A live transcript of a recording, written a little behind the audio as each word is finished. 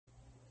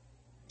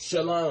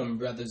Shalom,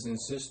 brothers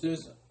and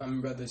sisters.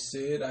 I'm Brother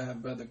Sid. I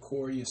have Brother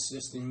Corey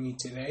assisting me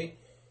today.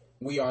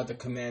 We are the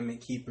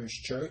Commandment Keepers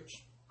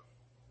Church.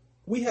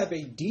 We have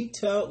a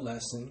detailed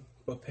lesson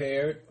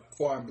prepared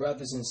for our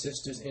brothers and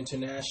sisters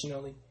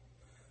internationally.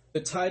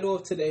 The title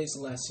of today's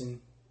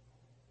lesson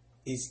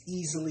is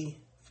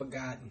Easily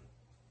Forgotten.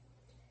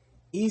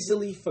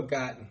 Easily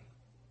forgotten,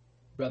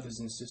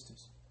 brothers and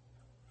sisters.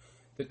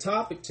 The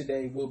topic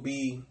today will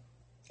be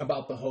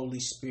about the Holy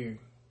Spirit,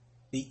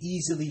 the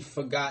easily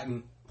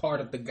forgotten part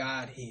of the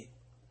Godhead.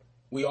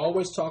 We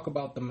always talk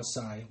about the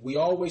Messiah. We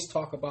always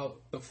talk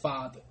about the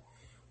Father.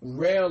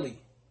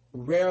 Rarely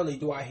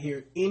do I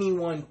hear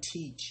anyone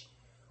teach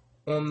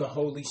on the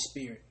Holy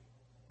Spirit,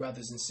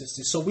 brothers and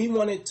sisters. So we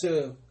wanted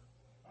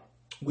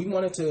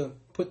to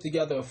put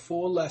together a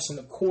full lesson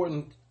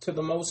according to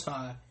the Most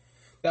High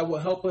that will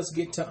help us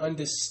get to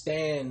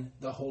understand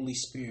the Holy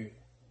Spirit.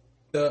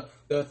 The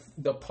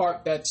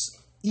part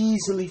that's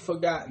easily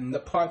forgotten, the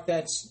part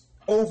that's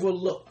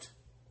overlooked,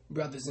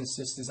 brothers and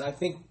sisters. I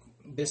think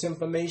this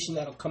information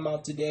that'll come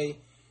out today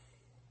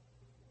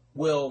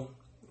will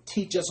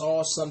teach us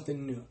all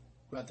something new,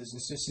 brothers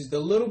and sisters. The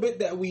little bit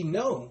that we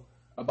know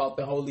about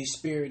the Holy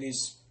Spirit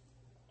is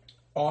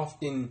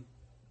often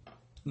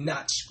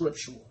not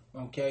scriptural,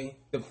 okay?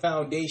 The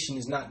foundation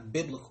is not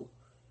biblical,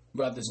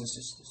 brothers and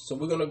sisters. So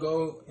we're going to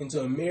go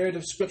into a myriad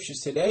of scriptures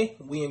today.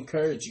 We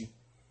encourage you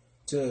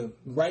to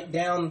write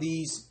down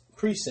these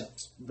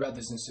precepts,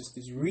 brothers and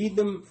sisters. Read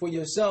them for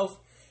yourself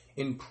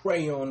and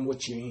pray on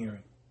what you're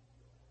hearing.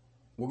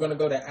 We're going to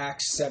go to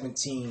Acts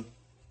 17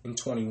 and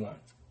 21.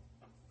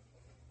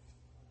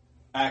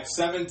 Acts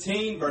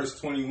 17, verse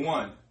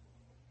 21.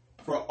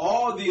 For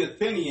all the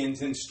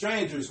Athenians and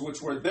strangers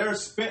which were there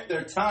spent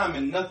their time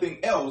in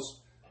nothing else,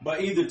 but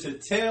either to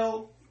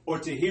tell or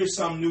to hear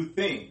some new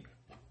thing.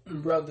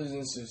 Brothers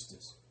and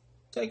sisters,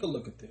 take a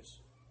look at this.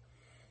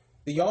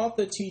 The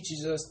author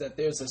teaches us that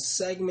there's a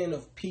segment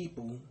of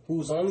people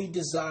whose only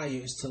desire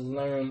is to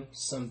learn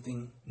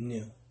something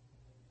new.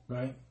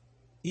 Right?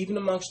 Even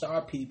amongst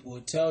our people,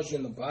 it tells you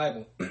in the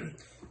Bible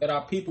that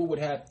our people would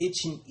have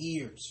itching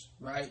ears,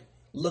 right?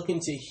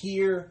 Looking to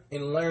hear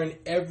and learn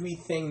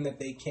everything that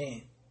they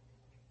can.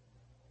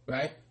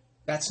 Right?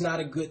 That's not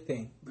a good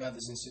thing,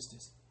 brothers and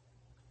sisters.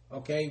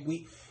 Okay?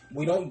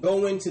 We don't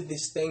go into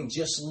this thing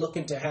just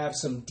looking to have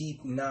some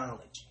deep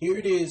knowledge. Here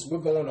it is. We're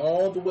going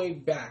all the way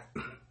back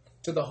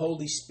to the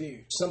Holy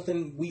Spirit.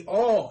 Something we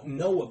all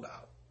know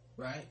about,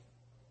 right?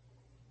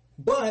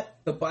 But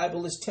the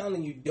Bible is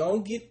telling you,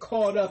 don't get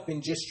caught up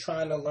in just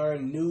trying to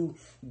learn new,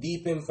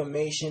 deep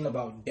information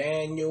about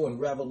Daniel and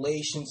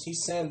Revelations.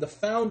 He's saying the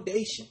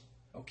foundation,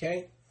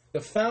 okay? The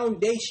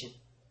foundation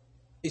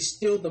is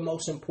still the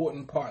most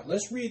important part.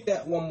 Let's read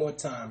that one more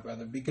time,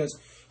 brother, because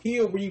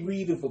here we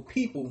read of a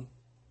people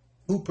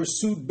who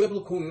pursued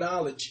biblical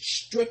knowledge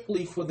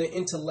strictly for their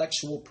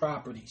intellectual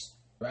properties,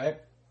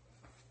 right?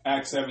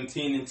 Acts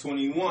 17 and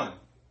 21.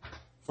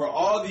 For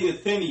all the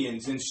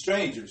Athenians and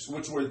strangers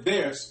which were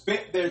there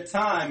spent their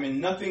time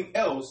in nothing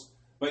else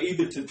but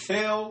either to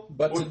tell...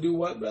 But to do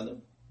what, brother?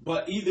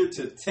 But either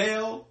to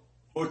tell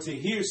or to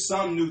hear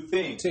some new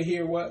thing. To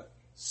hear what?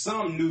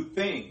 Some new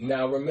thing.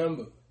 Now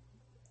remember,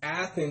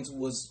 Athens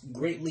was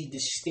greatly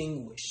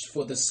distinguished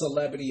for the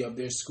celebrity of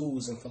their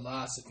schools and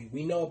philosophy.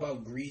 We know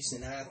about Greece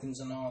and Athens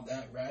and all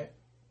that, right?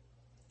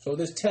 So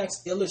this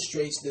text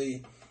illustrates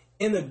the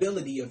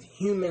inability of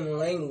human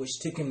language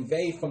to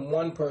convey from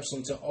one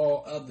person to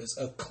all others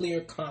a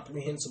clear,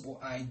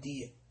 comprehensible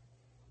idea.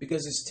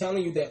 Because it's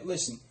telling you that,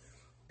 listen,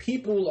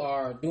 people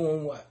are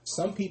doing what?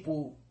 Some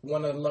people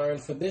want to learn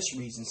for this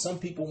reason. Some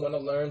people want to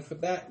learn for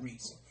that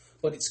reason.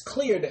 But it's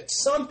clear that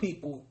some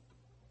people,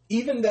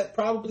 even that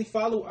probably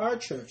follow our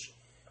church,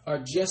 are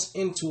just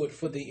into it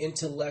for the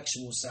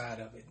intellectual side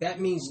of it.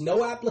 That means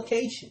no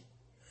application.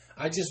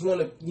 I just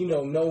want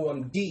to, know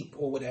I'm deep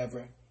or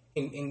whatever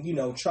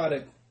and try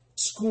to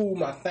school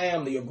my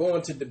family or go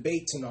into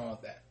debates and all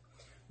that.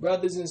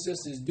 Brothers and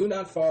sisters, do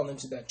not fall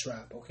into that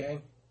trap, okay?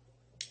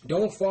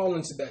 Don't fall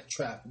into that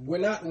trap. We're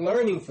not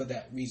learning for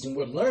that reason.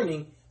 We're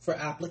learning for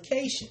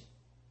application.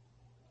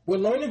 We're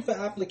learning for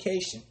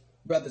application,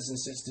 brothers and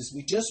sisters.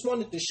 We just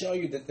wanted to show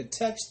you that the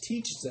text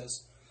teaches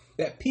us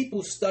that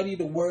people study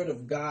the Word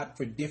of God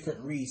for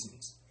different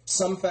reasons.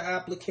 Some for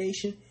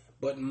application,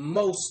 but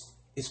most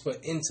is for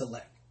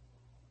intellect.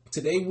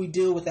 Today we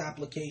deal with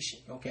application,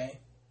 okay?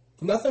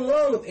 Nothing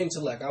wrong with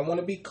intellect. I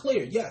want to be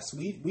clear. Yes,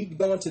 we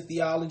go into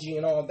theology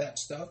and all that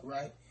stuff,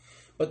 right?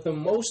 But the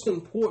most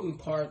important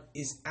part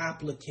is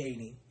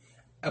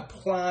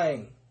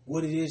applying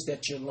what it is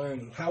that you're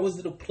learning. How is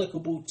it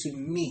applicable to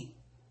me?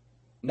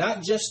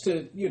 Not just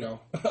to,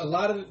 a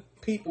lot of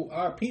people,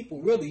 our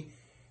people really,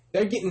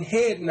 they're getting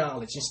head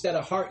knowledge instead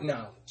of heart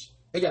knowledge.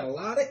 They got a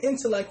lot of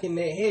intellect in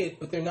their head,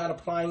 but they're not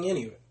applying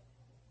any of it.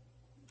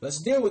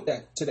 Let's deal with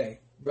that today,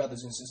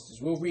 brothers and sisters.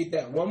 We'll read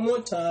that one more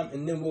time,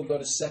 and then we'll go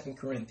to 2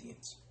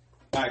 Corinthians.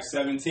 Acts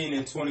 17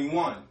 and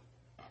 21.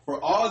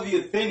 For all the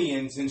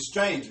Athenians and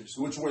strangers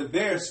which were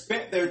there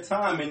spent their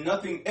time in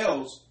nothing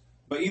else,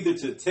 but either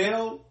to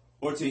tell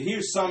or to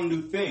hear some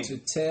new thing. To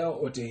tell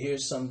or to hear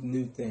some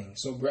new thing.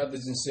 So,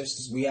 brothers and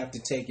sisters, we have to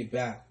take it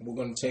back. We're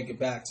going to take it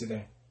back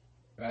today.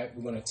 Right?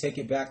 We're going to take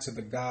it back to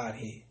the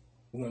Godhead.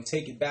 We're going to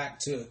take it back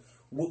to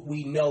what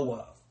we know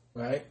of.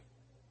 Right?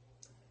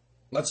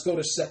 Let's go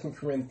to 2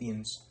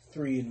 Corinthians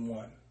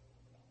 3:1.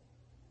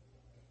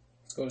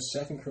 Let's go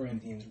to 2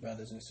 Corinthians,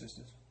 brothers and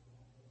sisters.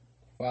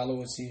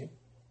 Follow us here.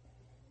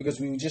 Because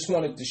we just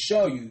wanted to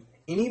show you,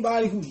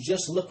 anybody who's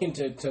just looking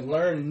to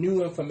learn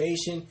new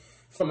information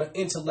from an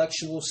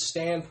intellectual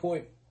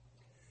standpoint,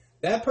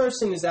 that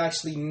person is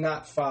actually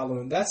not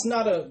following. That's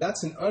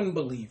an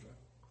unbeliever.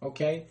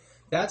 Okay?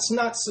 That's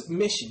not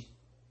submission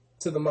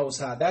to the Most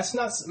High. That's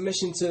not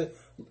submission to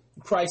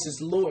Christ's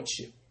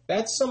lordship.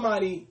 That's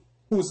somebody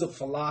who's a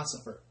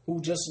philosopher,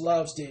 who just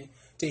loves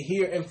to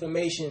hear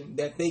information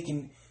that they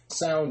can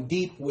sound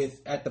deep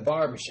with at the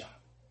barbershop.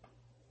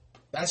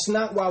 That's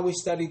not why we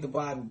study the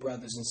Bible,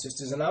 brothers and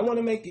sisters. And I want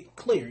to make it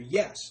clear,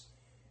 yes,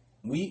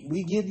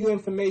 we give you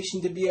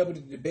information to be able to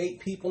debate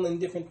people and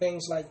different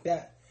things like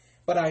that.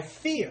 But I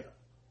fear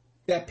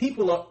that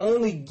people are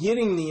only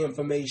getting the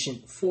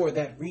information for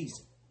that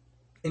reason,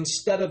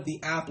 instead of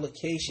the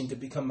application to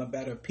become a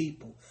better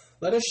people.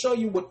 Let us show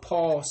you what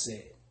Paul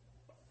said.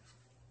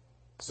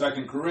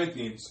 2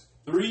 Corinthians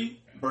 3,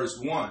 verse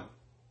 1.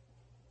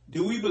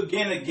 Do we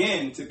begin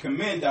again to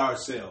commend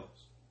ourselves?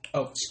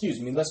 Oh, excuse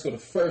me. Let's go to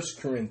 1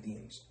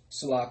 Corinthians.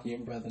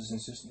 Salakia, brothers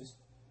and sisters.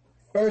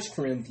 1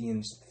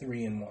 Corinthians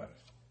 3:1.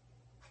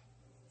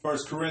 1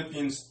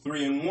 Corinthians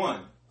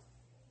 3:1.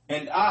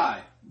 And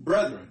I,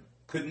 brethren,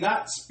 could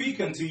not speak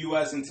unto you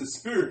as unto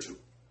spiritual,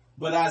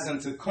 but as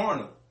unto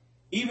carnal,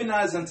 even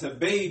as unto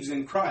babes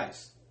in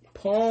Christ.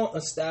 Paul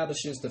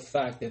establishes the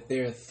fact that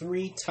there are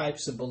three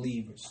types of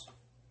believers,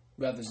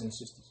 brothers and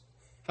sisters.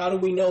 How do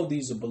we know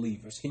these are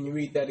believers? Can you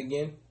read that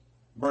again?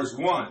 Verse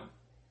 1.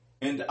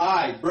 And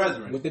I,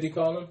 brethren. What did he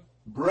call them?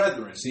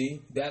 Brethren.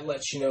 See, that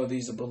lets you know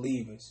these are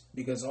believers.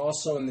 Because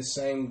also in the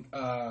same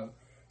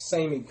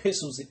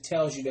epistles, it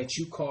tells you that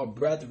you call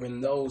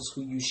brethren those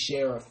who you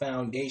share a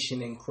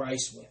foundation in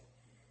Christ with.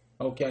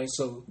 Okay,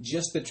 so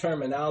just the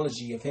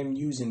terminology of him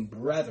using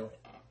brethren,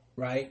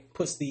 right,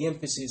 puts the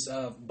emphasis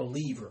of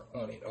believer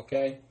on it,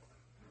 okay?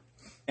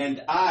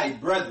 And I,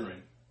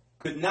 brethren,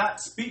 could not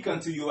speak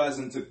unto you as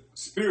unto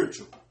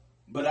spiritual,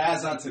 but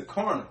as unto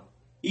carnal,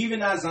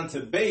 even as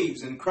unto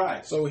babes in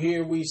Christ. So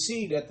here we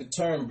see that the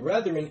term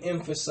brethren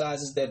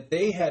emphasizes that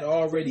they had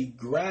already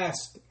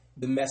grasped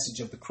the message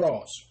of the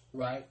cross,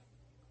 right?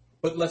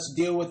 But let's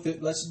deal with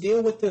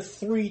the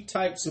three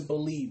types of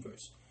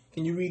believers.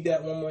 Can you read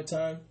that one more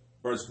time?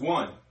 Verse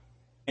 1.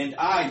 And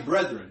I,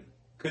 brethren,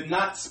 could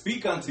not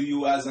speak unto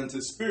you as unto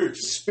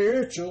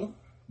spiritual,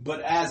 but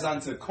as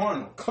unto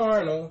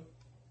carnal,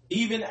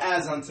 even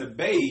as unto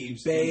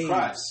babes in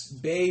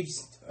Christ.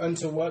 Babes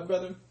unto what,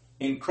 brother?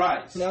 In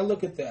Christ. Now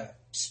look at that.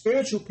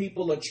 Spiritual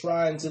people are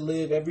trying to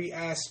live every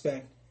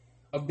aspect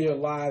of their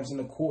lives in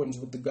accordance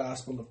with the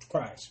gospel of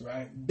Christ,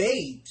 right?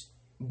 Babes,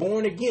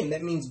 born again,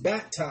 that means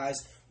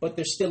baptized, but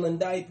they're still in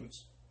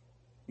diapers.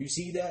 You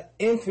see that?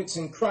 Infants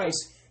in Christ,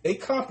 they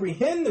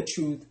comprehend the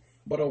truth,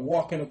 but are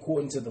walking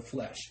according to the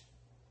flesh.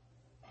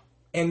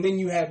 And then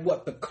you have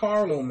what? The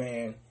carnal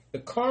man. The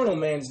carnal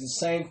man is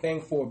the same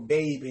thing for a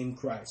babe in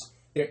Christ.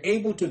 They're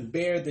unable to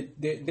bear the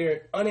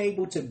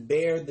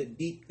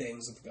deep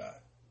things of God.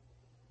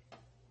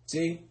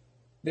 See?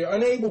 They're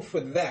unable for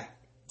that.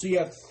 So you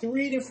have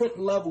three different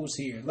levels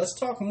here. Let's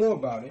talk more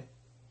about it.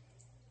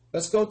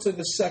 Let's go to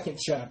the second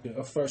chapter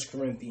of 1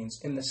 Corinthians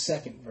in the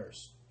second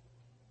verse.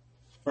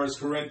 1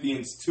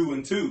 Corinthians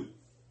 2:2.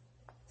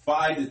 For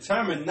I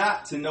determined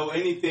not to know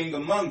anything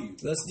among you.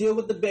 Let's deal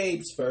with the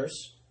babes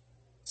first.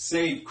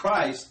 Save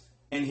Christ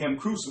and him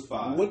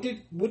crucified. What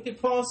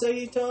did Paul say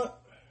he taught?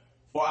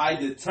 For I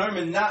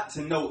determined not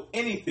to know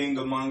anything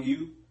among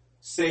you,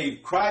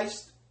 save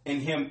Christ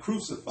and him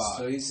crucified.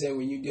 So he said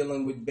when you're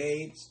dealing with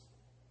babes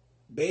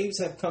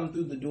have come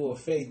through the door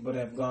of faith but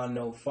have gone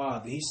no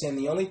farther. He's saying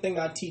the only thing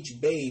I teach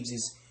babes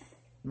is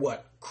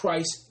what?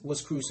 Christ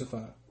was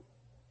crucified.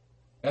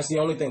 That's the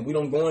only thing. We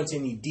don't go into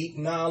any deep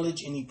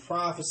knowledge, any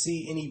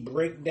prophecy, any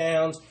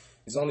breakdowns.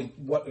 There's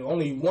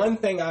only one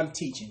thing I'm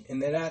teaching,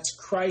 and then that's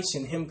Christ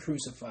and him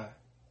crucified.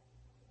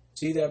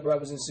 See that,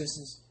 brothers and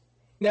sisters?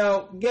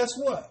 Now, guess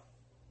what?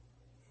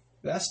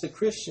 That's the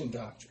Christian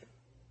doctrine.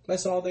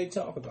 That's all they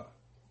talk about.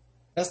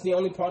 That's the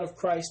only part of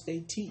Christ they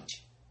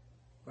teach,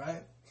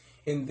 right?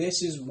 And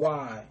this is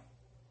why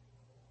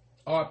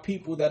our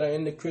people that are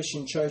in the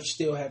Christian church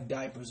still have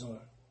diapers on.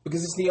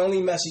 Because it's the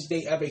only message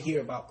they ever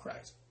hear about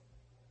Christ.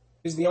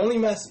 It's the only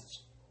message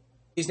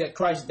is that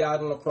Christ died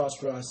on the cross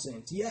for our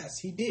sins. Yes,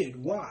 he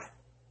did. Why?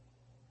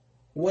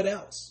 What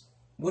else?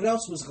 What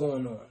else was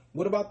going on?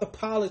 What about the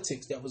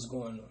politics that was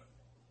going on?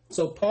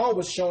 So Paul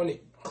was showing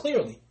it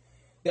clearly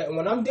that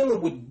when I'm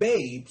dealing with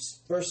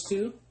babes, verse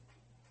 2.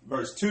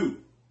 Verse 2.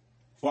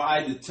 For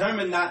I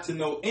determined not to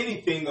know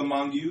anything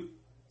among you,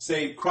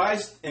 save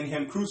Christ and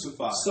him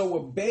crucified. So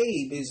a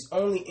babe is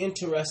only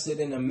interested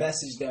in a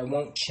message that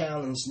won't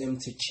challenge them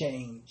to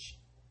change,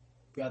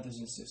 brothers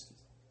and sisters.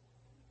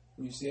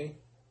 You see?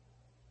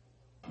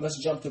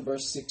 Let's jump to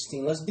verse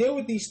 16. Let's deal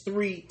with these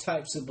three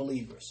types of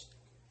believers.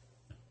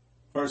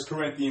 1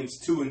 Corinthians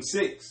 2 and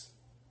 6.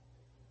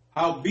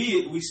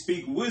 Howbeit we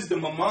speak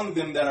wisdom among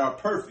them that are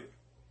perfect,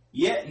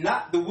 yet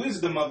not the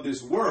wisdom of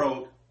this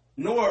world,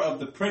 nor of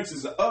the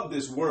princes of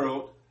this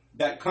world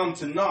that come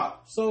to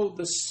naught. So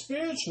the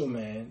spiritual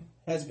man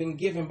has been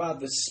given by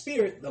the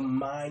Spirit the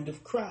mind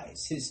of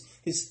Christ,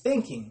 his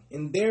thinking,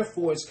 and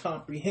therefore is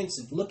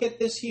comprehensive. Look at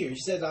this here. He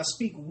says, I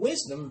speak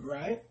wisdom,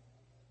 right?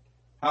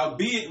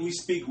 Howbeit we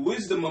speak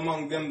wisdom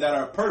among them that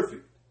are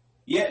perfect,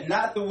 yet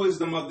not the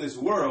wisdom of this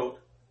world,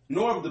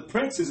 nor of the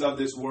princes of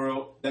this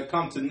world that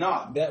come to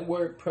naught. That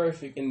word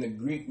perfect in the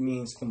Greek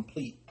means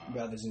complete,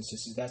 brothers and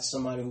sisters. That's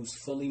somebody who's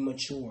fully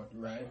matured,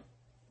 right?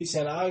 He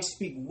said, I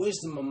speak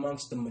wisdom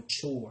amongst the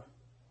mature,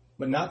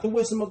 but not the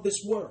wisdom of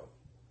this world.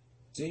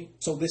 See?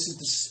 So this is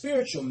the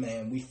spiritual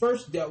man. We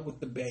first dealt with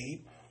the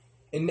babe,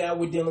 and now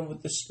we're dealing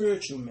with the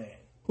spiritual man.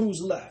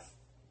 Who's left?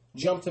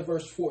 Jump to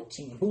verse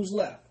 14. Who's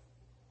left?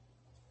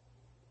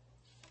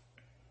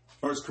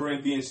 1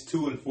 Corinthians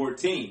 2 and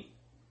 14.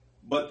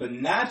 But the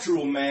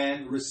natural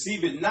man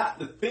receiveth not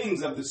the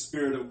things of the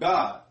Spirit of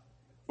God,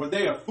 for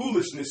they are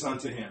foolishness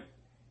unto him.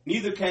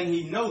 Neither can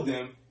he know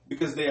them,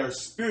 because they are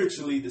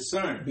spiritually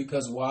discerned.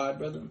 Because why,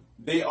 brother?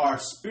 They are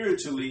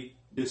spiritually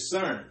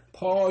discerned.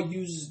 Paul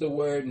uses the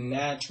word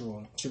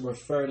natural to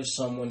refer to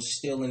someone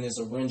still in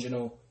his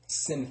original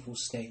sinful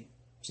state.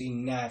 See,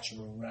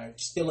 natural, right?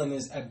 Still in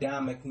his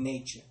Adamic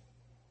nature.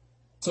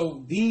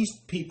 So these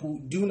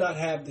people do not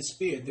have the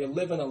Spirit. They're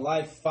living a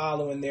life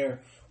following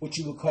their, what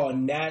you would call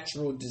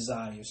natural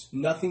desires.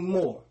 Nothing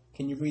more.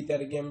 Can you read that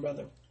again,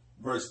 brother?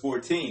 Verse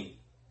 14.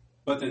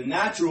 But the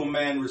natural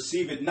man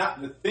receiveth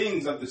not the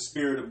things of the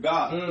Spirit of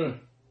God,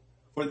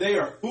 for they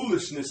are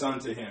foolishness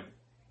unto him.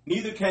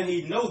 Neither can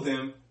he know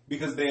them,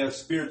 because they are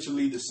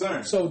spiritually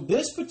discerned. So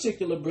this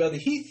particular brother,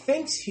 he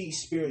thinks he's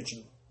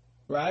spiritual,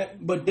 right?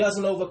 But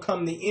doesn't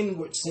overcome the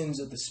inward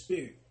sins of the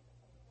Spirit.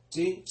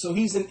 See? So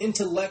he's an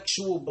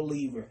intellectual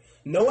believer.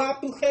 No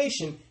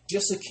application,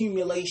 just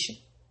accumulation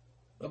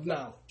of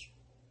knowledge.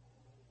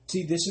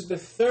 See, this is the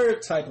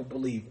third type of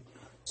believer.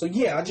 So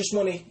yeah, I just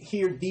want to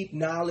hear deep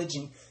knowledge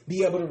and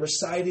be able to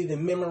recite it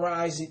and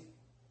memorize it.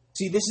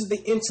 See, this is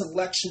the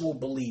intellectual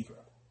believer.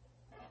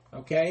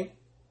 Okay?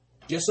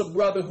 Just a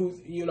brother who,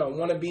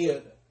 want to be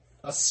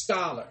a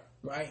scholar,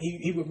 right?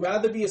 He would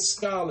rather be a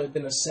scholar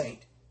than a saint.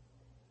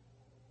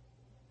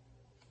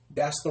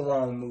 That's the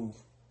wrong move,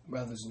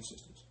 brothers and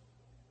sisters.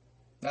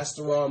 That's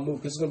the wrong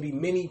move, because there's going to be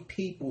many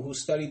people who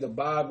study the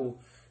Bible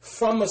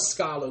from a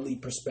scholarly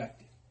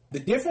perspective. The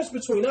difference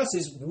between us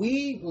is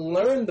we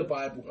learn the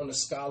Bible on a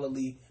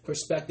scholarly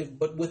perspective,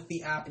 but with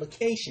the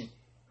application.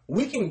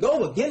 We can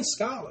go against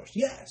scholars,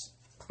 yes,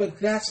 but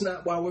that's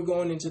not why we're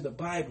going into the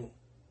Bible.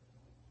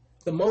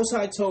 The Most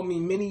High told me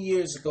many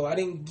years ago, I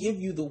didn't give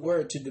you the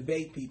word to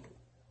debate people,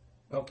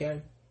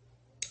 okay?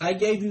 I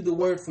gave you the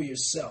word for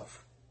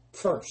yourself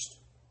first.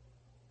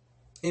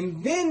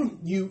 And then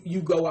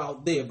you go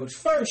out there. But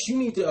first, you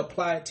need to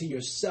apply it to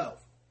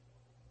yourself.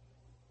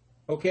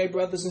 Okay,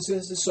 brothers and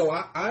sisters? So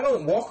I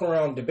don't walk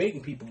around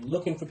debating people,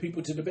 looking for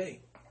people to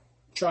debate,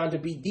 trying to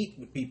be deep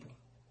with people.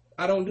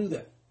 I don't do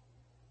that.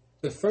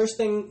 The first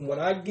thing, when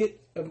I get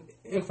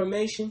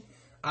information,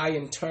 I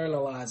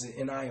internalize it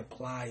and I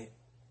apply it.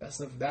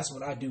 That's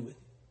what I do with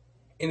it.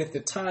 And if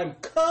the time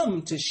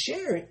comes to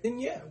share it, then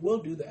yeah,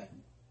 we'll do that.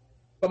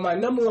 But my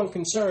number one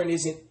concern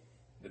isn't,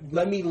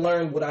 let me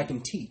learn what I can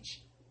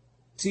teach.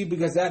 See,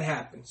 because that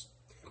happens.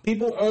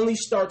 People only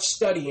start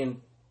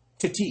studying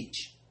to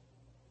teach.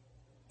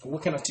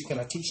 What can I teach? Can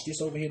I teach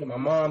this over here to my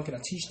mom? Can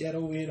I teach that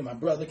over here to my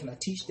brother? Can I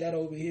teach that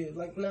over here?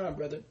 Like, nah,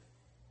 brother.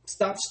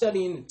 Stop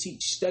studying to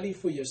teach. Study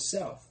for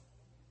yourself.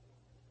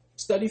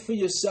 Study for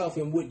yourself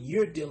and what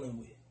you're dealing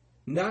with.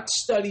 Not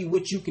study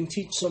what you can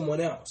teach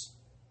someone else.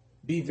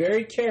 Be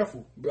very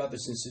careful,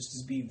 brothers and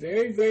sisters. Be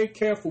very, very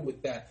careful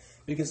with that,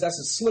 because that's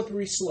a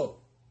slippery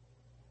slope.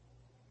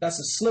 That's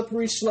a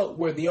slippery slope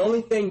where the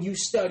only thing you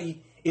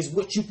study is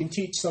what you can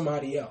teach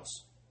somebody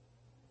else.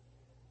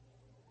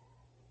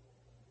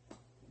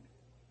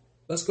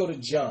 Let's go to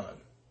John,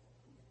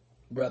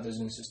 brothers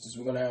and sisters.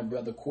 We're going to have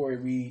Brother Corey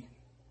read.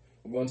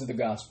 We're going to the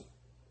gospel.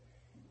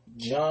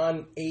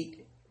 John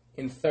 8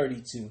 and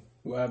 32.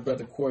 We'll have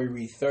Brother Corey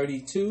read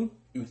 32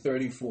 through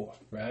 34,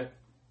 right?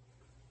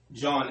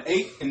 John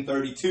 8 and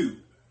 32.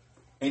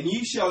 And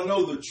ye shall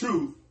know the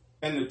truth,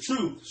 and the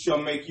truth shall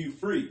make you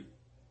free.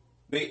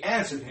 They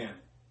answered him,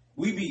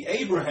 We be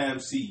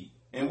Abraham's seed,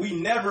 and we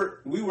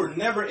were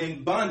never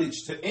in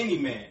bondage to any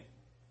man.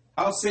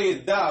 How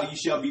sayest thou, ye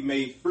shall be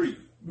made free?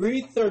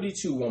 Read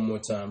 32 one more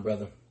time,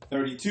 brother.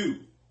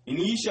 32. And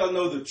ye shall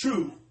know the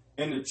truth,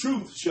 and the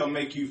truth shall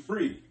make you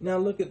free. Now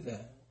look at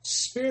that.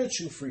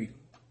 Spiritual freedom,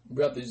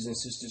 brothers and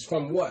sisters.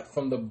 From what?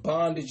 From the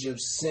bondage of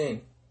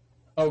sin.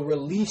 A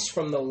release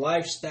from the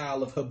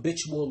lifestyle of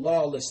habitual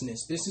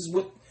lawlessness. This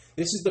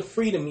is the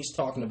freedom he's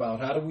talking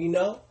about. How do we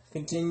know?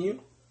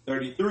 Continue.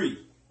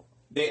 33.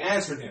 They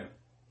answered him,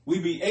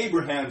 We be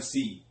Abraham's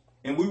seed,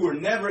 and we were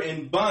never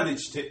in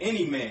bondage to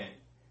any man.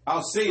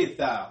 How sayest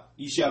thou,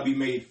 ye shall be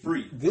made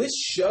free? This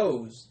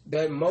shows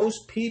that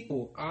most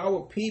people,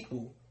 our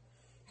people,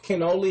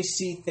 can only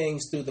see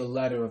things through the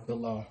letter of the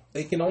law.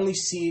 They can only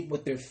see it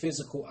with their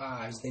physical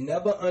eyes. They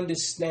never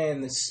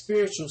understand the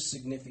spiritual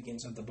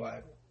significance of the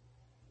Bible.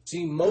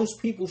 See,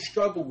 most people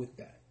struggle with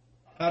that.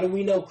 How do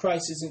we know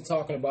Christ isn't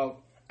talking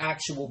about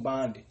actual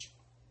bondage?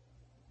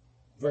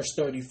 Verse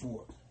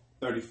 34.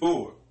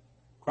 34.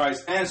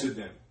 Christ answered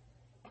them,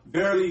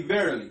 Verily,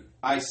 verily,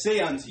 I say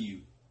unto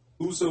you,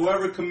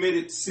 whosoever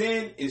committed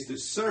sin is the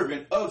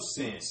servant of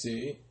sin.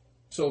 See?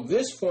 So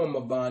this form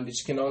of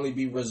bondage can only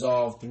be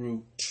resolved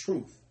through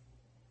truth.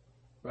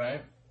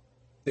 Right?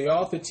 The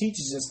author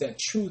teaches us that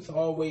truth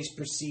always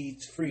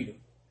precedes freedom.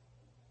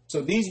 So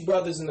these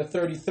brothers in the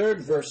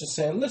 33rd verse are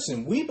saying,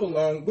 listen,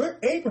 we're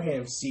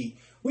Abraham's seed.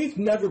 We've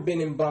never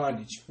been in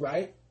bondage,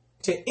 right?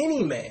 To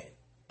any man.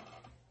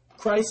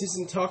 Christ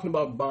isn't talking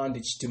about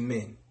bondage to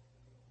men.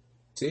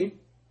 See?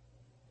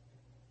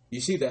 You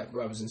see that,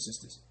 brothers and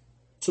sisters?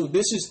 So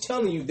this is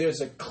telling you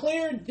there's a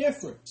clear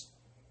difference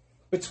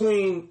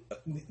between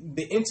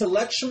the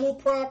intellectual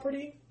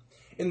property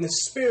and the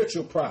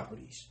spiritual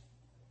properties.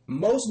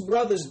 Most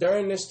brothers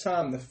during this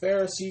time, the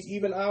Pharisees,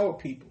 even our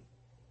people,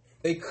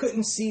 they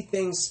couldn't see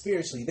things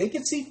spiritually. They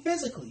could see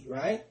physically,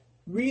 right?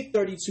 Read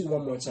 32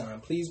 one more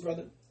time, please,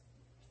 brother.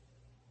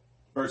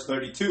 Verse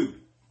 32.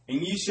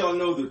 And ye shall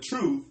know the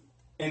truth,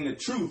 and the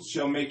truth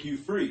shall make you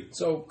free.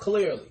 So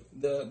clearly,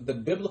 the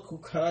biblical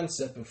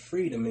concept of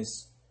freedom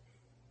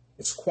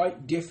it's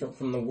quite different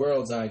from the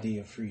world's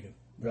idea of freedom,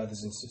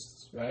 brothers and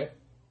sisters, right?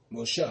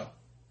 We'll show.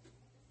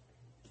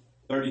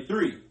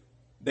 33.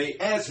 They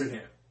answered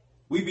him,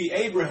 We be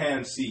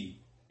Abraham's seed,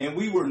 and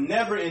we were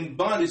never in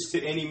bondage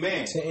to any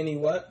man. To any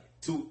what?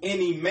 To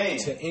any man.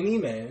 To any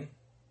man.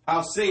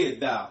 How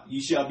sayest thou,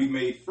 ye shall be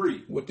made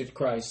free? What did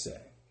Christ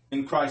say?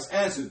 And Christ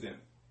answered them,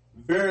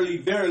 Verily,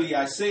 verily,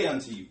 I say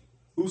unto you,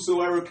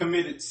 whosoever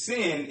committed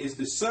sin is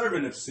the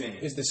servant of sin.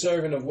 Is the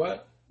servant of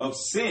what? Of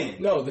sin.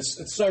 No, the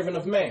servant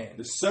of man.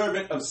 The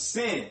servant of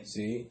sin.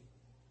 See?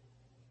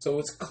 So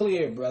it's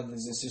clear,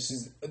 brothers and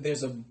sisters,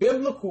 there's a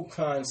biblical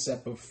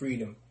concept of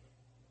freedom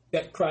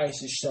that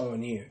Christ is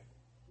showing here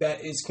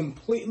that is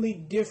completely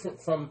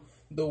different from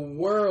the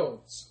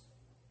world's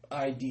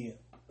idea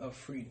of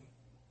freedom.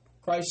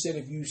 Christ said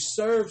if you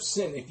serve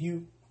sin, if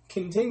you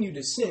continue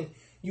to sin,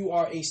 you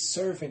are a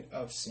servant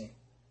of sin.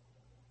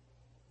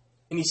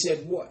 And he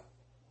said what?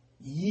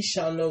 Ye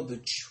shall know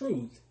the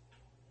truth,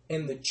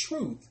 and the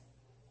truth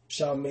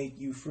shall make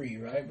you free.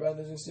 Right,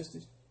 brothers and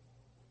sisters?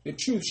 The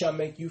truth shall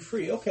make you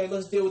free. Okay,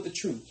 let's deal with the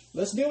truth.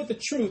 Let's deal with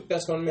the truth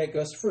that's going to make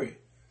us free.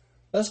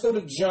 Let's go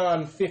to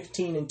John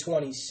 15 and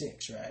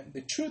 26, right?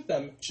 The truth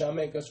that shall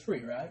make us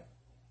free, right?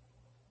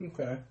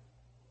 Okay.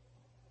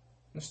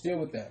 Let's deal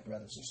with that,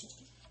 brothers and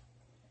sisters.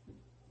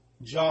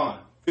 John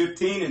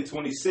 15 and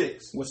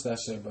 26. What's that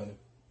say, brother?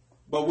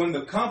 But when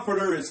the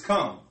Comforter is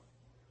come,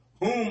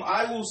 whom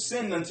I will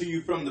send unto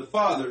you from the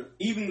Father,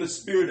 even the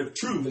Spirit of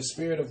truth. The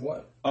Spirit of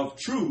what? Of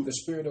truth. The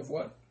Spirit of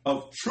what?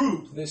 Of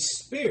truth. The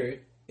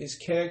Spirit is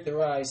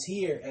characterized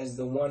here as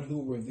the one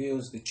who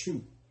reveals the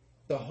truth.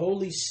 The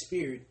Holy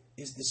Spirit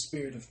is the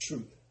Spirit of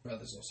truth,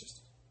 brothers and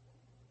sisters.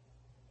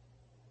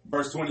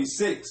 Verse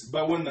 26.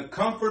 But when the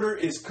Comforter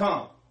is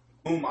come,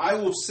 whom I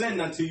will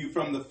send unto you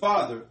from the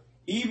Father,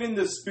 even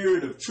the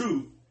Spirit of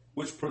truth,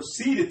 which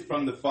proceedeth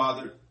from the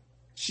Father,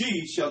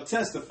 she shall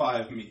testify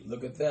of me.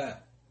 Look at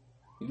that.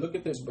 Look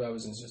at this,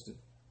 brothers and sisters.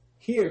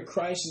 Here,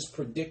 Christ is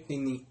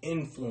predicting the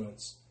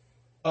influence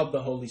of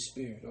the Holy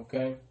Spirit,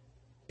 okay?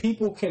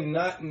 People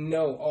cannot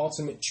know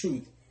ultimate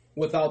truth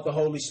without the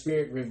Holy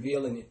Spirit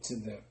revealing it to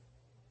them.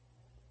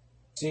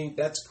 See,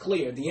 that's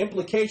clear. The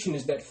implication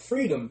is that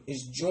freedom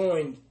is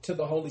joined to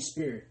the Holy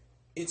Spirit.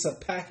 It's a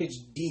package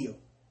deal.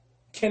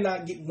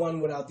 Cannot get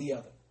one without the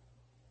other.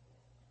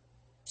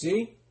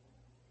 See?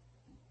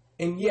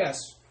 And yes,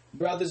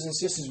 brothers and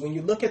sisters, when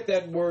you look at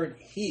that word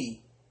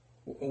he,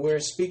 we're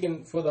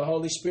speaking for the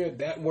Holy Spirit,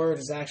 that word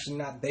is actually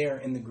not there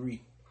in the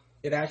Greek.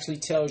 It actually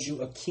tells you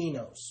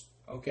akinos.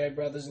 Okay,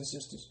 brothers and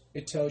sisters?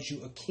 It tells you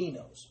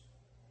akinos.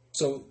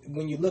 So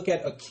when you look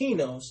at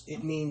akinos,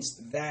 it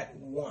means that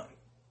one.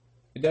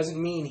 It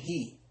doesn't mean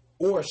he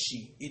or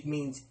she. It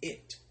means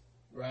it,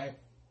 right?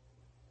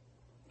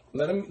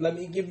 Let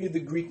me give you the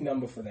Greek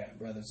number for that,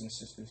 brothers and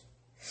sisters.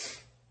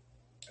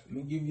 Let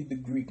me give you the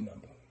Greek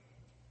number.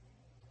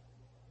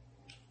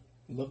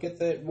 Look at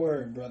that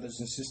word, brothers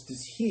and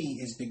sisters. He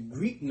is the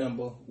Greek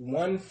number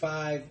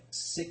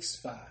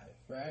 1565,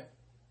 right?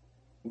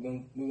 We're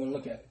going to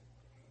look at it.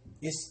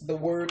 It's the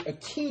word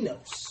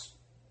akinos.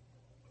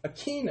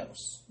 Akinos,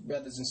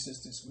 brothers and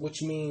sisters,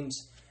 which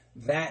means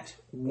that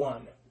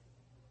one.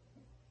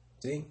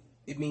 See?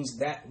 It means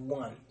that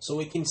one. So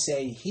it can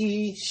say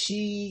he,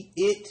 she,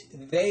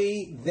 it,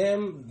 they,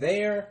 them,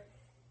 their.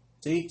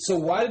 See? So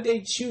why did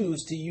they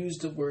choose to use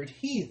the word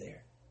he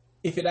there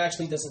if it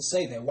actually doesn't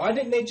say that? Why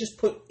didn't they just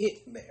put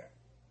it there?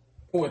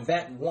 Or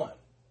that one?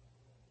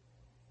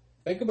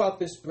 Think about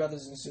this,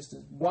 brothers and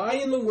sisters. Why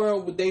in the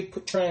world would they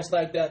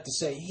translate that to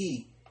say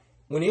he?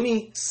 When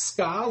any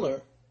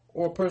scholar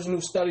or a person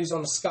who studies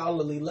on a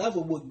scholarly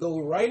level would go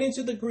right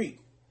into the Greek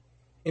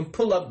and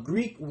pull up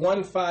Greek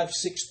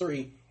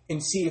 1563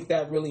 and see if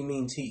that really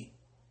means he.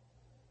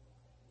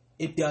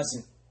 It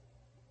doesn't.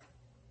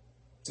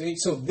 See,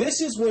 so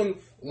this is when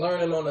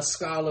learning on a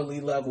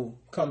scholarly level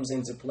comes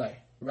into play,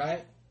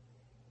 right?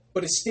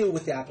 But it's still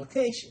with the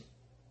application.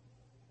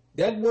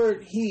 That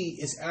word he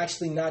is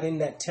actually not in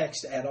that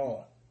text at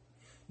all.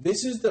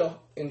 This is the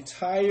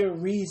entire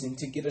reason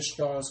to get a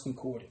Strong's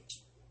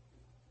Concordance.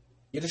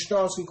 Get a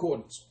Strong's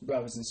Concordance,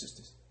 brothers and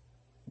sisters.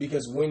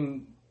 Because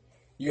when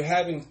you're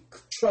having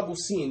trouble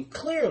seeing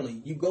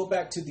clearly, you go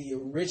back to the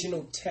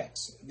original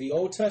text. The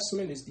Old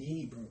Testament is the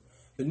Hebrew.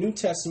 The New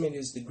Testament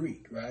is the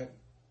Greek, right?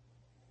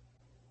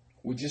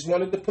 We just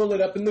wanted to pull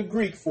it up in the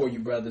Greek for you,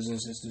 brothers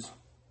and sisters.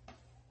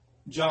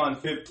 John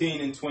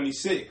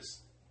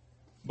 15:26.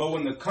 But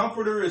when the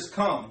Comforter is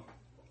come,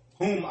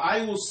 whom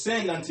I will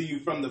send unto you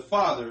from the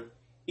Father,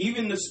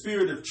 even the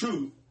Spirit of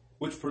truth,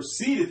 which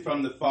proceedeth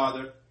from the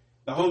Father,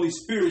 the Holy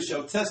Spirit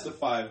shall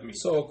testify of me.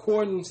 So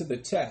according to the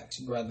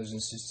text, brothers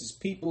and sisters,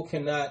 people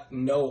cannot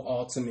know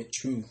ultimate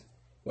truth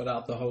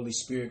without the Holy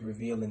Spirit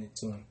revealing it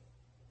to them.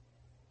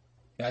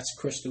 That's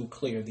crystal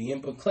clear. The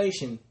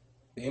implication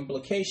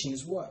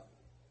is what?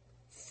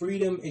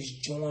 Freedom is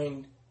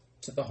joined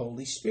to the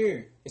Holy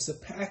Spirit. It's a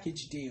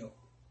package deal,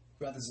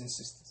 brothers and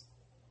sisters.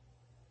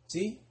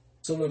 See?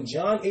 So when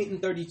John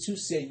 8:32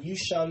 said, you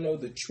shall know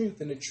the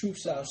truth, and the truth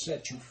shall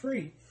set you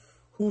free,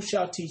 who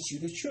shall teach you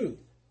the truth?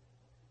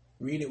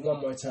 Read it one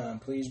more time,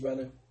 please,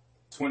 brother.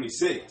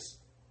 26.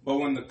 But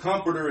when the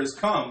Comforter is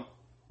come,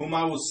 whom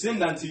I will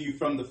send unto you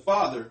from the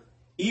Father,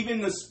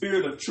 even the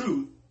Spirit of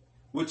truth,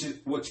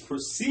 which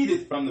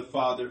proceedeth from the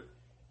Father,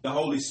 the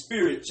Holy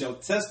Spirit shall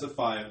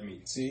testify of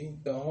me. See,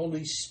 the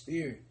Holy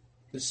Spirit,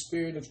 the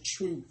Spirit of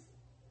truth.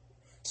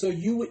 So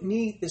you would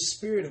need the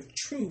Spirit of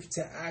truth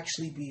to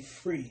actually be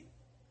free,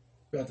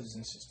 brothers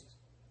and sisters.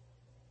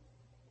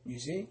 You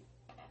see?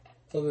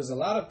 So there's a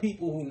lot of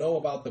people who know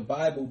about the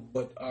Bible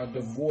but are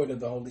devoid of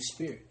the Holy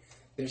Spirit.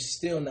 They're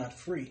still not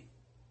free.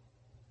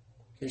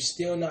 They're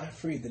still not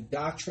free. The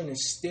doctrine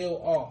is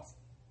still off.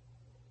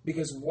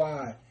 Because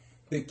why?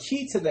 The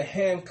key to the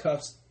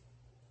handcuffs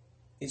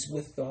is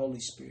with the Holy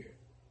Spirit.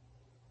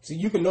 So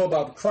you can know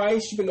about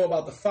Christ, you can know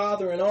about the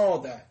Father and all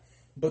that.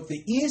 But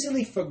the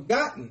easily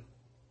forgotten,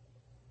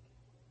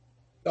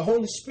 the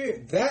Holy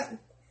Spirit,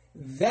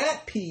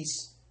 that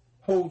piece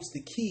holds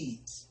the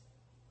keys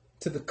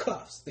to the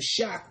cuffs, the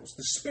shackles,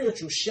 the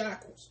spiritual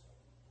shackles.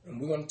 And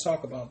we're going to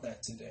talk about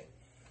that today.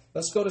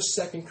 Let's go to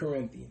 2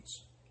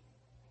 Corinthians.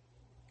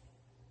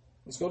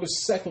 Let's go to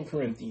 2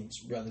 Corinthians,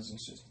 brothers and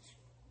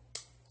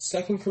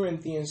sisters. 2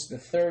 Corinthians, the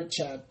 3rd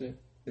chapter,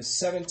 the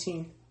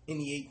 17th and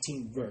the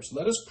 18th verse.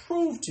 Let us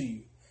prove to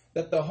you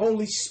that the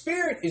Holy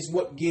Spirit is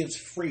what gives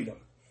freedom.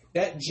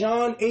 That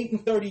John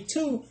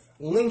 8:32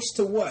 links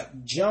to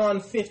what?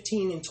 John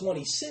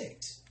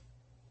 15:26.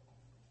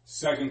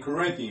 2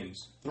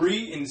 Corinthians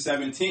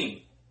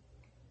 3:17.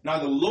 Now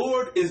the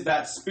Lord is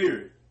that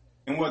Spirit,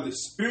 and where the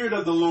Spirit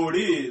of the Lord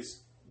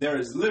is, there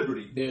is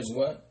liberty. There's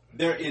what?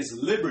 There is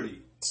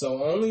liberty.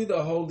 So only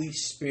the Holy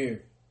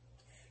Spirit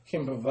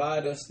can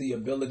provide us the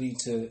ability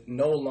to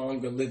no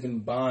longer live in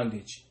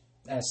bondage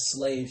as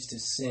slaves to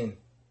sin.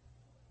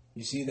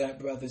 You see that,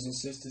 brothers and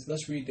sisters?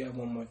 Let's read that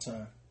one more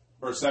time.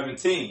 Verse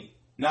 17.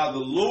 Now the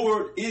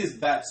Lord is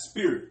that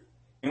Spirit,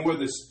 and where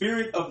the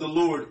Spirit of the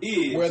Lord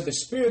is... Where the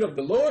Spirit of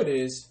the Lord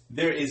is...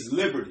 There is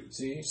liberty.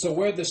 See? So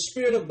where the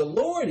Spirit of the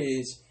Lord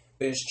is,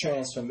 there's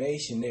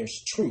transformation,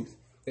 there's truth,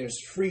 there's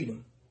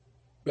freedom,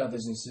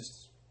 brothers and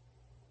sisters.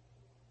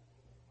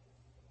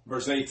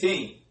 Verse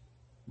 18.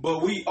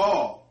 But we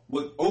all,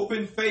 with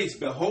open face,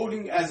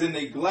 beholding as in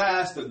a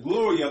glass the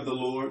glory of the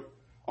Lord,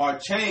 are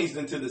changed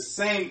into the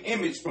same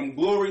image from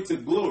glory to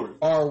glory.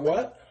 Are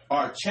what?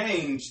 Are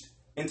changed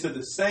into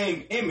the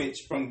same image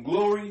from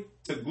glory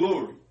to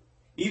glory,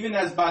 even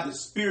as by the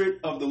Spirit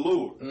of the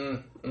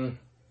Lord.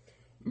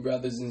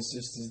 Brothers and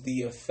sisters,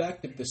 the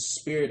effect of the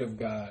Spirit of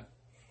God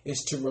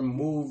is to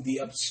remove the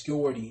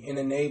obscurity and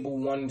enable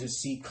one to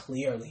see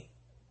clearly.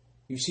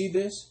 You see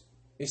this?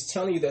 It's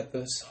telling you that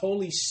the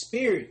Holy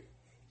Spirit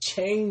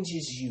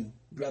changes you,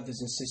 brothers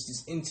and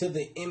sisters, into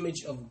the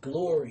image of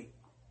glory.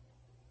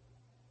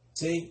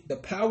 See, the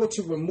power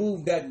to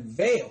remove that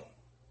veil,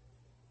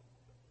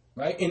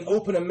 right, and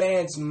open a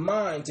man's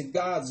mind to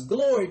God's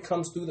glory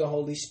comes through the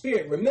Holy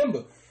Spirit.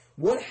 Remember,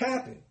 what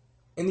happened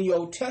in the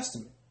Old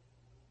Testament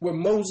where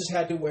Moses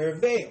had to wear a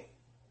veil,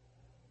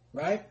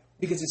 right?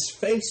 Because his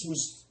face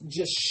was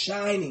just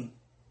shining.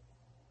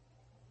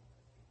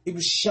 It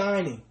was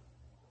shining.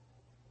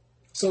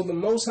 So the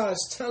Most High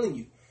is telling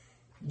you,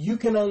 you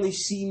can only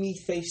see me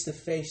face to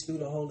face through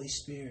the Holy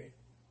Spirit.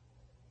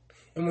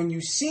 And when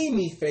you see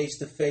me face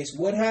to face,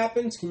 what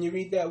happens? Can you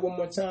read that one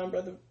more time,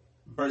 brother?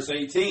 Verse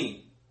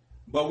 18.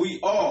 But we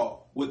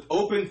all, with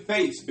open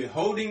face,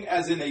 beholding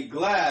as in a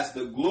glass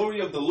the glory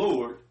of the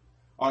Lord,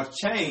 are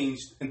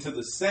changed into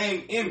the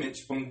same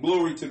image from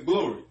glory to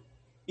glory,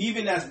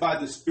 even as by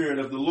the Spirit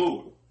of the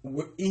Lord.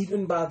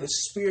 Even by the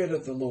Spirit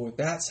of the Lord.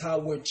 That's how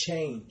we're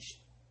changed.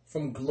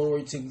 from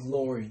glory to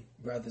glory,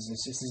 brothers and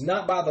sisters,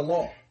 not by the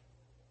law.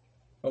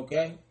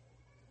 Okay?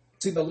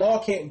 See, the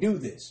law can't do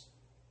this,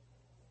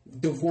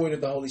 devoid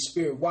of the Holy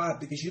Spirit. Why?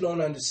 Because you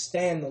don't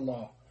understand the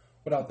law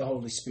without the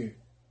Holy Spirit.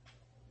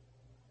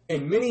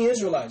 And many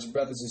Israelites,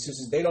 brothers and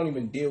sisters, they don't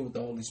even deal with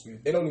the Holy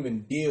Spirit. They don't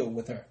even deal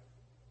with her.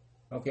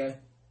 Okay?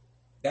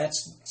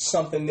 That's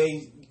something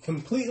they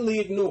completely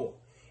ignore.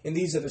 And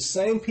these are the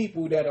same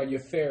people that are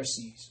your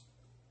Pharisees.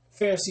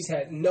 Pharisees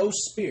had no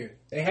spirit.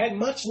 They had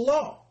much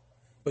law,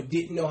 but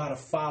didn't know how to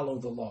follow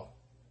the law,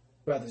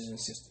 brothers and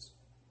sisters.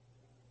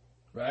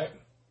 Right?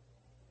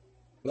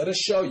 Let us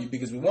show you,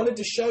 because we wanted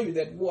to show you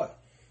that what?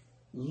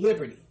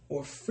 Liberty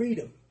or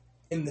freedom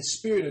in the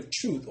spirit of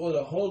truth or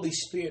the Holy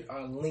Spirit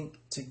are linked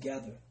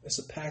together.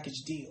 It's a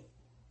package deal.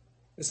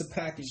 It's a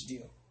package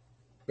deal,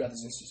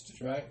 brothers and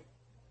sisters, right?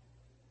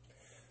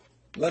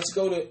 Let's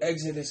go to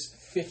Exodus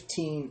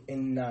 15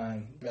 and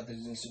 9,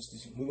 brothers and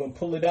sisters. We're going to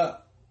pull it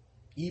up,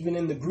 even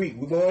in the Greek.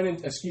 We're going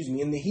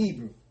in the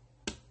Hebrew.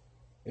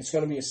 It's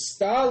going to be a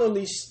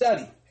scholarly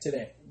study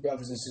today,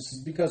 brothers and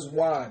sisters, because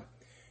why?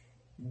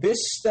 This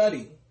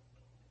study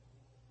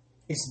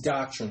is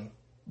doctrinal,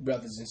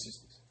 brothers and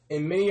sisters.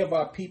 And many of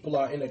our people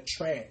are in a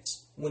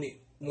trance when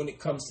it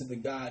comes to the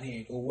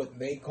Godhead, or what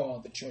they call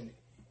the Trinity.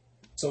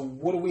 So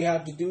what do we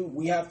have to do?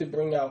 We have to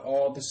bring out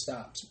all the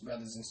stops,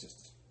 brothers and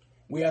sisters.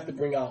 We have to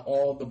bring out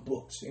all the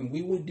books. And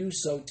we will do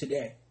so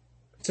today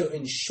to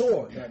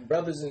ensure that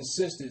brothers and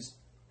sisters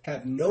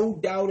have no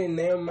doubt in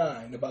their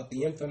mind about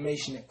the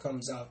information that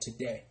comes out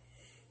today.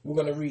 We're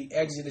going to read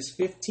Exodus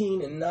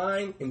 15 and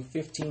 9 and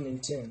 15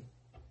 and 10.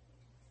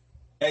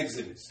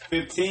 Exodus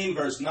 15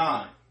 verse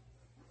 9.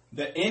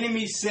 The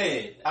enemy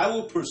said, I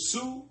will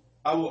pursue,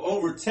 I will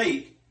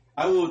overtake,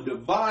 I will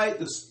divide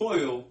the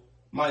spoil,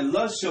 my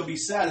lust shall be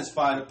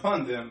satisfied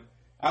upon them,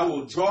 I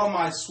will draw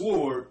my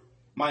sword,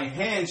 my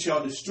hand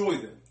shall destroy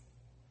them.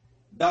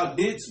 Thou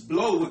didst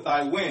blow with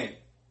thy wind,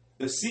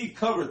 the sea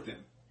covered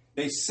them,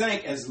 they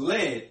sank as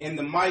lead in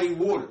the mighty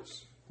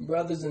waters.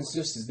 Brothers and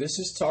sisters, this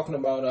is talking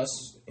about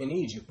us in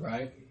Egypt,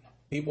 right?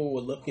 People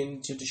were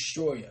looking to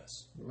destroy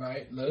us,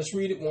 right? Let us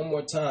read it one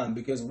more time,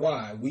 because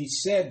why? We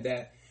said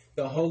that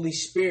the Holy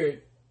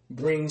Spirit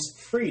brings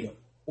freedom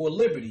or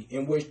liberty,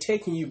 and we're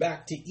taking you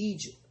back to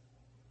Egypt.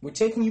 We're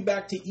taking you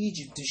back to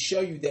Egypt to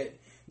show you that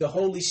the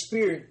Holy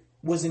Spirit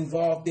was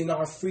involved in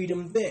our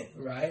freedom then,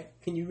 right?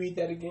 Can you read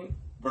that again?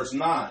 Verse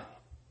 9.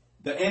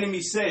 The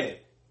enemy said,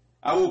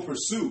 I will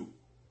pursue,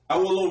 I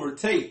will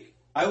overtake,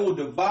 I will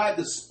divide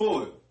the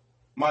spoil,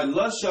 my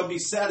lust shall be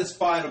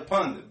satisfied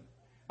upon them.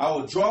 I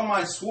will draw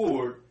my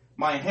sword,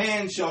 my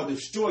hand shall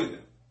destroy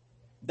them.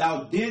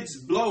 Thou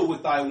didst blow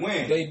with thy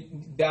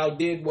wind. Thou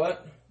did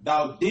what?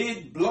 Thou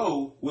did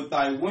blow with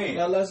thy wind.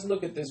 Now let's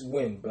look at this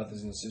wind,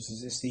 brothers and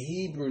sisters. It's the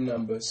Hebrew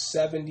number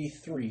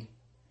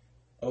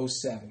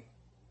 7307.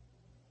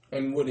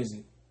 And what is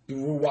it? The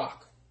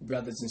Ruach,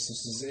 brothers and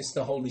sisters. It's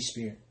the Holy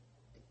Spirit.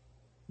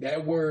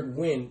 That word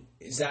wind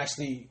is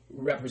actually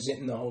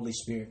representing the Holy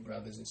Spirit,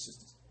 brothers and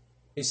sisters.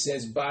 It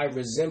says by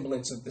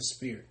resemblance of the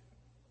Spirit.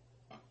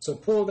 So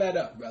pull that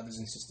up, brothers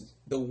and sisters.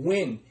 The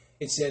wind,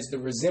 it says the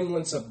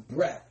resemblance of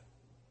breath.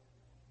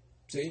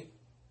 See?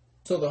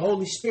 So the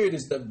Holy Spirit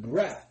is the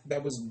breath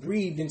that was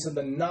breathed into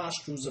the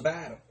nostrils of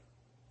Adam.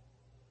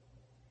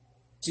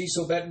 See,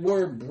 so that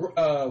word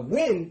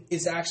wind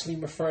is actually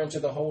referring to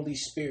the Holy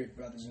Spirit,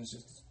 brothers and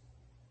sisters.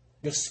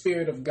 The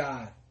Spirit of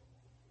God.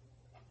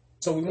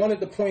 So we wanted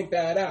to point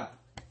that out.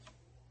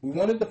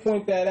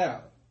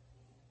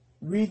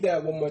 Read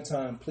that one more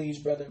time, please,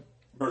 brother.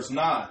 Verse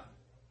 9.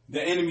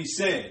 The enemy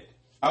said,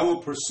 I will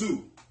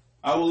pursue,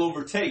 I will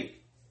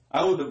overtake,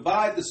 I will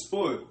divide the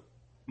spoil.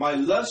 My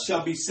lust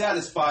shall be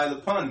satisfied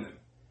upon them.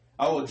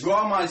 I will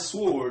draw my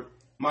sword,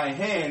 my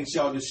hand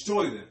shall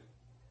destroy them.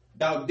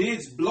 Thou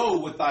didst blow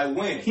with thy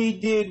wind. He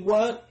did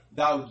what?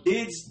 Thou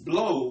didst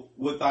blow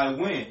with thy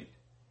wind.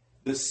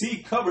 The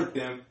sea covered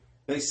them,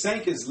 they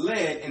sank as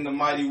lead in the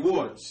mighty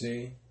waters.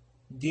 See?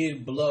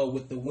 Did blow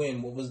with the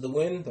wind. What was the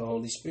wind? The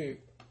Holy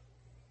Spirit.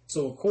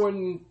 So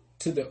according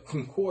to the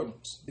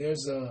concordance,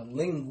 there's a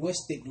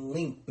linguistic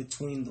link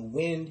between the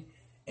wind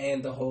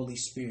and the Holy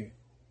Spirit,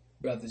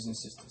 brothers and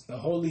sisters. The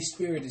Holy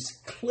Spirit is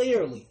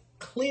clearly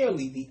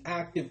the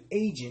active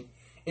agent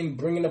in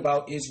bringing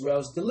about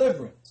Israel's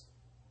deliverance.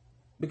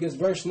 Because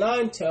verse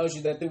 9 tells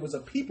you that there was a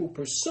people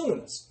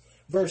pursuing us.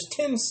 Verse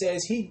 10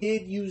 says he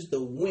did use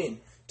the wind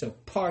to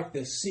part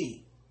the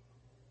sea.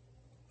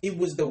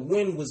 The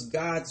wind was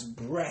God's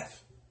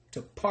breath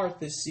to part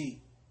the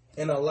sea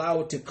and allow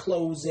it to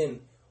close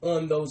in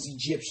on those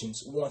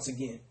Egyptians once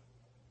again.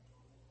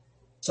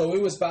 So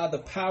it was by the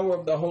power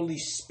of the Holy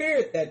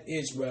Spirit that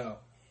Israel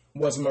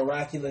was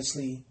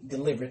miraculously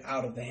delivered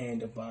out of the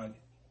hand of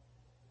bondage.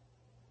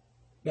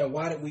 Now,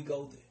 why did we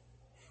go there?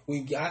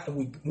 We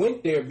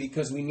went there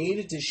because we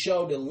needed to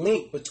show the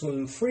link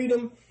between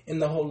freedom and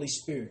the Holy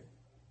Spirit.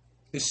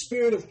 The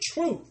Spirit of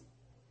truth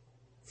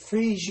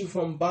frees you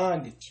from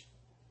bondage,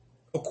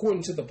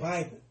 according to the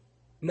Bible,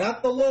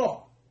 not the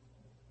law.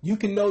 You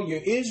can know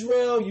you're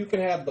Israel, you can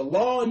have the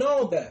law and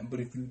all that, but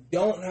if you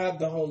don't have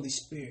the Holy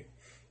Spirit,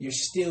 you're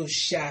still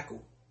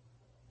shackled.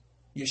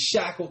 You're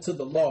shackled to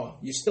the law.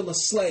 You're still a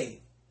slave.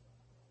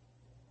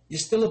 You're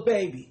still a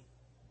baby.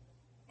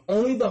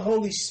 Only the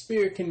Holy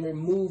Spirit can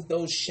remove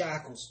those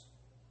shackles.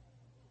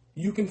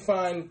 You can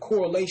find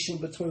correlation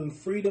between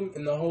freedom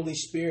and the Holy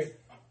Spirit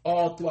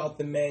all throughout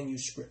the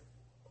manuscript.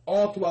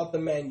 All throughout the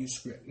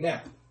manuscript.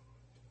 Now,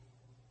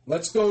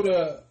 let's go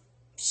to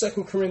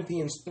 2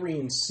 Corinthians 3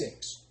 and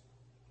 6.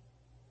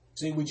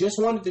 See, we just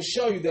wanted to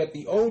show you that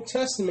the Old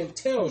Testament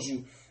tells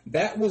you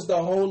that was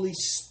the Holy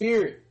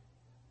Spirit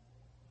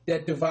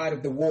that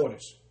divided the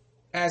waters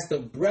as the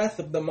breath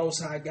of the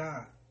Most High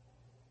God.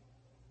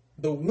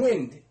 The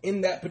wind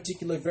in that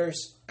particular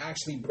verse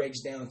actually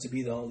breaks down to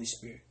be the Holy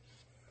Spirit.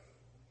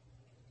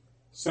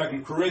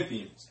 2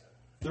 Corinthians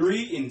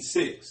 3 and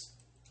 6.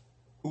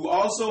 Who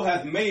also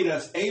hath made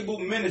us able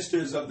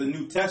ministers of the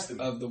New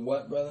Testament. Of the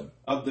what, brother?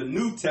 Of the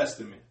New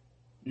Testament.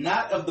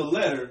 Not of the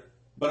letter,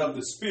 but of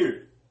the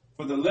Spirit.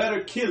 For the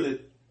letter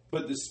killeth,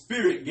 but the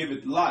Spirit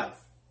giveth life.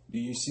 Do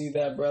you see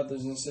that,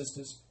 brothers and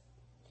sisters?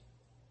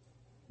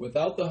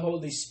 Without the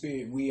Holy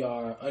Spirit, we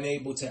are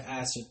unable to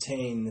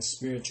ascertain the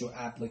spiritual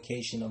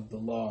application of the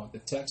law. The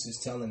text is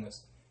telling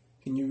us.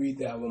 Can you read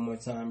that one more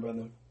time,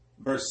 brother?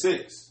 Verse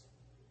 6.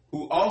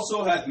 Who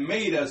also hath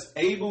made us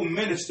able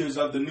ministers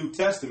of the New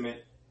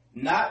Testament,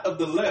 not of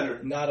the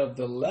letter. Not of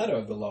the letter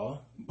of the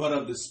law. But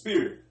of the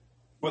Spirit.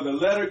 For the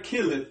letter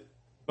killeth,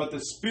 but the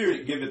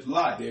Spirit giveth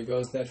life. There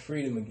goes that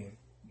freedom again.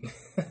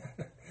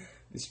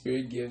 The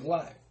Spirit gives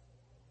life.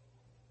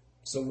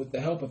 So with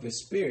the help of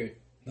His Spirit,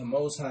 the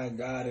Most High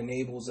God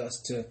enables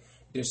us to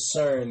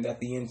discern that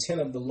the intent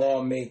of the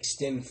law may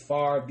extend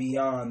far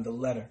beyond the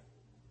letter.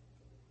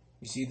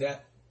 You see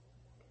that?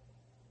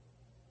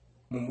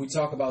 When we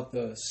talk about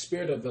the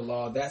spirit of the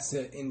law, that's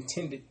the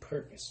intended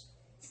purpose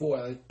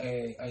for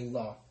a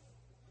law.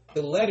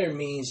 The letter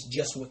means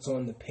just what's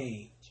on the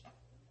page.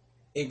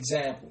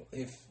 Example,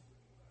 if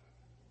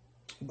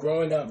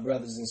growing up,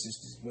 brothers and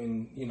sisters,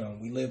 when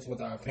we lived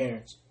with our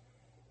parents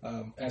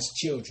as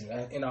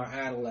children, in our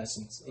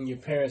adolescence, and your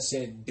parents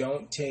said,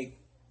 don't take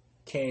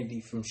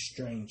candy from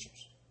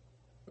strangers,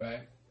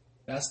 right?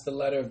 That's the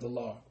letter of the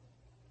law.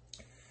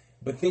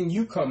 But then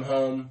you come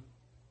home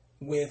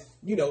with,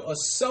 a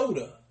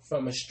soda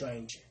from a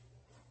stranger.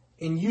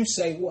 And you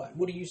say what?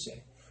 What do you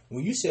say?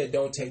 Well, you said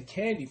don't take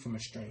candy from a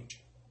stranger.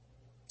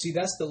 See,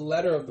 that's the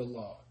letter of the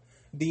law.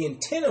 The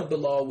intent of the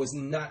law was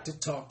not to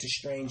talk to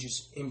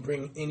strangers and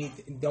bring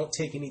anything, don't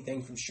take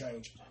anything from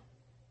strangers.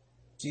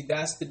 See,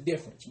 that's the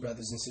difference,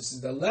 brothers and sisters.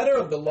 The letter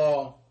of the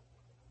law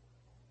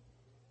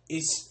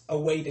is a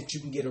way that you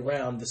can get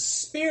around. The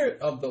spirit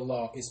of the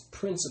law is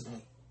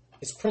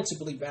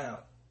principally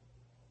bound.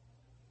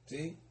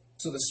 See?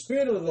 So the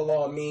spirit of the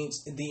law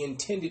means the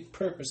intended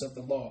purpose of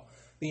the law,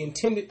 the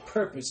intended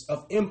purpose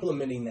of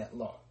implementing that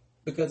law,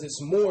 because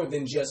it's more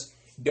than just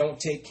don't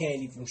take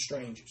candy from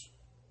strangers.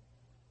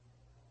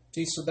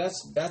 See, so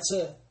that's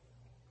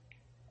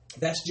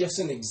just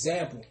an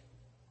example,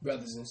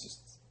 brothers and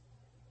sisters.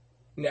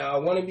 Now, I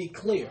want to be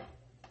clear.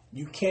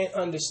 You can't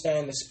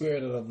understand the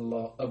spirit of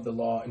the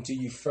law until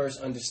you first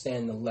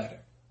understand the letter,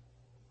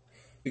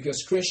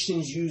 because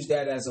Christians use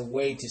that as a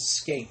way to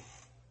escape.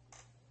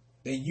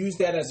 They use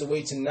that as a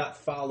way to not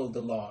follow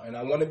the law. And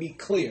I want to be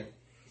clear.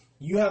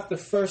 You have to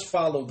first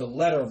follow the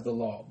letter of the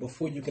law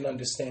before you can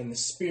understand the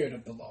spirit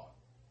of the law.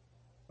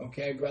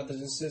 Okay,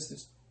 brothers and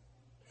sisters?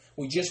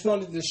 We just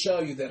wanted to show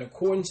you that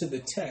according to the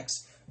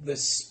text, the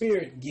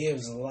Spirit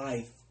gives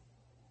life.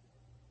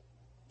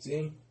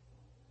 See?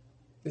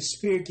 The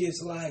Spirit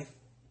gives life.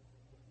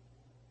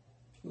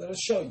 Let us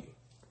show you.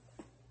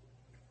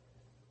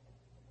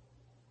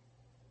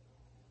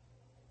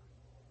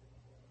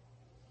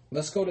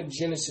 Let's go to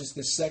Genesis,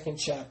 the 2nd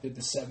chapter,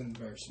 the 7th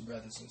verse,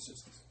 brothers and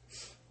sisters.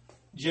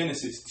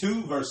 Genesis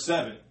 2, verse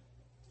 7.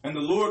 And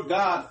the Lord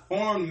God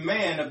formed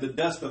man of the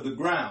dust of the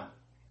ground,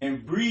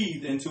 and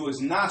breathed into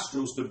his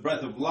nostrils the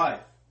breath of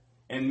life,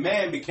 and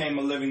man became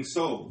a living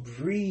soul.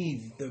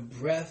 Breathe the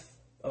breath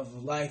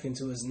of life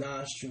into his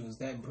nostrils.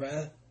 That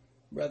breath,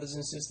 brothers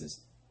and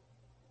sisters,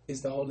 is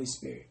the Holy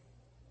Spirit.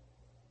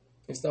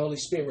 It's the Holy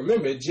Spirit.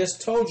 Remember, it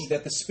just told you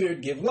that the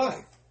Spirit gives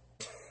life.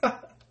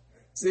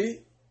 See?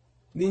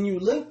 Then you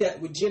link that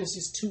with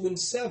Genesis 2 and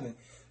 7.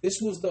 This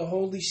was the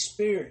Holy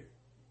Spirit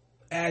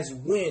as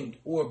wind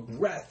or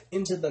breath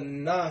into the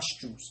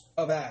nostrils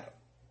of Adam.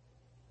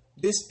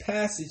 This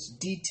passage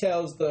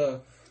details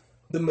the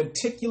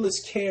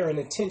meticulous care and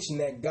attention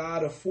that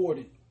God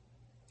afforded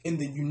in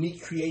the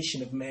unique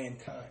creation of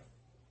mankind.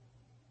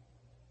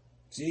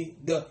 See,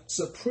 the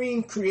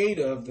supreme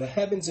creator of the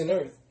heavens and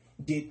earth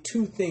did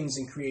two things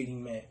in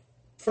creating man.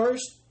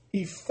 First,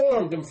 he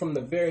formed him from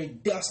the very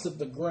dust of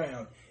the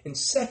ground. And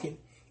second,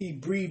 he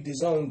breathed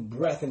his own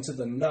breath into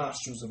the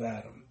nostrils of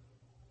Adam.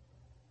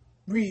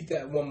 Read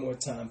that one more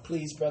time,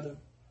 please, brother.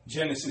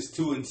 Genesis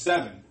 2 and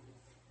 7.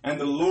 And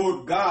the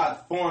Lord God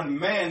formed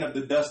man of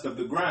the dust of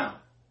the ground,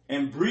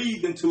 and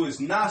breathed into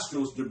his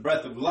nostrils the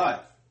breath of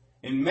life,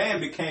 and man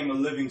became a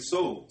living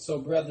soul. So,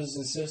 brothers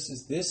and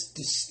sisters, this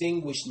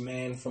distinguished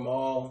man from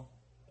all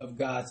of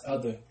God's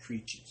other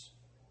creatures,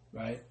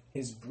 right?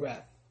 His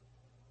breath.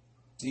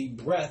 See,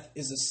 breath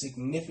is a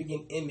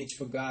significant image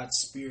for God's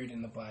Spirit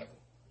in the Bible.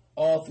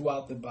 All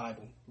throughout the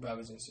Bible,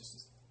 brothers and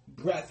sisters.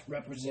 Breath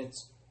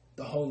represents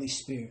the Holy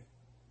Spirit.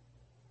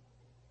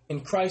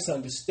 And Christ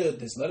understood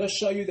this. Let us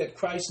show you that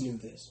Christ knew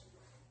this.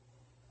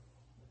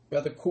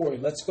 Brother Corey,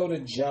 let's go to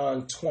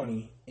John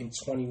 20 and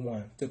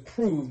 21 to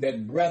prove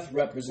that breath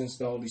represents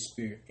the Holy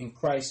Spirit. And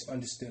Christ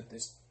understood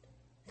this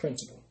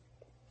principle.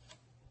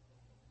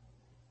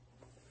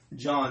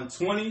 John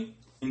 20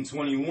 and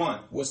 21.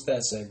 What's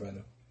that say,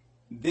 brother?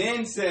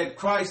 Then said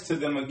Christ to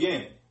them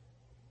again,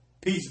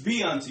 Peace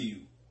be unto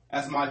you.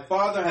 As my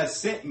Father has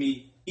sent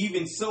me,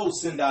 even so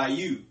send I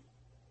you.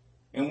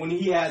 And when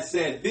he had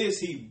said this,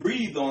 he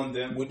breathed on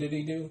them. What did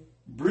he do?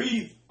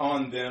 Breathed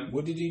on them.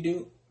 What did he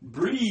do?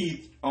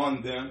 Breathed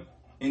on them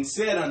and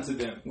said unto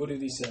them, What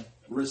did he say?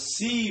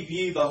 Receive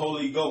ye the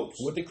Holy Ghost.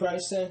 What did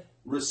Christ say?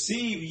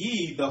 Receive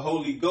ye the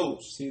Holy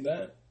Ghost. See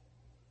that?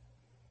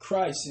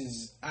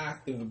 Christ's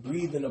act of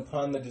breathing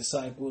upon the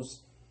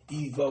disciples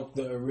evoked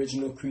the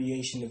original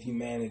creation of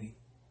humanity.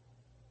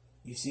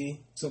 You see?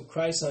 So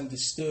Christ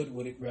understood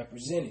what it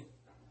represented.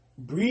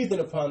 Breathing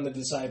upon the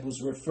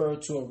disciples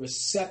referred to a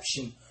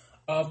reception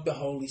of the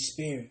Holy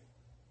Spirit.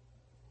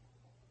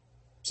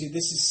 See,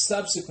 this is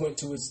subsequent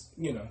to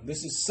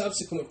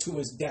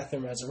his death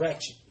and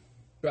resurrection,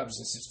 brothers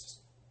and sisters.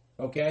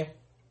 Okay?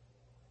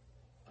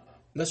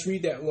 Let's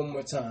read that one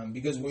more time,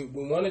 because we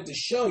wanted to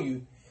show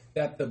you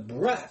that the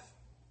breath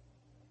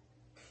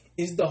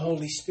is the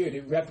Holy Spirit.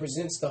 It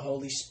represents the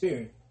Holy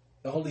Spirit.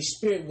 The Holy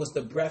Spirit was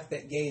the breath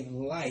that gave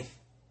life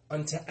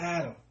unto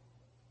Adam.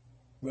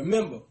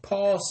 Remember,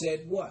 Paul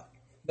said what?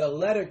 The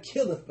letter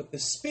killeth, but the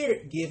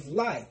Spirit gives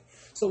life.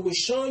 So we're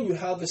showing you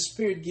how the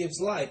Spirit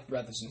gives life,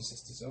 brothers and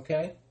sisters,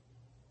 okay?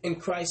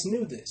 And Christ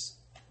knew this.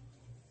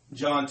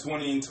 John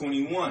 20 and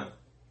 21.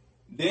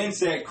 Then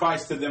said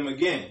Christ to them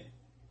again,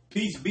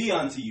 Peace be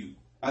unto you.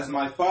 As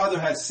my Father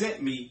has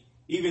sent me,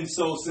 even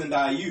so send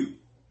I you.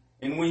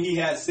 And when he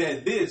had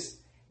said this,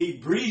 he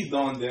breathed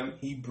on them.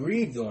 He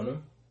breathed on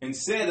them. And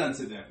said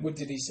unto them, What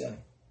did he say?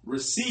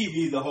 Receive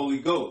ye the Holy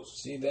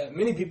Ghost. See that?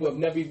 Many people have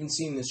never even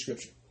seen this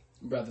scripture,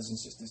 brothers and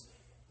sisters.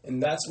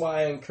 And that's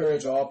why I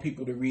encourage all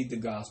people to read the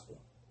gospel.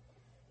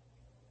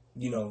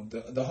 You know,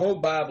 the whole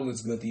Bible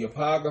is good. The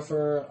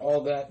Apocrypha,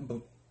 all that. But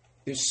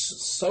there's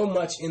so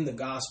much in the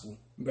gospel,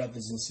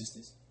 brothers and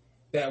sisters,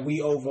 that we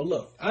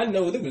overlook. I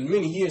know there was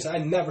many years I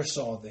never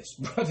saw this,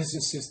 brothers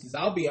and sisters.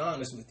 I'll be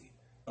honest with you,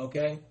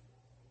 okay?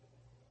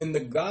 In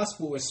the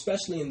gospel,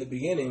 especially in the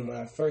beginning, when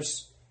I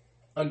first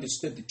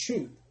understood the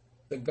truth,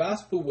 the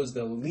gospel was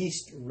the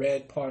least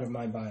read part of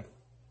my Bible,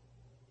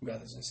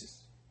 brothers and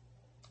sisters.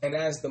 And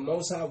as the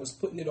Most High was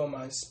putting it on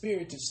my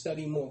spirit to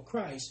study more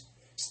Christ,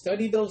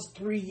 study those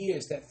 3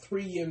 years, that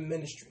 3-year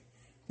ministry.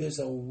 There's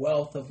a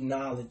wealth of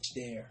knowledge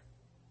there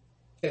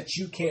that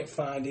you can't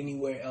find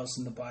anywhere else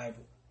in the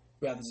Bible,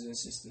 brothers and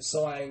sisters.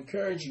 So I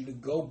encourage you to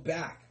go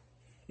back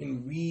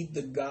and read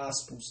the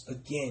Gospels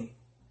again,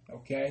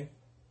 okay?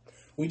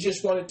 We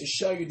just wanted to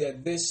show you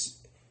that this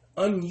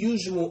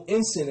unusual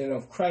incident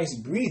of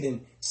Christ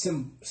breathing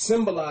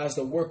symbolized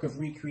a work of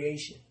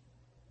recreation.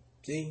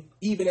 See,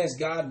 even as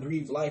God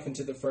breathed life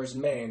into the first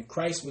man,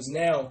 Christ was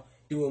now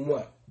doing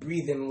what?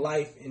 Breathing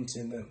life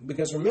into them.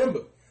 Because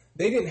remember,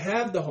 they didn't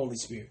have the Holy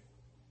Spirit.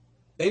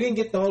 They didn't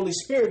get the Holy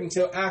Spirit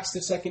until Acts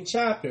the 2nd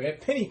chapter at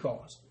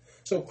Pentecost.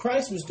 So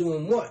Christ was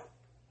doing what?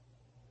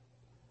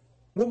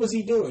 What was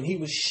he doing? He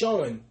was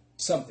showing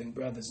something,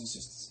 brothers and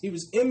sisters. He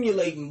was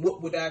emulating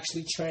what would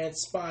actually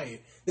transpire.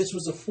 This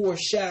was a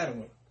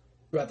foreshadowing,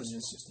 brothers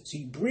and sisters.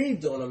 He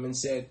breathed on them and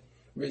said,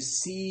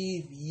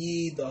 Receive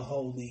ye the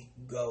Holy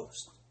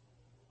Ghost.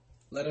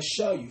 Let us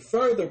show you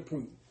further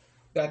proof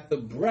that the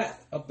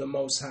breath of the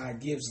Most High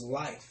gives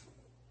life.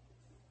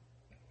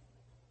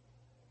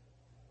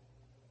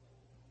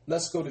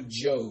 Let's go to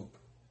Job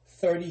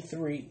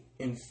 33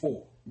 and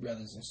 4,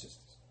 brothers and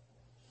sisters.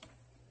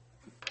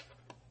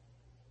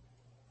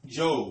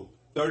 Job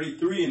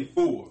 33 and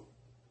 4.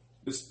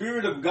 The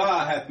Spirit of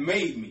God hath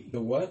made me. The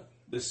what?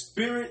 The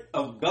Spirit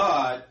of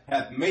God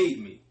hath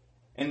made me,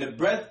 and the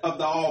breath of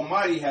the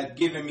Almighty hath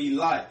given me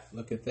life.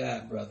 Look at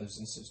that, brothers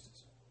and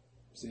sisters.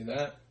 See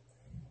that?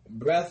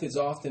 Breath is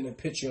often a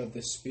picture of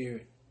the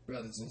Spirit,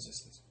 brothers and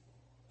sisters.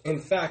 In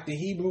fact, the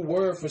Hebrew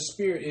word for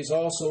spirit is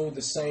also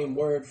the same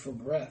word for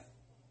breath,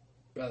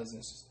 brothers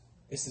and sisters.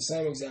 It's the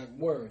same exact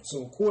word.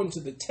 So according to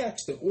the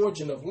text, the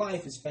origin of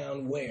life is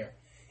found where?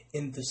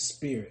 In the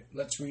Spirit.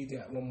 Let's read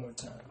that one more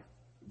time.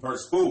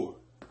 Verse 4.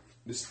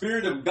 The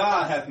Spirit of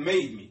God hath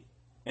made me,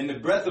 and the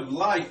breath of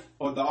life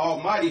of the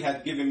Almighty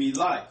hath given me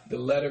life. The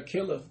letter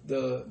killeth,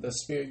 the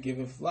Spirit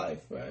giveth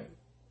life, right?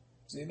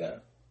 See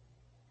that?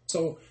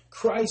 So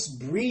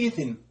Christ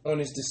breathing on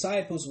his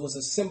disciples was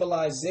a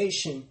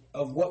symbolization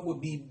of what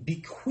would be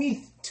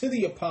bequeathed to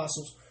the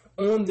apostles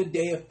on the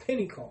day of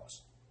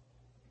Pentecost,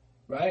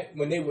 right?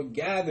 When they were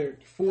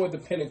gathered for the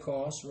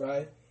Pentecost,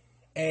 right?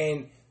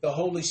 And the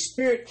Holy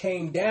Spirit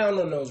came down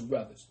on those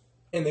brothers.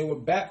 And they were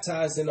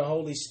baptized in the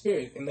Holy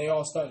Spirit. And they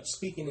all started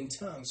speaking in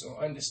tongues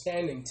or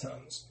understanding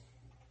tongues.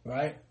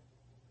 Right?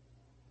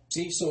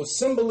 See, so a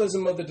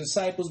symbolism of the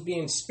disciples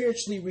being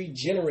spiritually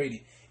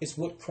regenerated is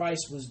what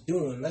Christ was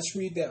doing. Let's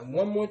read that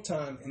one more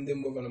time and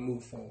then we're going to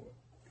move forward.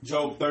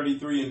 Job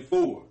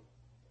 33:4.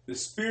 The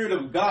Spirit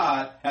of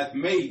God hath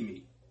made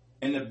me,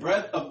 and the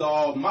breath of the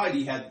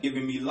Almighty hath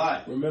given me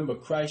life. Remember,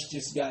 Christ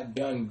just got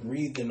done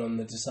breathing on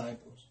the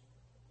disciples.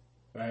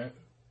 Right?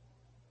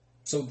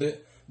 So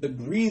the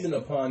breathing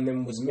upon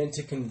them was meant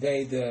to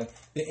convey the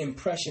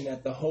impression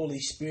that the Holy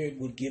Spirit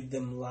would give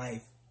them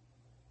life.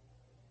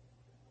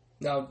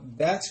 Now,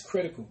 that's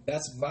critical.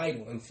 That's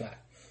vital, in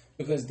fact.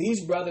 Because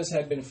these brothers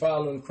had been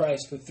following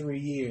Christ for 3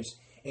 years.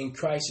 And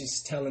Christ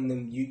is telling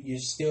them, you're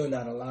still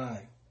not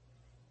alive.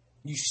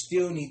 You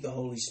still need the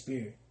Holy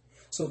Spirit.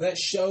 So that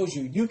shows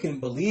you can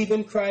believe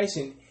in Christ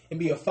and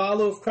be a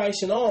follower of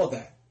Christ and all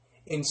that.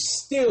 And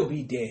still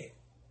be dead.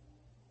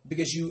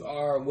 Because you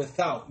are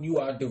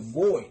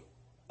devoid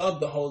of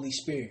the Holy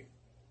Spirit.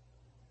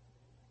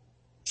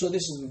 So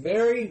this is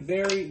very,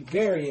 very,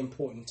 very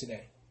important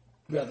today,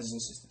 brothers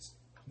and sisters.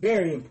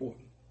 Very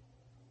important.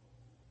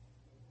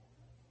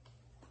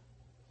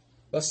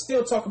 Let's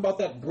still talk about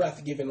that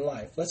breath giving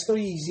life. Let's go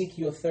to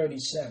Ezekiel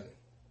 37,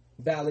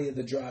 Valley of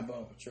the Dry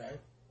Bones, right?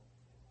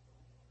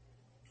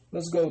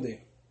 Let's go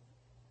there.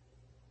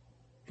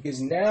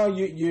 Because now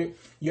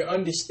you're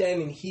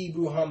understanding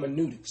Hebrew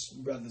hermeneutics,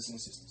 brothers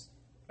and sisters,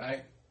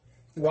 right?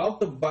 Throughout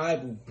the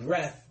Bible,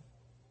 breath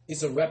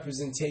is a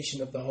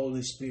representation of the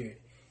Holy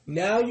Spirit.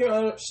 Now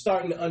you're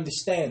starting to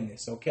understand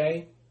this,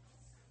 okay?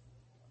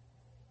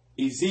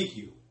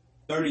 Ezekiel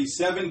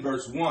 37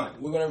 verse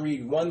 1. We're going to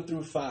read 1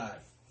 through 5.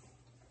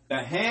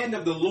 The hand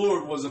of the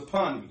Lord was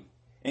upon me,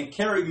 and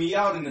carried me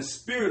out in the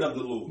spirit of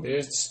the Lord.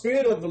 There's the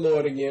Spirit of the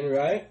Lord again,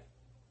 right?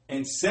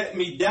 And set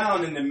me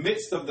down in the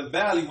midst of the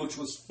valley which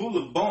was full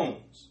of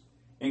bones,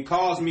 and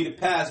caused me to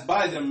pass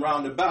by them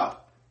round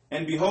about.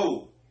 And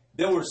behold,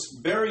 there were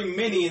very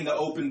many in the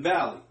open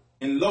valley,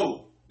 and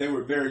lo, they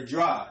were very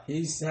dry.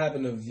 He's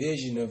having a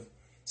vision of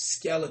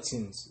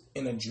skeletons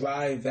in a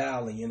dry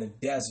valley in a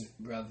desert,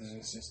 brothers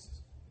and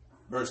sisters.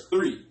 Verse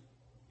 3.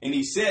 And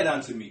he said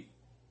unto me,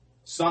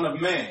 Son of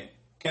man,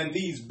 can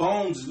these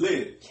bones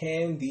live?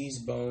 Can these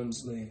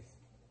bones live?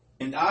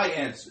 And I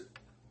answered,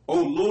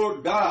 O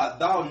Lord God,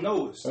 thou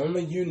knowest.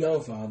 Only you know,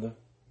 Father.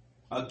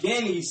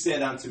 Again he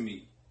said unto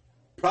me,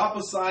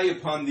 Prophesy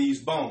upon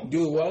these bones.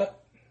 Do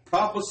what?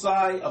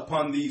 Prophesy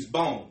upon these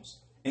bones,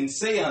 and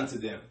say unto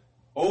them,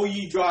 O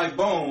ye dry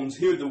bones,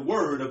 hear the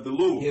word of the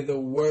Lord. Hear the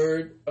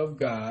word of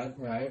God,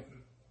 right?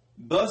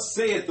 Thus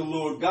saith the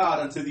Lord God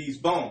unto these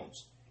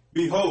bones,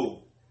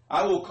 Behold,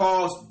 I will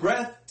cause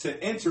breath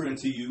to enter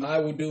into you. I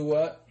will do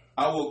what?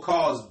 I will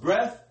cause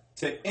breath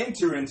to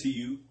enter into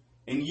you,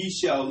 and ye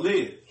shall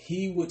live.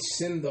 He would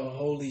send the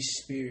Holy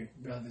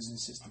Spirit, brothers and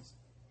sisters.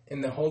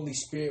 And the Holy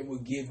Spirit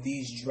would give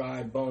these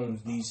dry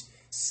bones, these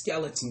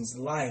skeletons,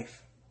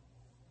 life.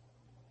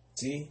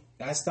 See?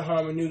 That's the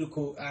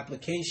hermeneutical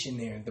application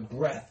there. The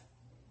breath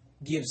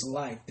gives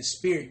life. The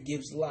Spirit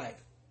gives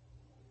life.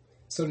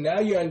 So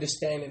now you're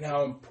understanding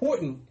how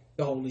important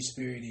the Holy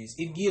Spirit is.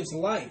 It gives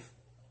life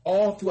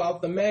all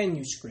throughout the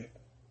manuscript.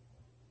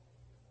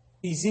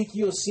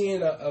 Ezekiel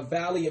seeing a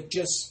valley of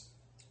just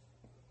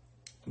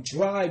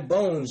dry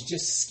bones,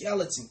 just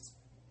skeletons.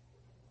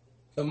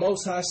 The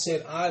Most High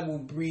said, I will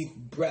breathe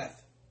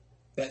breath.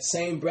 That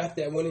same breath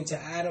that went into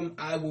Adam,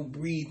 I will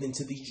breathe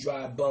into these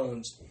dry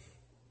bones.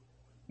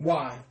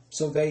 Why?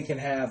 So they can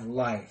have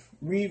life.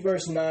 Read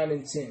verse 9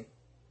 and 10.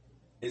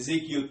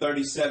 Ezekiel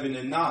 37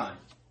 and 9.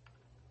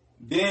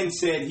 Then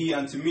said he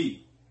unto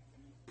me,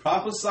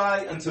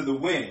 Prophesy unto the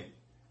wind,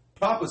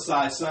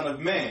 prophesy, son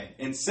of man,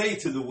 and say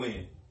to the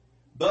wind,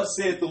 Thus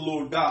saith the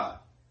Lord God,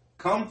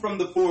 Come from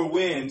the four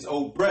winds,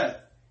 O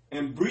breath,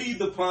 and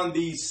breathe upon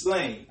these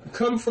slain.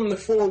 Come from the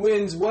four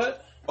winds,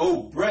 what?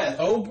 O breath.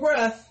 O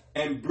breath.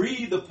 And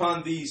breathe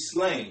upon these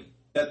slain,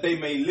 that they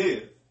may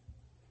live.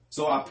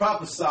 So I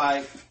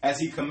prophesied as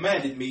he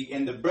commanded me,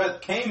 and the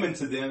breath came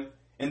into them,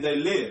 and they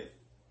lived,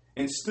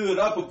 and stood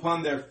up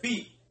upon their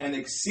feet, an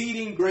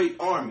exceeding great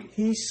army.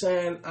 He's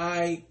saying,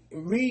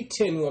 read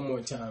 10 one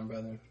more time,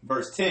 brother.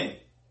 Verse 10.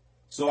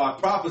 So I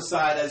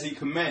prophesied as he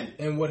commanded.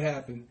 And what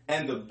happened?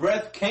 And the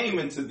breath came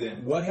into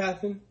them. What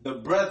happened? The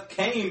breath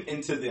came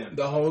into them.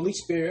 The Holy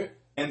Spirit.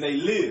 And they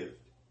lived,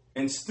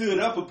 and stood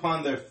up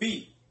upon their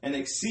feet, an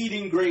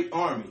exceeding great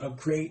army. A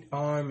great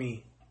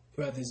army,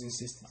 brothers and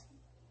sisters.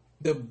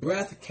 The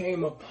breath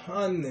came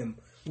upon them.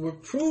 We're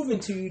proving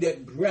to you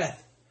that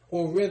breath,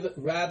 or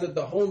rather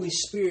the Holy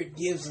Spirit,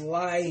 gives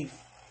life.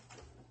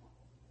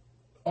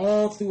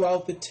 All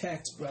throughout the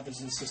text, brothers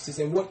and sisters.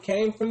 And what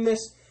came from this?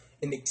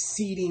 An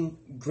exceeding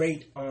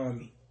great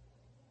army.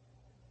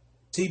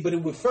 See, but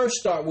it would first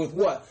start with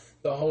what?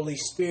 The Holy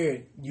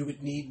Spirit. You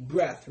would need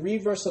breath.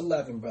 Read verse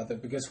 11, brother,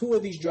 because who are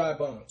these dry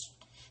bones?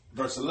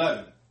 Verse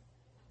 11.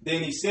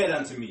 Then he said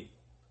unto me,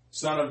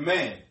 Son of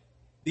man,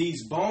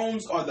 these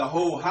bones are the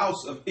whole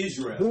house of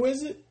Israel. Who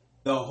is it?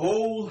 the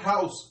whole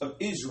house of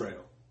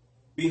Israel.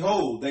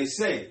 Behold, they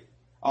say,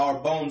 our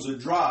bones are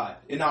dried,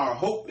 and our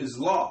hope is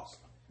lost.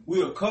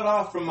 We are cut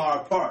off from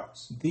our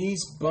parts.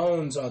 These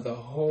bones are the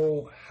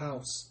whole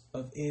house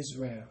of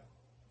Israel,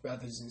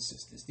 brothers and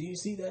sisters. Do you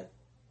see that?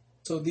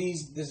 So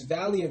this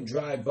valley of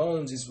dry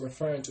bones is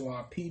referring to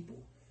our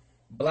people.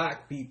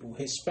 Black people,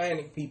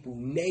 Hispanic people,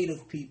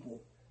 Native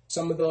people,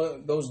 some of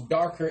those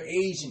darker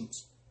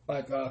Asians,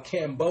 like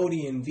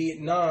Cambodian,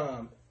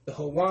 Vietnam, the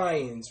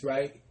Hawaiians,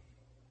 right?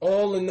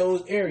 All in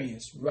those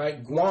areas,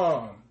 right?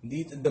 Guam,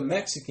 the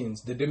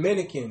Mexicans, the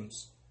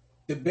Dominicans,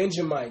 the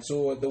Benjamites,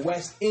 or the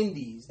West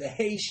Indies, the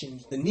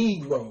Haitians, the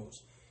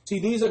Negroes. See,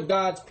 these are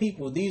God's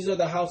people. These are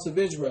the house of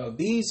Israel.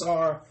 These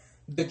are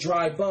the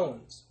dry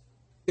bones.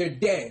 They're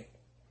dead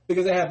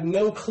because they have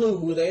no clue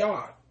who they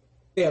are.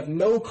 They have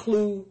no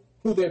clue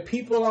who their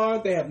people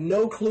are. They have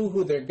no clue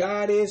who their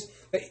God is.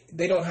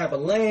 They don't have a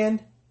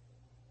land.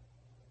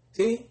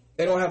 See?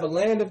 They don't have a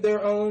land of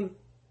their own.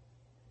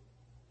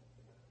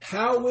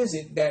 How is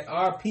it that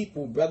our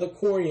people, Brother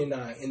Corey and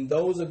I, and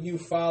those of you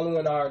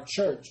following our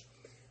church,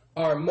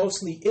 are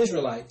mostly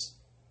Israelites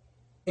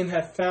and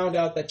have found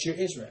out that you're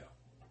Israel?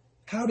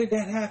 How did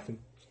that happen?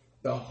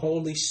 The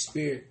Holy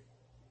Spirit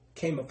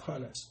came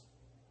upon us,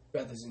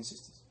 brothers and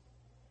sisters,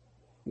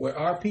 where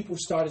our people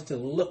started to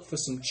look for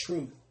some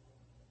truth.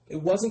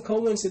 It wasn't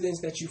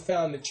coincidence that you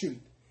found the truth.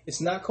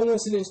 It's not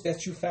coincidence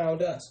that you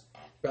found us,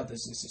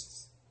 brothers and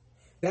sisters.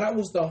 That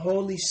was the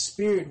Holy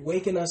Spirit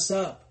waking us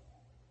up.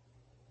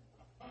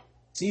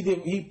 See,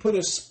 he put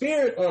a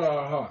spirit on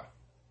our heart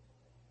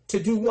to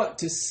do what?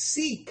 To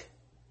seek,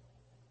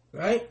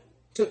 right?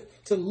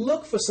 To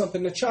look for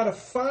something, to try to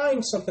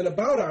find something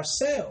about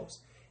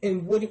ourselves.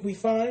 And what did we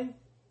find?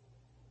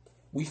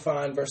 We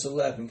find verse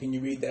 11. Can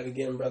you read that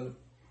again, brother?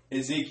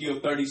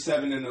 Ezekiel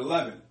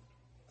 37:11.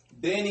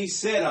 Then he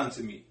said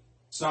unto me,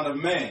 Son of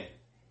man,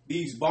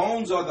 these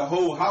bones are the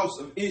whole house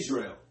of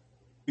Israel.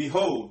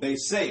 Behold, they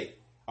say,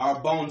 our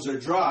bones are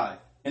dry,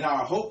 and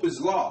our hope is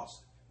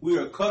lost. We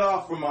are cut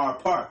off from our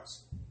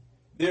parts.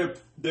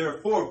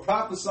 Therefore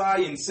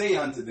prophesy and say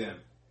unto them,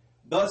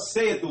 Thus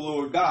saith the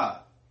Lord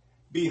God,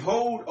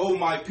 Behold, O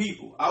my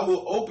people, I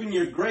will open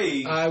your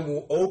grave. I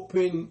will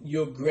open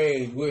your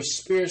grave. We're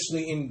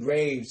spiritually in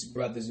graves,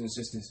 brothers and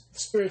sisters.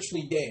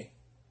 Spiritually dead.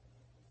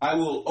 I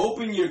will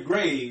open your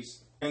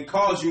graves and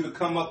cause you to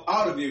come up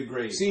out of your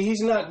graves. See,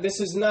 this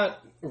is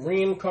not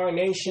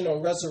reincarnation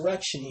or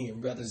resurrection here,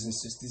 brothers and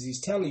sisters.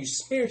 He's telling you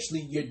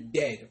spiritually you're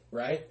dead,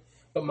 right?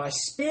 But my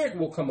spirit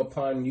will come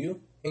upon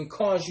you and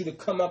cause you to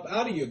come up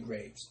out of your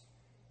graves.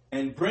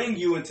 And bring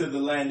you into the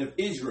land of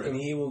Israel. And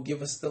he will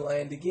give us the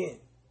land again.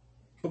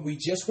 But we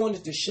just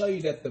wanted to show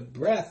you that the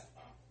breath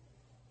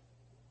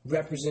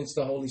represents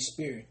the Holy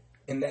Spirit.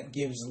 And that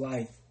gives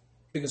life.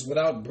 Because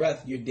without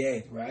breath, you're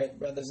dead, right,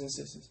 brothers and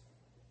sisters?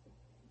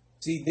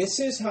 See, this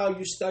is how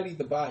you study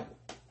the Bible,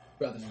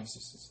 brothers and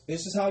sisters.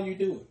 This is how you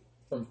do it.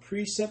 From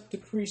precept to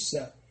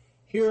precept.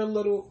 Here a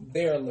little,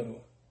 there a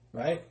little,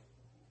 right?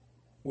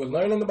 We're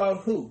learning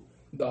about who?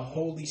 The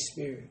Holy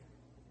Spirit.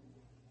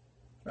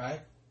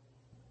 Right?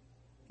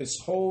 This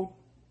whole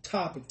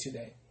topic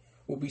today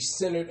will be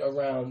centered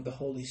around the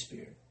Holy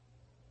Spirit.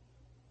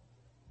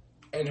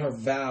 And her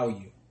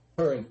value,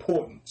 her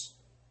importance.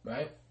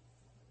 Right?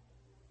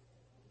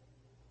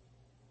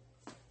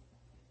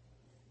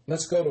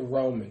 Let's go to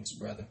Romans,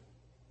 brother.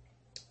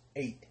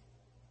 8.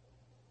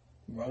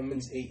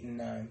 Romans 8 and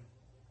 9.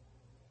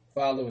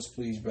 Follow us,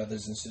 please,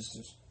 brothers and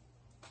sisters.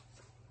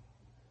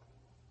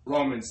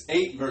 Romans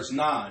 8, verse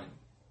 9.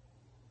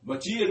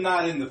 But ye are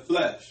not in the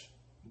flesh,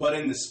 but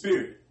in the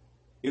Spirit.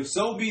 If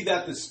so be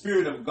that the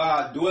Spirit of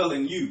God dwell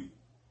in you.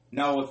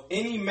 Now if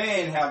any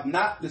man have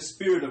not the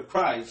Spirit of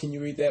Christ. Can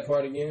you read that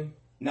part again?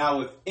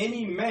 Now if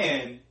any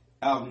man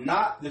have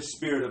not the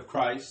Spirit of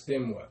Christ.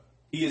 Then what?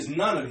 He is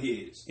none of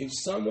his. If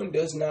someone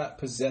does not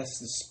possess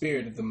the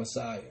Spirit of the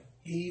Messiah,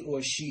 he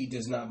or she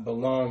does not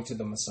belong to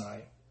the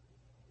Messiah.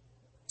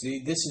 See,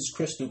 this is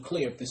crystal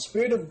clear. If the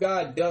Spirit of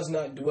God does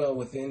not dwell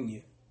within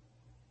you,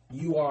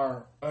 you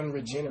are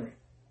unregenerate.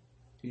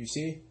 Do you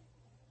see?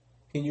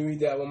 Can you read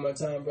that one more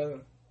time,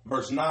 brother?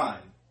 Verse 9.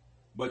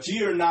 But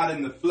ye are not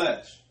in the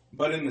flesh,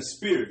 but in the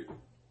Spirit.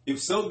 If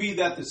so be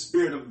that the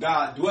Spirit of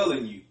God dwell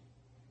in you.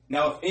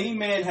 Now if any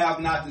man have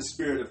not the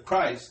Spirit of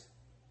Christ,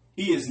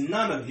 he is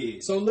none of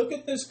his. So look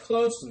at this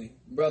closely,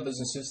 brothers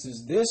and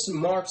sisters. This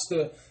marks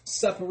the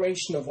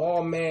separation of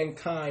all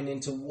mankind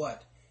into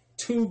what?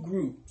 Two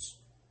groups.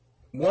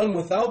 One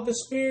without the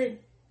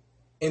Spirit,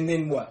 and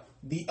then what?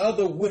 The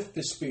other with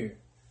the Spirit.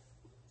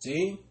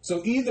 See?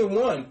 So either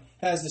one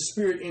has the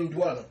Spirit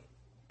indwelling,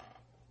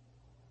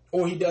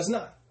 or he does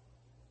not.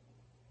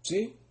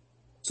 See?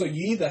 So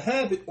you either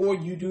have it or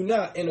you do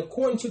not. And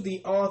according to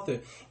the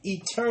author,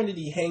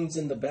 eternity hangs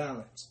in the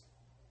balance.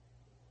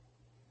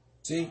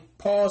 See,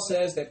 Paul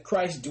says that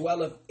Christ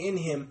dwelleth in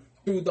him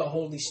through the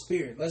Holy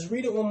Spirit. Let's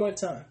read it one more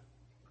time.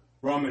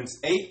 Romans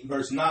 8,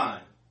 verse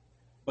 9.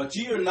 But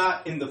ye are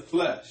not in the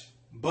flesh,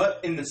 but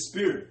in the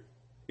Spirit.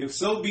 If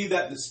so be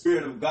that the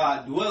Spirit of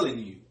God dwell in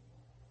you.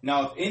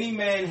 Now, if any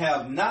man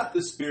have not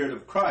the Spirit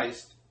of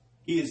Christ,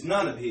 he is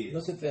none of his.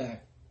 Look at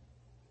that.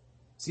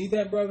 See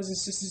that, brothers and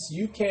sisters?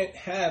 You can't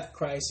have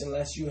Christ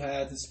unless you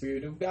have the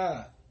Spirit of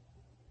God,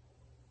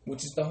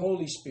 which is the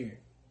Holy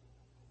Spirit.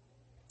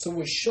 So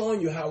we're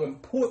showing you how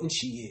important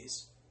she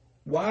is.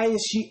 Why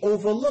is she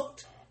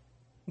overlooked?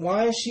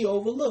 Why is she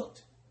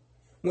overlooked?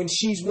 When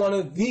she's one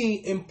of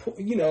the,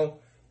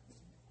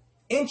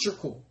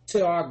 integral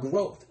to our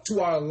growth,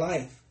 to our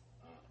life.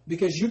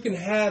 Because you can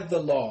have the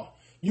law.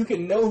 You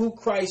can know who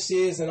Christ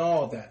is and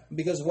all that.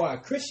 Because why?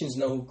 Christians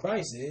know who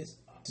Christ is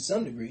to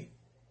some degree.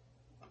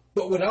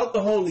 But without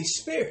the Holy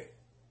Spirit,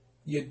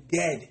 you're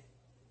dead.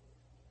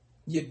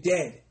 You're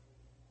dead.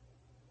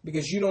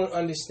 Because you don't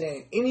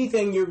understand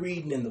anything you're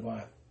reading in the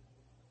Bible.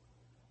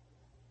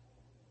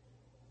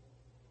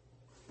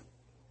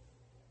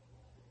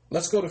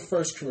 Let's go to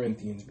 1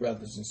 Corinthians,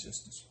 brothers and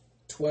sisters.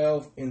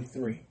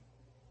 12:3.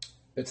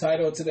 The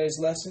title of today's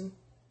lesson,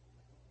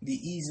 The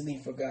Easily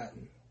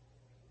Forgotten.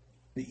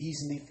 The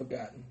Easily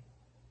Forgotten.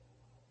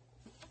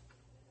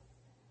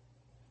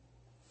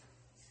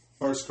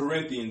 1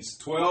 Corinthians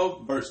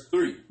 12, verse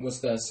 3. What's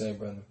that say,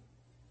 brother?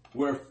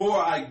 Wherefore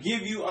I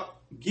give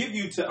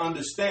you to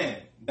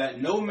understand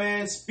that no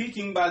man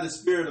speaking by the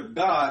Spirit of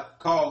God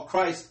called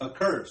Christ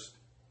accursed,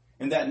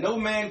 and that no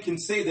man can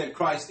say that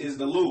Christ is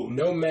the Lord.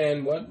 No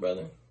man what,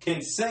 brother?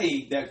 Can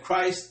say that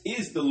Christ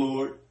is the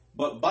Lord,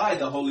 but by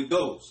the Holy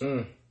Ghost.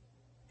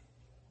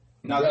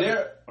 Now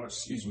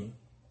excuse me.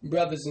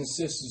 Brothers and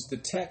sisters, the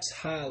text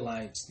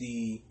highlights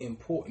the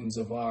importance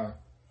of our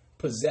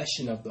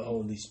possession of the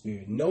Holy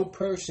Spirit. No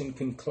person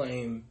can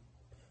claim.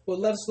 Well,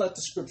 let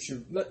the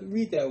scripture.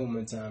 Read that one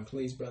more time,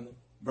 please, brother.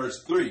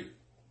 Verse 3.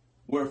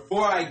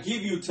 Wherefore I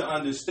give you to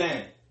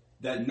understand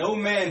that no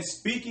man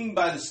speaking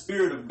by the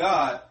Spirit of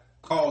God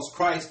calls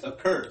Christ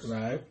accursed.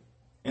 Right.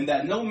 And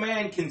that no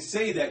man can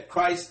say that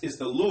Christ is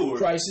the Lord.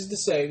 Christ is the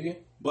Savior.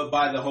 But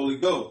by the Holy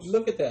Ghost.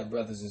 Look at that,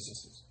 brothers and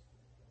sisters.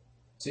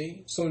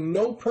 See? So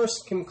no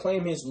person can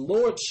claim his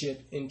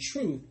lordship in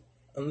truth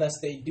unless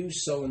they do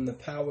so in the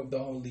power of the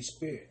Holy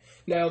Spirit.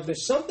 Now,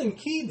 there's something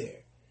key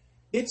there.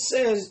 It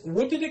says,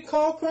 what did it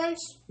call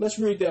Christ? Let's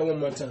read that one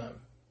more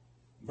time.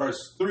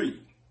 Verse 3.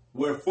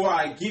 Wherefore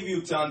I give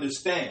you to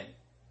understand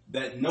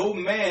that no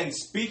man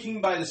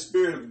speaking by the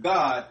Spirit of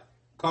God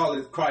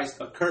calleth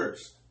Christ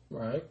accursed.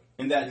 Right.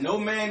 And that no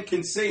man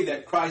can say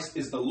that Christ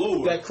is the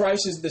Lord. That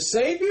Christ is the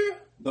Savior?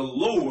 The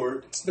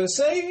Lord. The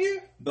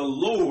Savior? The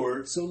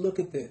Lord. So look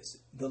at this.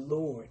 The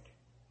Lord.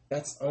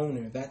 That's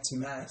owner. That's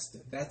master.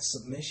 That's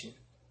submission.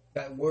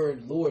 That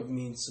word Lord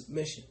means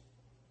submission.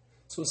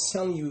 So it's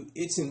telling you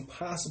it's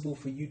impossible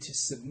for you to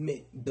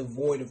submit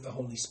devoid of the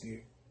Holy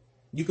Spirit.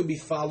 You could be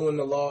following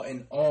the law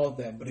and all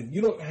that, but if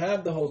you don't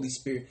have the Holy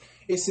Spirit,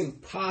 it's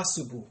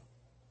impossible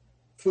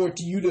for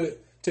you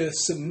to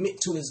submit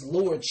to his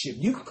lordship.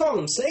 You can call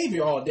him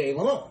Savior all day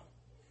long,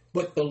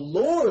 but the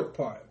Lord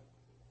part,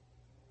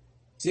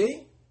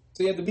 see?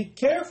 So you have to be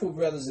careful,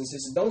 brothers and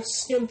sisters. Don't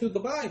skim through the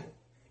Bible.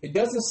 It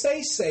doesn't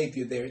say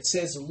Savior there. It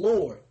says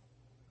Lord,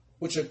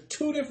 which are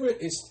two different,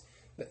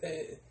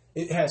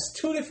 it has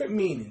two different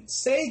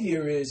meanings.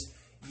 Savior is,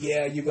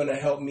 yeah, you're going to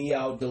help me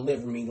out,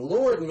 deliver me.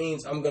 Lord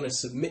means I'm going to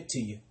submit to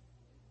you.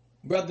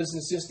 Brothers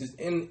and sisters,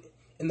 in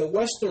the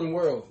Western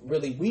world,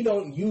 really, we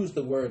don't use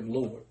the word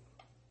Lord,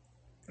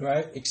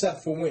 right?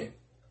 Except for when?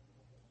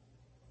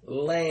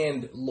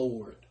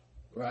 Landlord,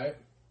 right?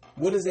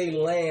 What is a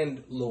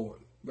landlord,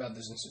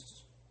 brothers and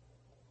sisters?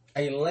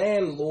 A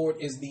landlord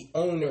is the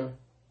owner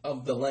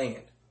of the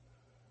land.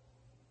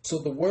 So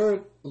the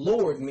word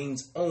Lord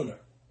means owner.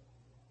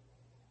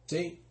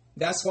 See?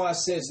 That's why it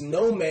says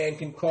no man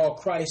can call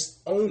Christ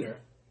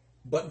owner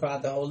but by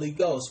the Holy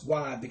Ghost.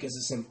 Why? Because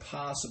it's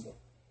impossible.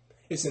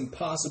 It's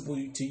impossible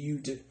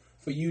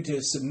for you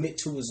to submit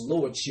to his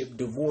lordship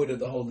devoid of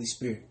the Holy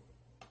Spirit.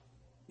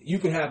 You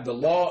can have the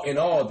law and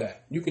all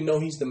that. You can know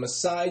he's the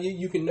Messiah.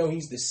 You can know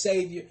he's the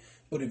Savior.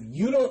 But if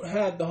you don't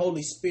have the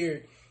Holy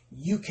Spirit,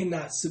 you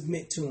cannot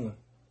submit to him.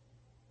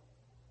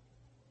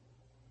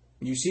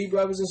 You see,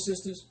 brothers and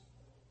sisters?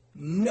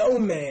 No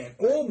man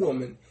or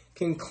woman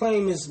can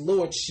claim his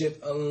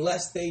lordship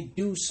unless they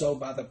do so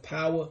by the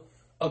power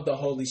of the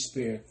Holy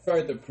Spirit.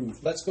 Further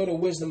proof. Let's go to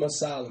Wisdom of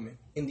Solomon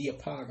in the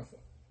Apocrypha.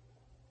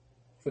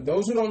 For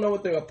those who don't know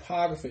what the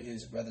Apocrypha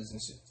is, brothers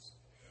and sisters,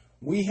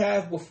 we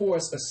have before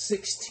us a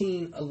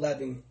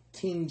 1611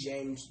 King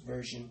James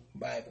Version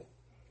Bible.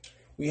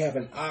 We have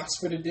an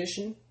Oxford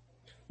edition.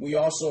 We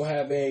also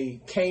have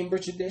a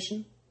Cambridge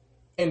edition.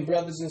 And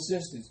brothers and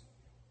sisters,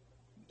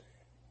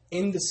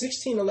 in the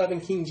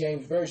 1611 King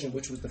James Version,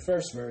 which was the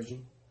first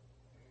version,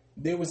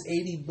 there was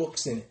 80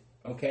 books in it,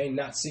 okay,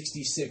 not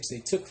 66.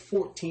 They took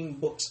 14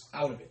 books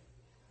out of it,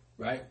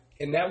 right?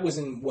 And that was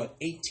in,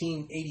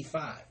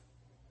 1885.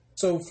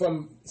 So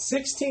from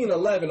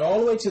 1611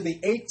 all the way to the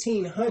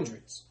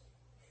 1800s,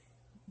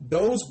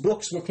 those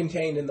books were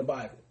contained in the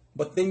Bible.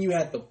 But then you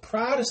had the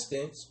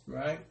Protestants,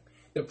 right?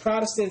 The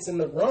Protestants and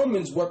the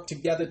Romans worked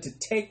together to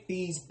take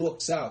these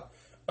books out,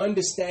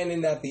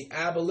 understanding that the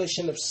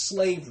abolition of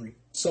slavery,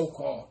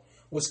 so-called,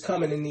 was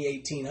coming in the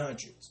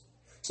 1800s.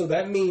 So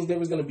that means there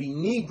was going to be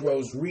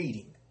Negroes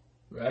reading,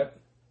 right?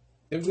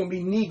 There was going to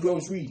be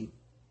Negroes reading.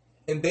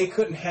 And they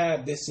couldn't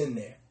have this in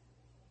there.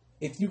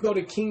 If you go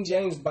to King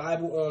James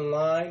Bible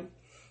online,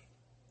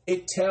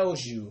 it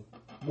tells you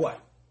what?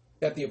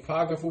 That the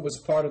Apocrypha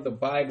was part of the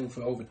Bible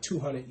for over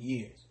 200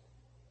 years.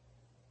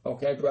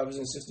 Okay, brothers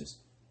and sisters?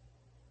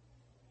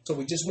 So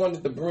we just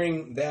wanted to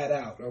bring that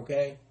out,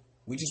 okay?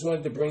 We just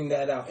wanted to bring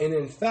that out. And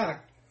in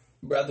fact,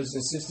 brothers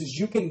and sisters,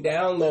 you can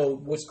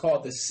download what's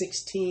called the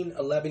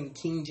 1611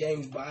 King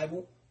James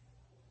Bible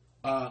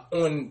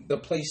on the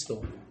Play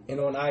Store and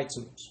on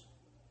iTunes.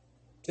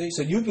 See?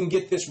 So you can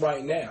get this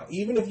right now.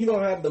 Even if you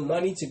don't have the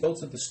money to go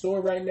to the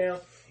store right now,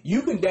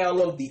 you can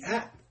download the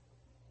app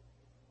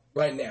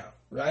right now,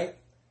 right?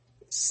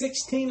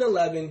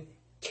 1611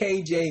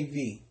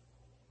 KJV.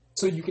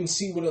 So you can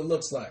see what it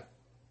looks like.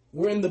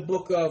 We're in the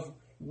book of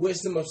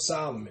Wisdom of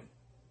Solomon.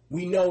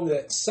 We know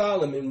that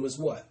Solomon was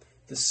what?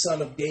 The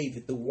son of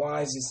David, the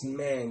wisest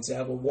man to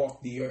ever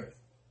walk the earth.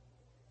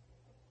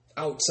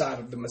 Outside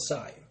of the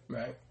Messiah,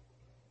 right?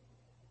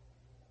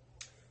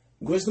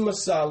 Wisdom of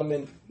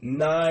Solomon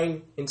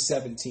 9 and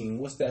 17.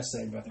 What's that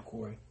say, Brother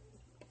Corey?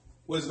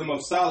 Wisdom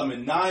of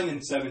Solomon 9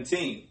 and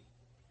 17.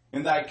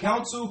 And thy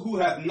counsel who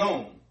hath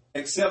known,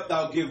 except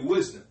thou give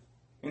wisdom,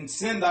 and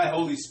send thy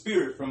Holy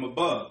Spirit from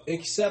above.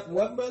 Except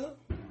what, brother?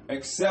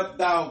 Except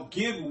thou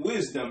give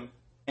wisdom,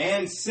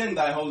 and send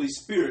thy Holy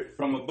Spirit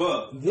from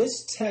above.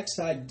 This text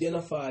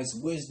identifies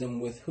wisdom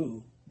with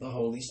who? The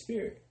Holy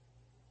Spirit.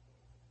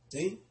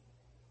 See?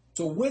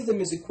 So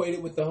wisdom is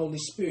equated with the Holy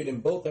Spirit,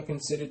 and both are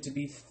considered to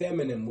be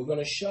feminine. We're going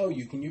to show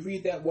you. Can you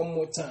read that one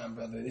more time,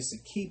 brother? It's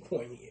a key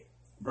point here.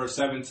 Verse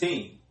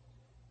 17.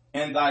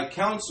 And thy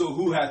counsel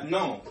who hath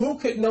known? Who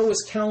could know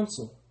his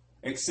counsel?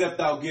 Except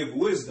thou give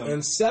wisdom.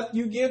 Except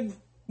you give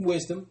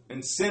wisdom.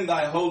 And send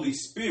thy Holy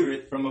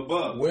Spirit from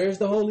above. Where's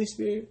the Holy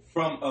Spirit?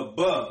 From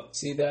above.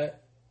 See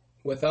that?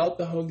 Without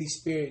the Holy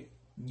Spirit,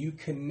 you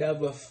can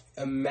never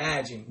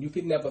imagine, you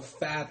could never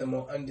fathom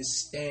or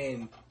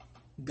understand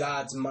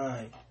God's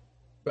mind,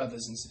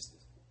 brothers and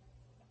sisters.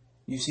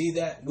 You see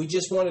that? We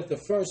just wanted to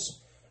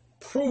first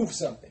prove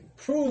something.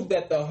 Prove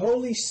that the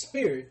Holy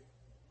Spirit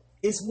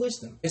is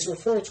wisdom. It's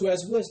referred to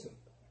as wisdom.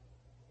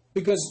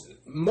 Because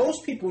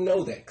most people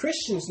know that.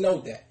 Christians know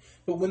that.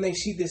 But when they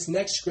see this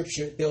next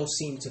scripture, they'll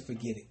seem to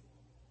forget it.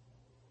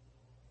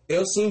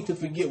 They'll seem to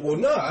forget, well,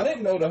 no, I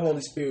didn't know the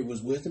Holy Spirit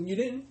was wisdom. You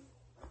didn't?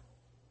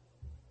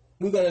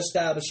 We're going to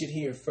establish it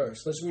here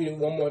first. Let's read it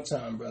one more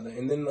time, brother,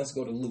 and then let's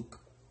go to Luke.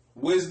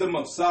 Wisdom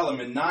of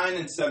Solomon 9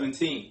 and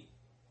 17.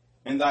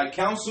 And thy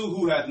counsel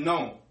who hath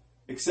known,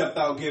 except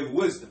thou give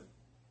wisdom,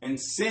 and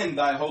send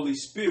thy Holy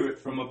Spirit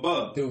from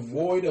above.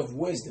 Devoid of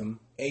wisdom,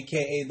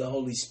 a.k.a. the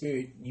Holy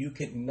Spirit, you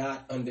could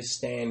not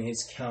understand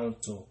his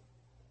counsel.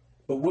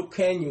 But what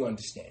can you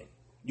understand?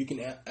 You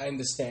can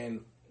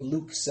understand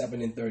Luke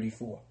 7 and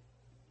 34.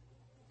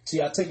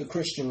 See, I take a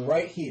Christian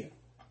right here.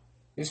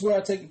 This is where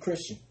I take a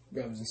Christian,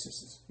 brothers and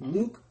sisters.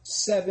 Luke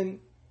 7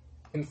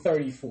 and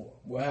 34.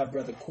 We'll have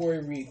Brother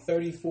Corey read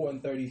 34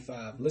 and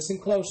 35. Listen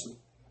closely.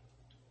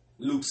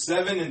 Luke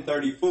 7 and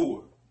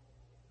 34.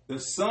 The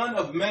Son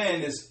of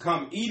Man is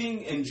come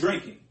eating and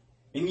drinking,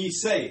 and ye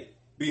say,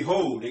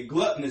 Behold, a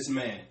gluttonous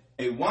man,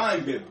 a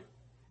winebibber,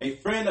 a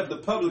friend of the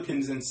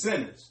publicans and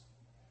sinners.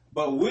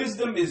 But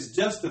wisdom is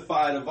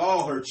justified of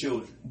all her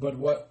children. But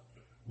what?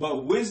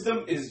 But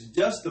wisdom is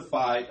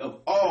justified of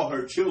all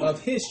her children.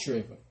 Of his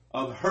children.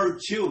 Of her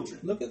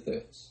children. Look at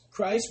this.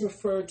 Christ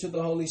referred to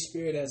the Holy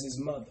Spirit as his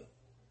mother.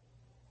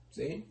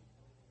 See?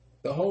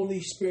 The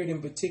Holy Spirit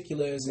in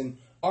particular is an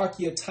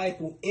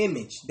archetypal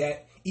image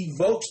that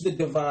evokes the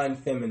divine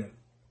feminine.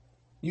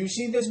 You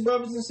see this,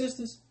 brothers and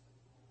sisters?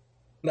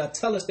 Now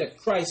tell us that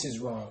Christ is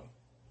wrong.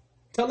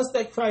 Tell us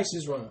that Christ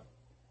is wrong.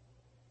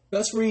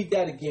 Let's read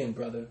that again,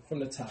 brother, from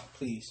the top,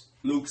 please.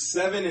 Luke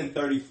 7 and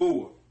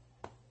 34.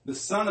 The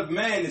Son of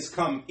Man is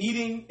come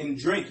eating and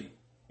drinking,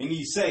 and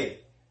ye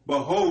say,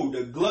 Behold,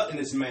 a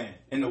gluttonous man,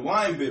 and a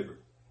winebibber,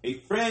 a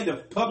friend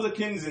of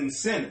publicans and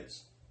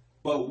sinners.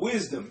 But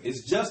wisdom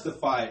is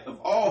justified of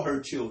all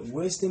her children.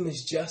 Wisdom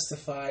is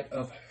justified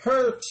of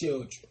her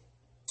children.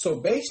 So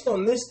based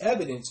on this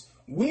evidence,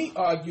 we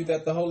argue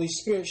that the Holy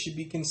Spirit should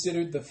be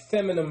considered the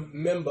feminine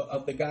member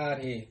of the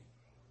Godhead,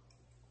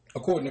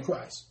 according to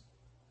Christ.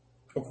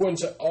 According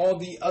to all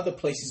the other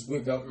places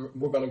we're going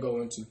to go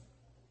into.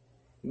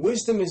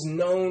 Wisdom is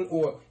known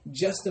or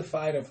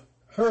justified of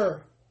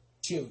her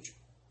children.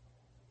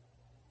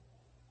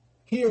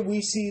 Here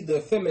we see the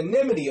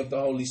femininity of the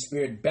Holy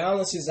Spirit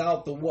balances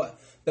out the what?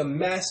 The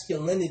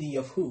masculinity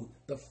of who?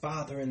 The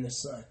Father and the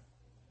Son.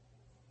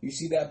 You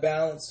see that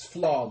balance?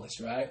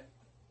 Flawless, right?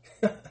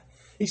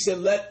 He said,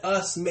 let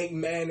us make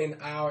man in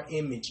our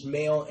image,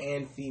 male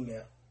and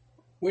female.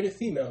 Where did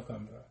female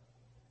come from?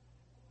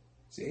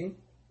 See?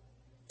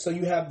 So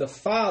you have the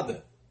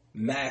Father,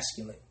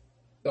 masculine.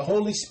 The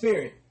Holy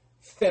Spirit,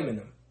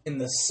 feminine. And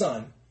the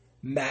Son,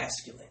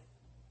 masculine.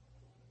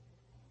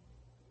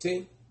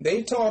 See?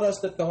 They taught us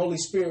that the Holy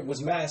Spirit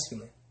was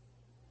masculine.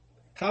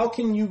 How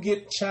can you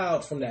get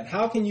child from that?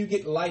 How can you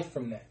get life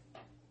from that?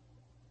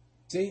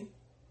 See?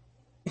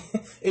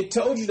 It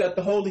told you that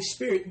the Holy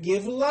Spirit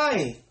give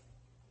life.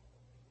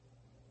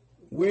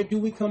 Where do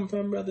we come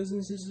from, brothers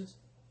and sisters?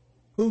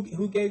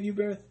 Who gave you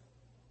birth?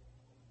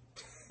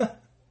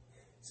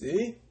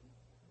 See?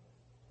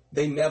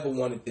 They never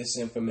wanted this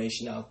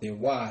information out there.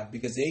 Why?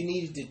 Because they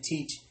needed to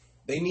teach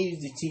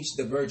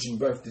the virgin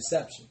birth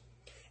deception.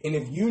 And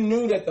if you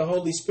knew that the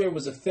Holy Spirit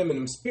was a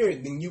feminine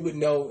spirit, then you would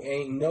know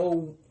ain't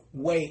no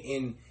way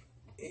in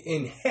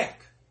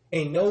heck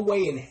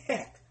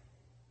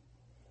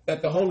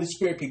that the Holy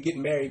Spirit could get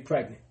Mary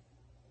pregnant.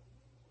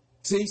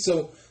 See,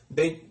 so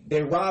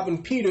they're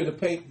robbing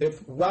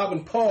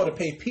Paul to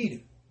pay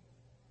Peter.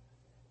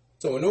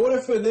 So in order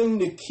for them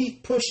to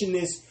keep pushing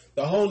this,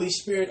 the Holy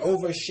Spirit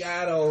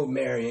overshadowed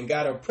Mary and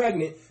got her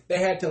pregnant, they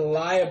had to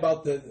lie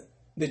about the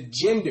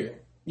gender,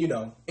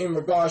 in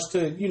regards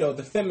to,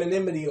 the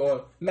femininity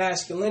or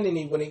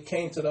masculinity when it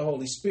came to the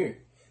Holy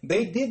Spirit.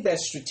 They did that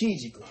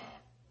strategically.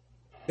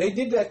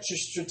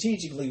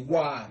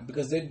 Why?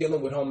 Because they're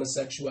dealing with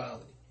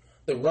homosexuality.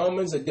 The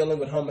Romans are dealing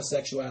with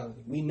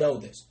homosexuality. We know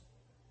this.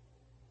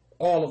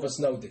 All of us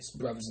know this,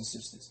 brothers and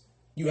sisters.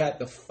 You had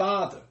the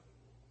Father,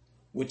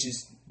 which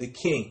is the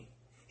King.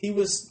 He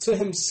was to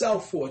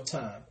himself for a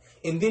time.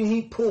 And then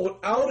he pulled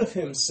out of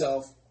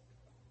himself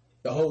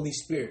the Holy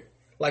Spirit.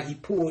 Like he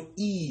pulled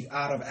Eve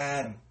out of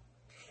Adam.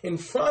 And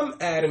from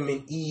Adam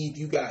and Eve,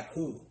 you got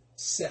who?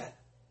 Seth.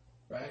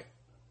 Right?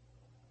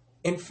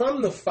 And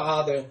from the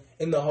Father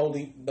and the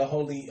Holy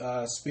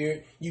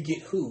Spirit, you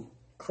get who?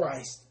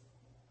 Christ.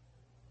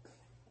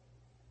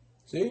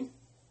 See?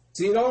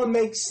 See, it all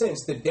makes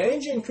sense. The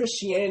danger in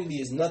Christianity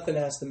is nothing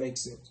has to make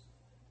sense.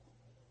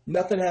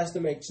 Nothing has to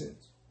make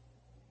sense.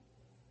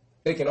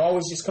 They can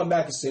always just come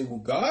back and say, well,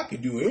 God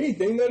can do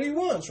anything that he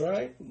wants,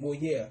 right? Well,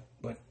 yeah,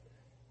 but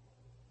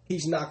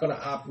he's not going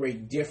to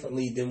operate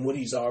differently than what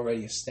he's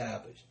already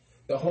established.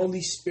 The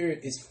Holy Spirit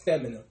is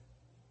feminine.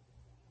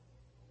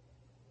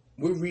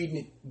 We're reading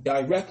it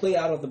directly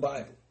out of the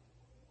Bible.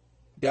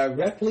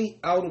 Directly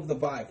out of the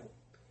Bible.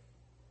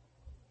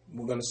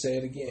 We're going to say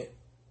it again.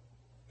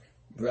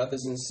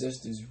 Brothers and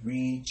sisters,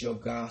 read your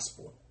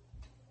gospel.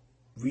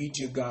 Read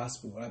your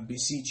gospel. I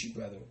beseech you,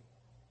 brethren.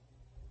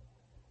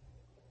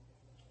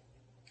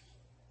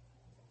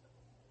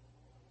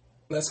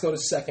 Let's go to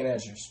 2nd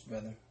Ezra,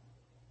 brother.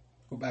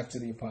 Go back to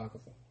the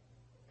Apocrypha.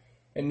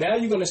 And now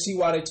you're going to see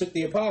why they took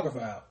the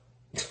Apocrypha out.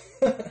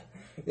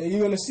 You're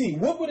going to see.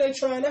 What were they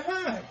trying to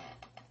hide?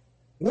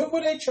 What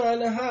were they trying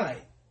to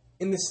hide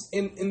in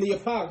the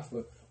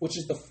Apocrypha, which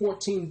is the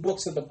 14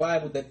 books of the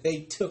Bible that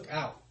they took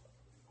out?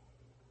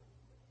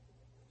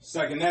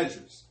 2nd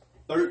Ezra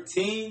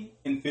 13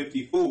 and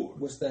 54.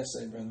 What's that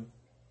say, brother?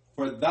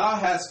 For thou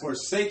hast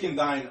forsaken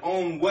thine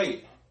own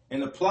way,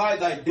 and applied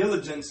thy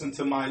diligence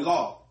unto my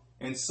law,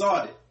 and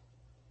sought it.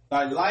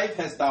 Thy life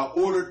hast thou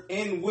ordered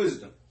in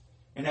wisdom,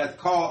 and hath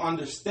called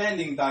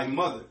understanding thy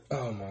mother.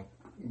 Oh, my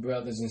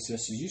brothers and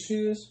sisters, you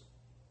see this?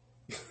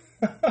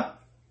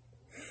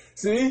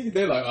 See?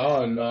 They're like,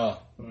 oh,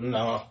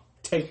 no,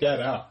 take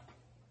that out.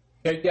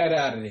 Take that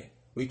out of there.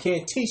 We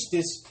can't teach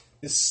this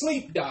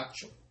sleep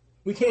doctrine.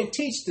 We can't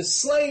teach the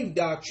slave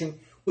doctrine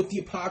with the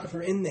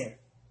Apocrypha in there.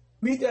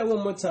 Read that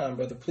one more time,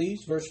 brother,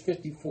 please. Verse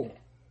 54.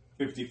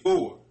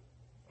 54.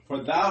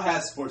 For thou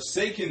hast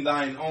forsaken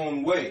thine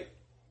own way,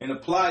 and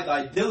applied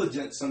thy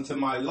diligence unto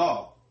my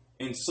law,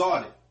 and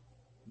sought it.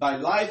 Thy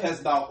life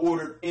hast thou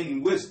ordered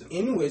in wisdom.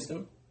 In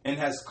wisdom. And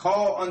hast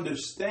called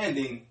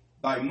understanding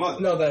thy mother.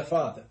 No, thy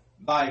father.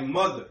 Thy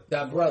mother.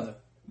 Thy brother.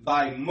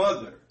 Thy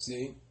mother.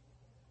 See?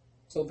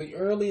 So the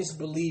earliest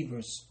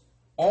believers,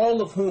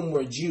 all of whom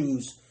were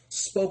Jews,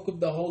 spoke of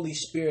the Holy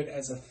Spirit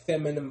as a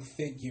feminine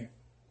figure,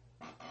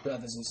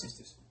 brothers and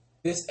sisters.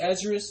 This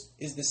Ezra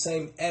is the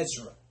same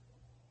Ezra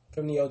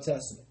from the Old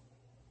Testament.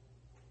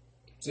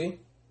 See?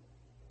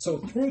 So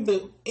through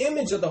the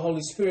image of the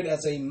Holy Spirit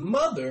as a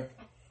mother,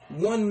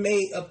 one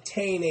may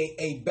obtain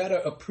a better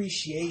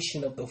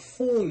appreciation of the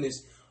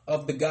fullness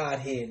of the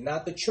Godhead,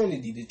 not the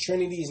Trinity. The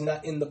Trinity is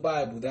not in the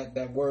Bible.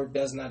 That word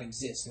does not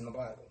exist in the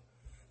Bible.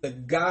 The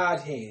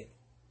Godhead,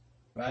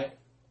 right?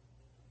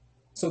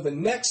 So the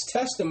next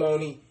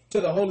testimony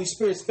to the Holy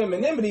Spirit's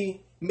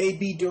femininity may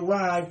be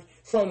derived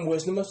from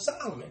Wisdom of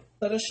Solomon.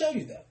 Let us show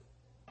you that.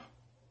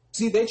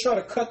 See, they try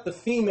to cut the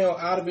female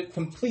out of it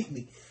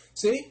completely.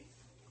 See,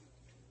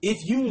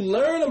 if you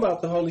learn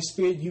about the Holy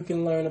Spirit, you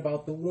can learn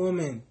about the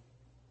woman.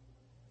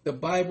 The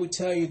Bible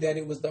tells you that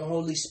it was the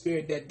Holy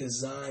Spirit that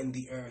designed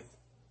the earth.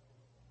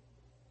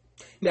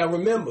 Now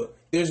remember,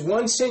 there's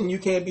one sin you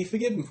can't be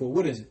forgiven for.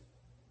 What is it?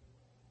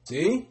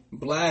 See?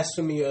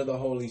 Blasphemy of the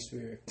Holy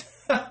Spirit.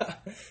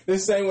 The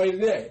same way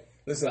today.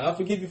 Listen, I'll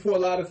forgive you for a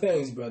lot of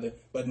things, brother,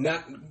 but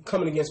not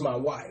coming against my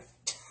wife.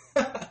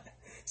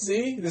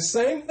 See? The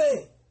same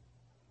thing.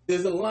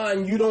 There's a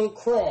line you don't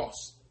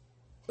cross.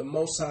 The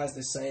Most High is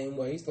the same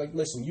way. It's like,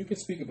 listen, you can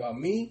speak about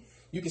me,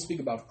 you can speak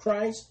about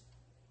Christ,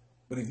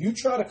 but if you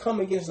try to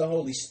come against the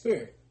Holy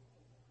Spirit,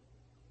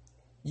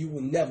 you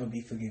will never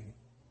be forgiven.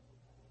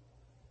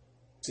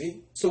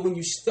 See? So when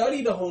you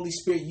study the Holy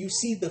Spirit, you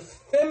see the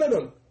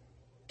feminine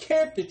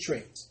character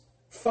traits.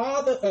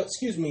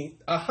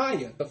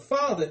 Ahaya, the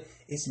Father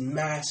is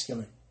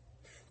masculine.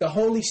 The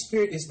Holy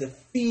Spirit is the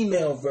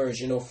female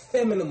version or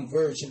feminine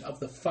version of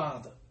the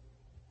Father.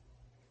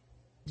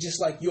 Just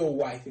like your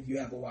wife, if you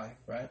have a wife,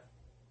 right?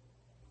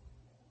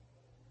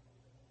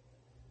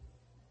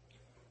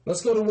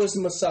 Let's go to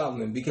Wisdom of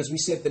Solomon, because we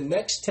said the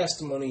next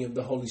testimony of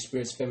the Holy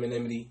Spirit's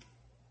femininity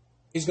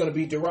is going to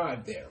be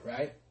derived there,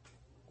 right?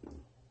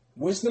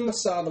 Wisdom of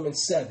Solomon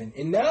 7.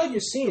 And now you're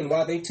seeing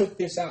why they took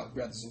this out,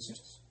 brothers and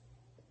sisters.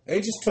 They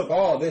just took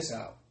all this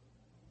out.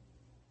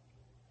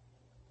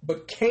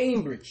 But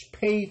Cambridge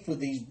paid for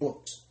these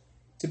books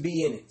to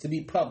be in it, to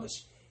be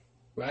published,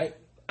 right?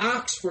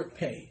 Oxford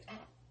paid.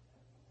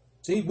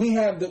 See,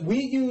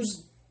 we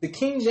use the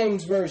King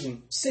James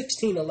Version,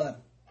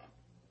 1611.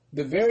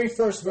 The very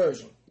first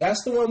version.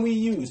 That's the one we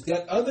use.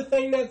 That other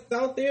thing that's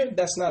out there,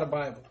 that's not a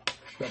Bible,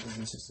 brothers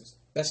and sisters.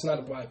 That's not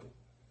a Bible.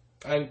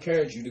 I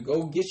encourage you to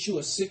go get you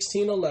a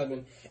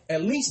 1611.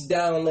 At least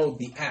download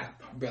the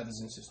app, brothers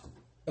and sisters.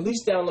 At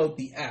least download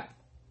the app.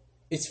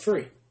 It's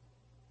free,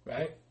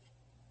 right?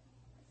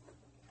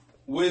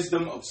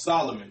 Wisdom of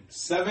Solomon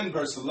 7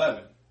 verse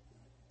 11.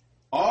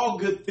 All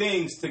good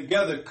things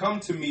together come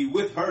to me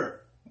with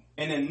her,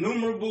 and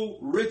innumerable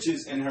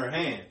riches in her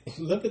hand.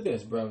 Look at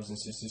this, brothers and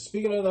sisters.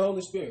 Speaking of the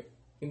Holy Spirit.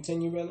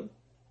 Continue, brother.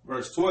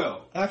 Verse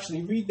 12.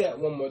 Actually, read that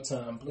one more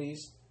time,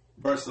 please.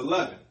 Verse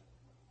 11.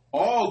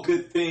 All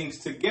good things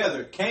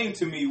together came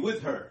to me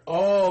with her.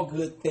 All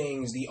good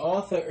things. The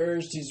author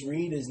urged his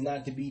readers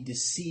not to be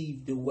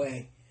deceived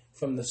away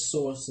from the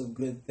source of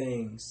good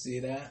things. See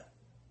that?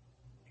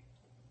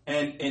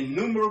 And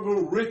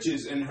innumerable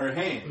riches in her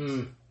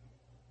hands.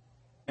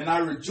 And I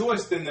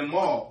rejoiced in them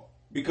all,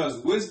 because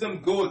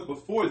wisdom goeth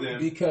before them.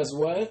 Because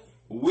what?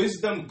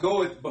 Wisdom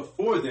goeth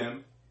before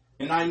them,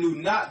 and I knew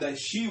not that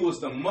she was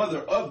the mother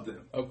of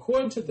them.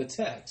 According to the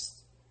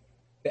text,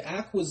 the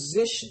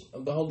acquisition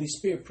of the Holy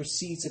Spirit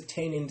precedes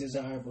obtaining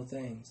desirable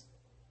things.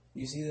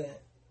 You see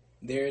that?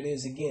 There it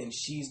is again.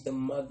 She's the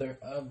mother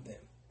of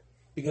them.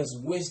 Because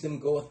wisdom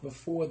goeth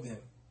before them.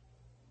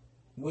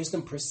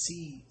 Wisdom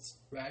precedes,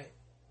 right?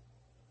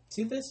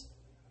 See this?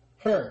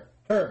 Her,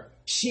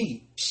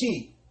 she.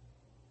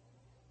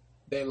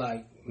 They're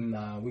like,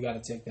 nah, we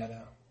got to take that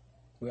out.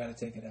 We got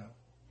to take it out.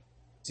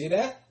 See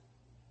that?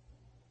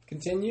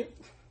 Continue.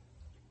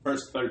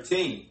 Verse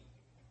 13.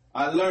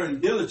 I learn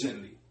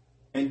diligently,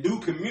 and do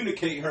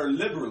communicate her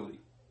liberally.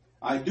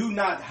 I do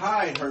not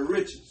hide her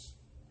riches.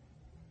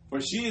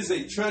 For she is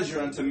a treasure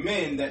unto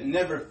men that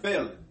never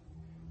faileth,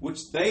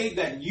 which they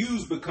that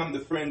use become the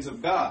friends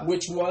of God.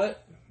 Which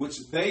what? Which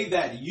they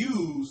that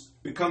use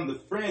become the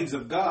friends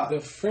of God.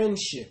 The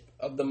friendship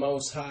of the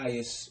Most High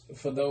is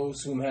for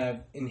those whom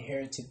have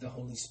inherited the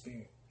Holy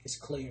Spirit. It's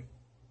clear.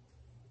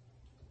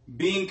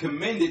 Being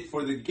commended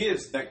for the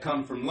gifts that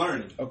come from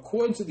learning.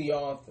 According to the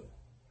author,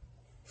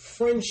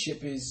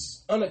 friendship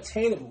is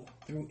unattainable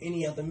through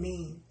any other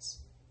means.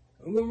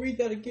 I'm going to read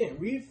that again.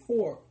 Read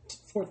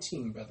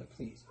 14, brother,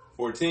 please.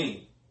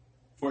 14.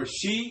 For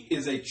she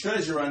is a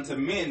treasure unto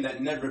men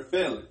that never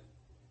faileth,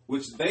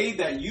 which they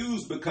that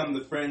use become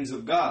the friends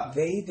of God.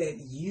 They that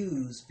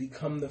use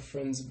become the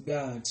friends of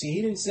God. See,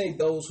 he didn't say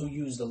those who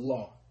use the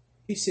law.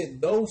 He said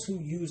those who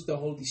use the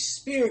Holy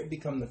Spirit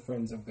become the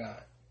friends of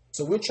God.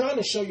 So we're trying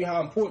to show you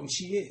how important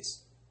she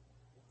is.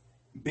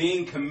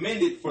 Being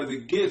commended for the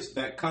gifts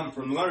that come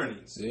from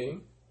learning. See?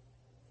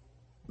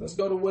 Let's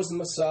go to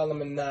Wisdom of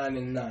Solomon 9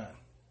 and 9,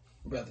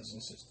 brothers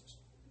and sisters.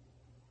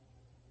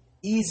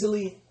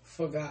 Easily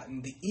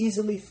forgotten. The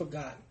easily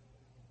forgotten.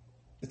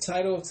 The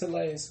title of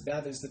today's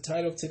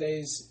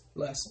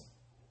lesson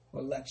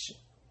or lecture.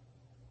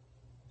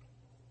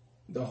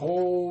 Our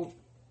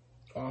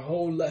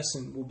whole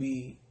lesson will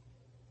be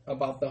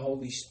about the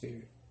Holy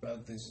Spirit,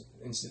 brothers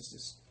and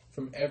sisters.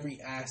 From every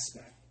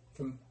aspect.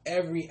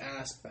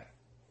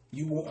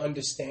 You will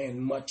understand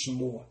much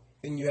more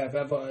than you have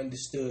ever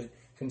understood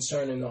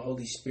concerning the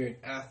Holy Spirit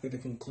after the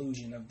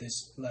conclusion of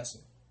this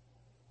lesson.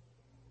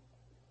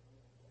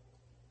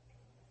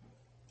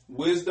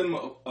 Wisdom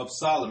of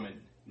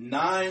Solomon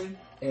 9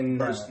 and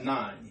verse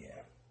 9.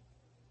 Yeah.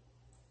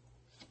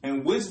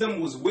 And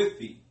wisdom was with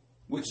thee,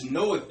 which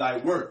knoweth thy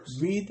works.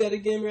 Read that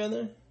again,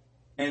 brother.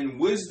 And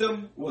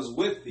wisdom was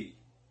with thee,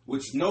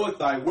 which knoweth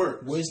thy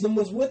works. Wisdom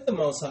was with the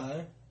Most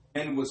High.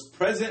 And was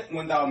present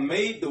when thou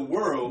made the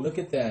world. Look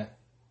at that.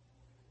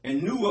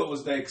 And knew what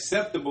was the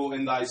acceptable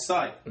in thy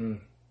sight.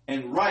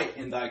 And right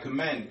in thy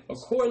commandments.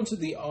 According to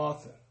the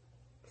author,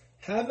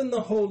 having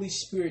the Holy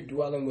Spirit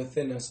dwelling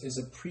within us is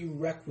a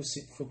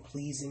prerequisite for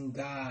pleasing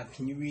God.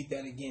 Can you read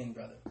that again,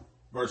 brother?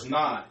 Verse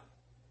 9.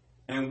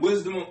 And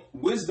wisdom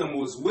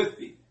was with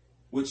thee,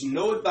 which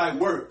knoweth thy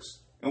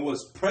works, and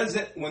was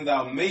present when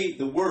thou made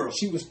the world.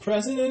 She was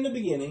present in the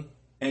beginning.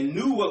 And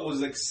knew what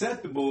was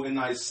acceptable in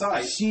thy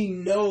sight. She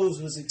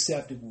knows what's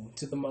acceptable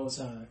to the Most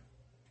High.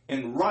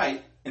 And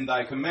right in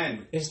thy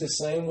commandments. It's the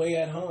same way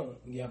at home.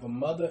 You have a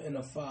mother and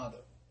a father,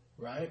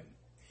 right?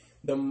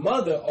 The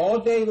mother, all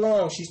day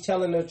long, she's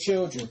telling her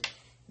children,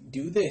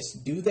 do this,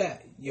 do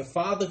that. Your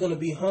father going to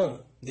be home.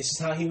 This is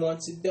how he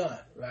wants it done,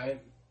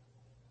 right?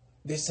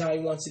 This is how he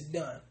wants it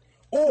done.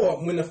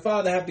 Or when the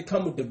father have to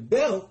come with the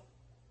belt,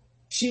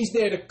 she's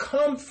there to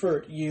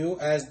comfort you,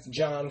 as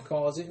John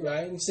calls it,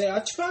 right? And say, I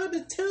tried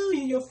to tell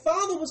you, your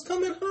father was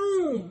coming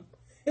home.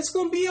 It's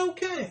going to be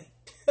okay.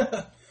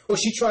 Or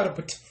she tried to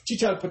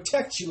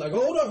protect you, like,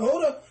 hold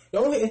up.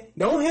 Don't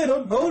hit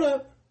him. Hold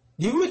up.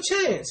 Give him a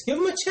chance. Give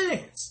him a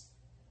chance.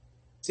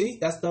 See,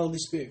 that's the Holy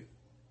Spirit.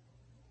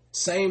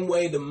 Same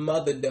way the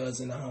mother does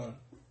in the home.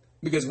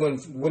 Because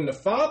when the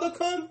Father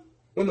come,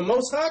 when the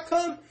Most High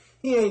come,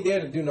 he ain't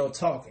there to do no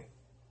talking.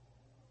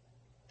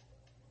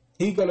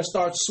 He's going to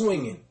start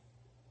swinging.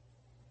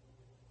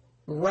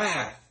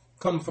 Wrath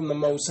come from the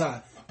Most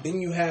High.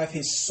 Then you have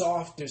his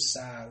softer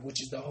side,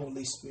 which is the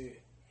Holy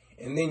Spirit.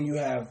 And then you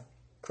have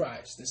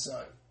Christ, the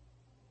Son.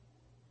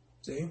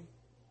 See?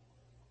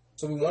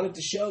 So we wanted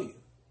to show you.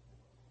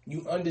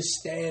 You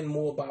understand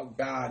more about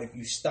God if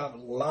you stop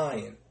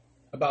lying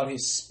about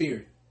his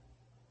spirit.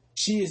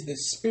 She is the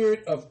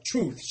spirit of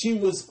truth. She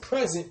was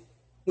present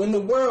when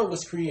the world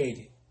was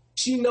created.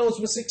 She knows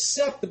what's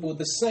acceptable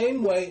the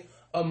same way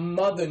a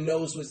mother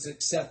knows what's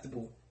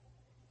acceptable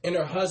in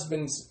her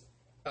husband's,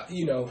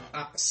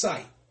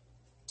 sight.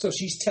 So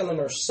she's telling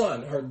her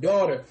son, her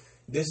daughter,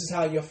 this is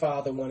how your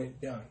father wanted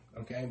it done.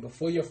 Okay?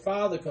 Before your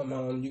father come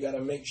home, you got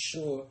to make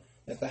sure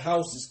that the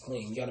house is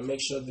clean. You got to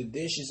make sure the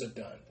dishes are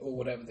done, or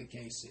whatever the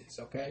case is.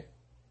 Okay?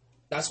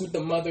 That's what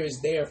the mother is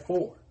there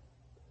for.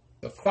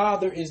 The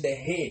father is the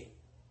head,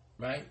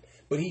 right?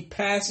 But he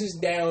passes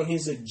down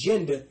his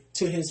agenda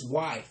to his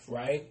wife,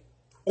 right?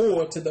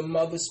 Or to the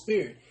mother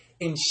spirit.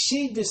 And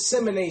she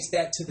disseminates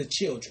that to the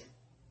children.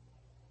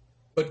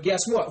 But guess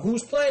what?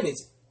 Whose plan is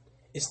it?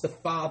 It's the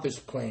Father's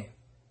plan.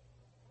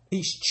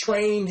 He's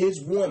trained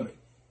his woman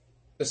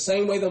the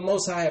same way the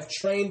Most High have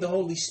trained the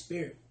Holy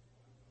Spirit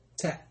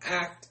to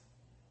act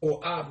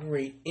or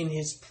operate in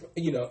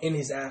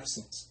his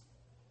absence.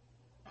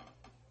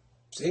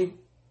 See?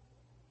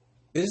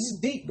 This is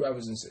deep,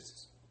 brothers and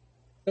sisters.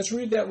 Let's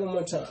read that one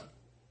more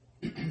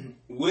time.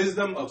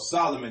 Wisdom of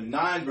Solomon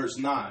 9 verse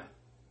 9.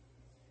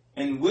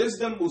 And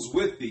wisdom was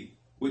with thee,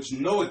 which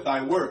knoweth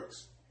thy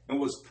works, and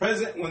was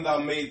present when thou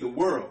made the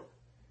world,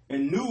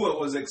 and knew what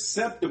was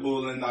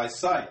acceptable in thy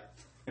sight,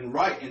 and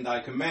right in thy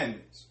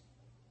commandments.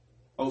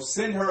 O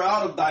send her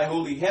out of thy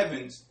holy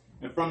heavens,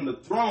 and from the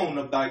throne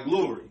of thy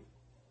glory,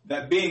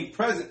 that being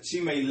present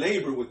she may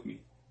labor with me,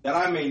 that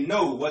I may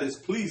know what is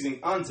pleasing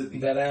unto thee.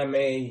 That I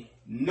may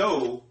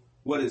know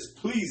what is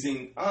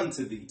pleasing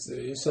unto thee.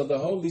 So the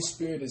Holy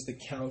Spirit is the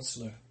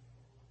counselor,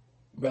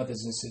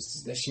 brothers and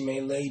sisters, that she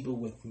may labor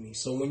with me.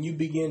 So when you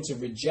begin to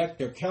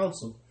reject her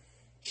counsel,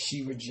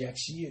 she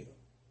rejects you.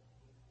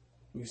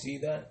 You see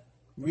that?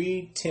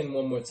 Read 10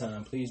 one more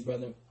time, please,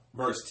 brother.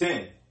 Verse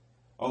 10.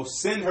 O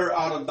send her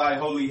out of thy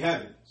holy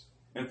heavens,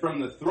 and from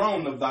the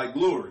throne of thy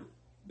glory,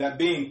 that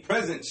being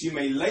present she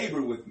may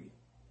labor with me,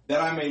 that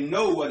I may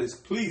know what is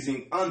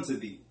pleasing unto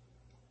thee.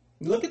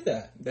 Look at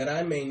that. That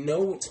I may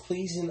know what's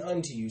pleasing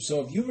unto you.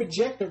 So if you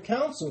reject her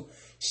counsel,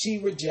 she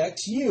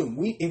rejects you.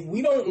 If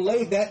we don't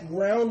lay that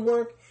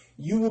groundwork,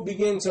 you will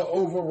begin to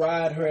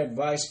override her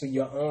advice for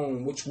your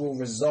own, which will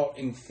result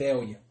in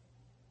failure.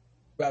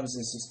 Brothers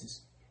and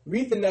sisters,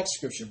 read the next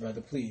scripture, brother,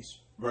 please.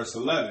 Verse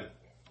 11.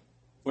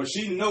 For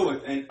she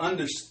knoweth and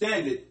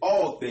understandeth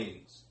all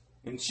things,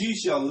 and she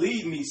shall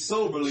lead me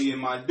soberly in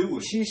my doing.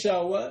 She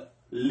shall what?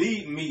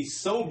 Lead me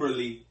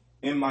soberly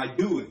in my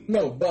doing.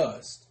 No,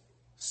 buzzed.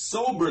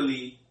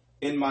 Soberly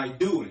in my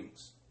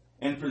doings,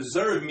 and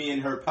preserve me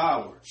in her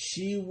power.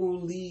 She will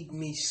lead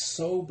me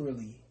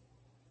soberly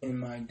in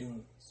my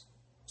doings.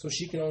 So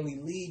she can only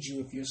lead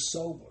you if you're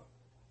sober.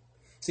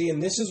 See,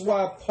 and this is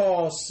why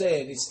Paul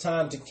said it's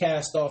time to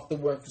cast off the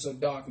workers of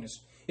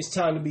darkness. It's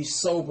time to be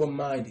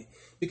sober-minded.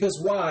 Because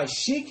why?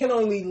 She can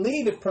only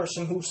lead a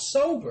person who's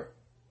sober.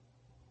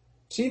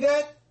 See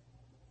that?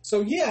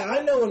 So yeah,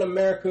 I know in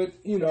America,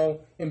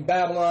 in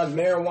Babylon,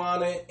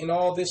 marijuana and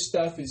all this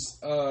stuff is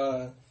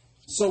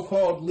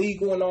so-called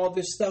legal and all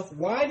this stuff.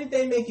 Why did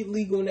they make it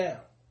legal now?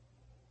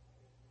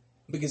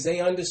 Because they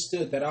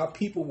understood that our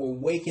people were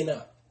waking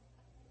up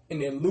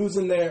and they're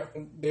losing their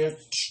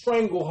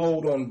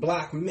stranglehold on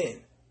black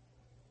men.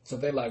 So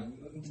they're like,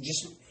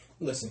 just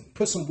listen,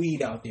 put some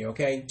weed out there,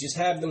 okay? Just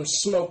have them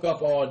smoke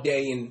up all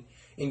day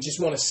and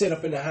just want to sit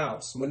up in the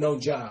house with no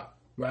job,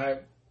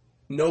 right?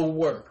 No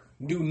work.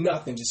 Do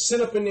nothing. Just sit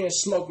up in there and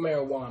smoke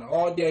marijuana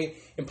all day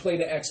and play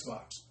the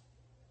Xbox.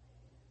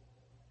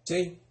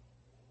 See?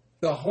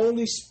 The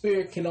Holy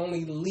Spirit can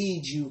only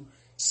lead you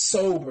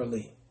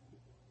soberly.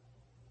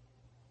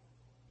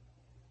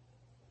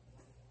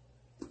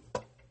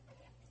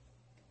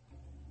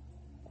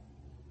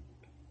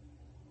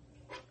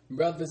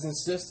 Brothers and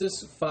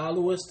sisters,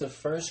 follow us to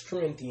 1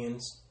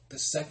 Corinthians, the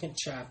 2nd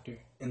chapter,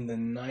 in the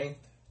 9th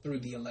through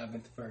the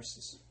 11th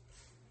verses.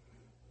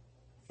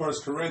 1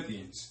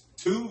 Corinthians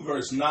 2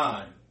 verse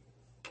 9.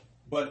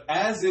 But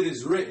as it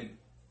is written,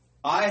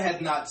 eye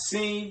had not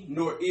seen,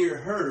 nor ear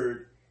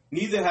heard,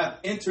 neither have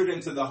entered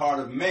into the heart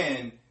of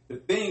man the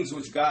things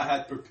which God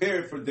hath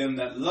prepared for them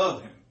that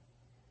love him.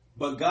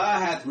 But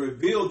God hath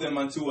revealed them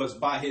unto us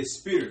by his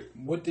Spirit.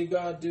 What did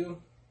God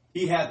do?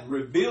 He hath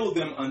revealed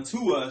them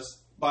unto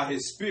us by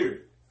his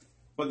Spirit.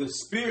 For the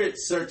Spirit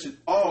searcheth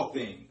all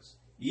things,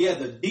 yea,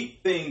 the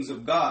deep things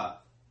of God.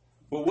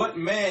 For what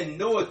man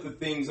knoweth the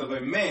things of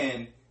a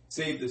man,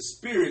 save the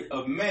spirit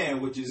of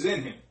man which is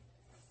in him?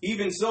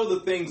 Even so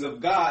the things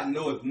of God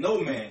knoweth no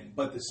man,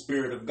 but the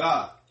Spirit of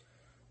God.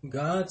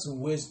 God's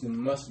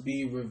wisdom must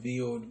be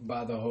revealed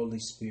by the Holy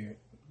Spirit,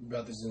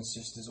 brothers and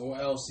sisters, or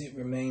else it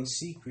remains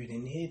secret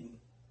and hidden.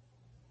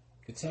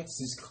 The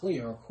text is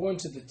clear. According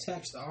to the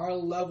text, our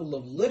level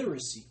of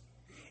literacy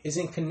is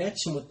in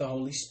connection with the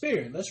Holy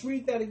Spirit. Let's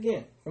read that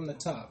again from the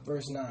top,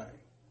 verse 9.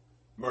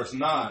 Verse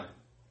 9.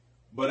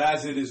 But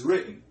as it is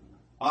written,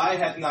 eye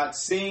hath not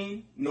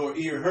seen, nor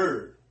ear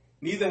heard,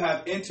 neither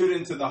have entered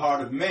into the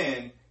heart of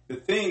man the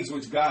things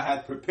which God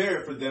hath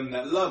prepared for them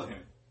that love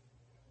him.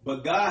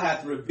 But God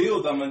hath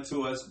revealed them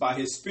unto us by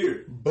his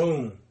Spirit.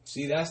 Boom.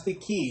 See, that's the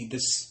key. The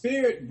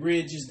Spirit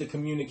bridges the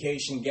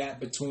communication gap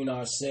between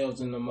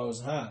ourselves and the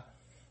Most High.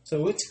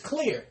 So it's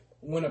clear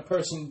when a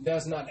person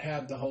does not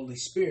have the Holy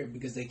Spirit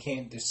because they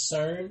can't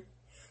discern,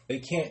 they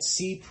can't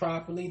see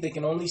properly, they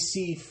can only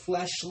see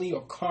fleshly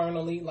or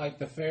carnally like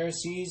the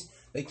Pharisees.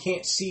 They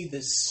can't see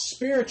the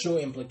spiritual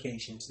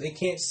implications. They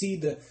can't see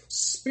the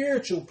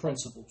spiritual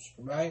principles,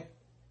 right?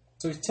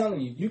 So he's telling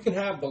you, you can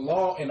have the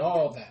law and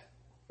all that,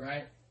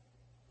 right?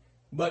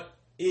 But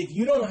if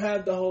you don't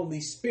have the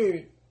Holy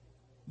Spirit,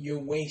 you're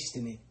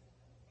wasting it.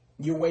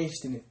 You're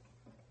wasting it.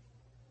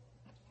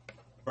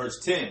 Verse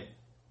 10.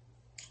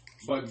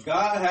 But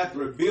God hath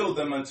revealed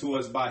them unto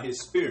us by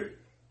his Spirit.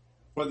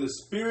 For the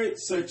Spirit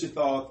searcheth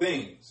all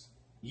things,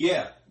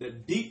 yea, the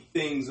deep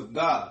things of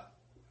God.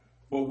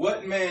 For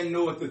what man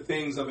knoweth the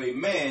things of a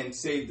man,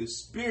 save the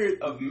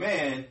spirit of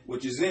man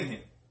which is in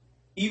him?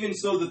 Even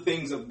so the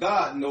things of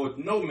God knoweth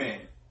no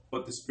man,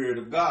 but the Spirit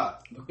of God.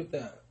 Look at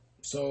that.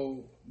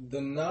 So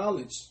the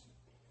knowledge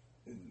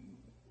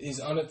is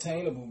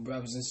unattainable,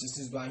 brothers and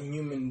sisters, by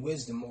human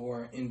wisdom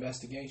or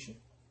investigation.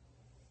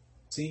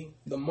 See,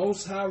 the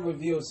Most High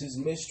reveals his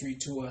mystery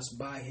to us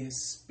by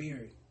his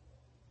Spirit.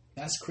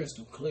 That's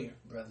crystal clear,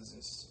 brothers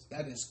and sisters.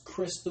 That is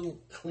crystal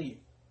clear.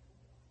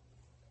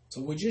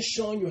 So we're just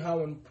showing you how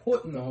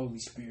important the Holy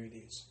Spirit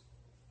is,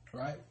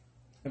 right?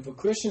 And for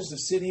Christians to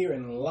sit here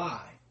and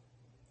lie.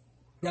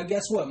 Now,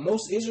 guess what?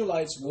 Most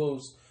Israelites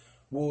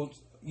they'll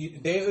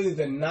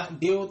either not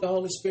deal with the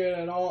Holy Spirit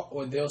at all,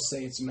 or they'll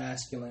say it's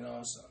masculine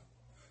also.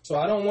 So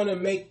I don't want to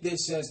make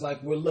this as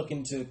like we're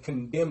looking to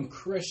condemn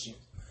Christians,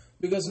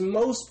 because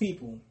most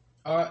people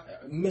are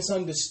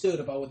misunderstood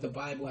about what the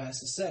Bible has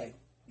to say.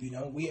 You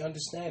know, we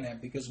understand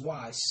that because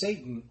why?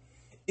 Satan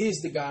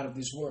is the god of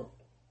this world.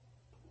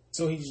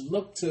 So he's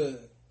looked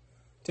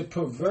to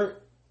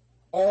pervert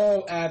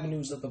all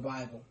avenues of the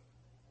Bible,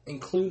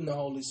 including the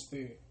Holy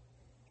Spirit.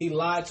 He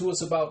lied to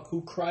us about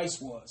who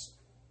Christ was.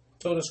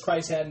 Told us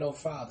Christ had no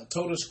father.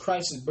 Told us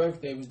Christ's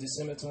birthday was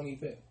December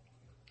 25th.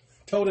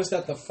 Told us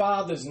that the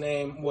Father's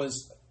name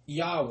was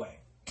Yahweh,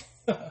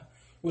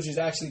 which is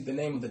actually the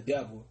name of the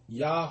devil.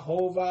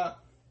 Yahovah,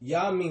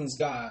 Yah means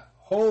God.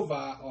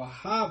 Hova or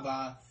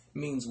Hava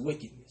means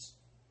wickedness.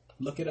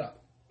 Look it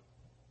up.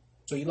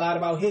 So he lied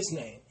about his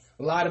name.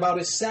 Lied about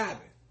his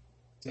Sabbath.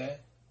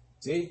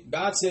 See,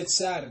 God said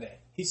Saturday.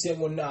 He said,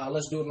 well, nah,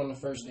 let's do it on the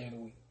first day of the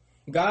week.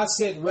 God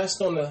said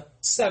rest on the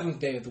seventh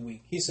day of the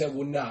week. He said,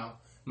 well, nah,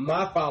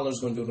 my followers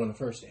going to do it on the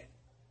first day.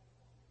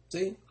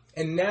 See?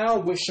 And now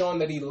we're showing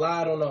that he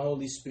lied on the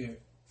Holy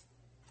Spirit.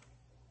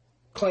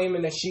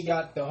 Claiming that she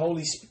got the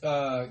Holy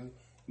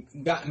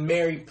got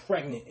Mary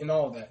pregnant and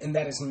all that. And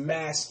that is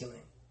masculine.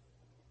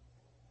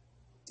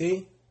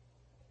 See?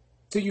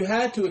 So you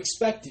had to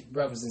expect it,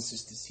 brothers and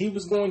sisters. He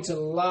was going to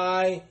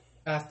lie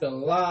after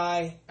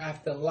lie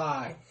after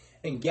lie.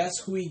 And guess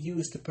who he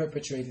used to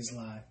perpetrate his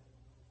lie?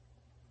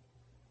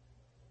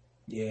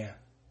 Yeah,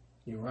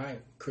 you're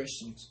right.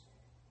 Christians.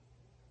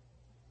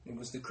 It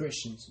was the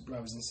Christians,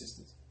 brothers and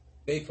sisters.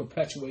 They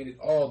perpetuated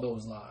all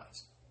those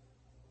lies.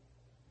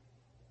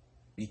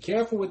 Be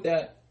careful with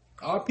that.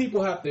 Our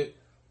people have to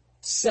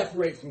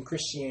separate from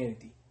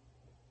Christianity.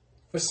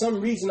 For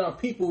some reason, our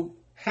people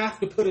have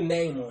to put a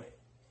name on it.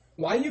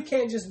 Why you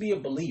can't just be a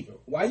believer?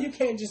 Why you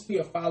can't just be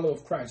a follower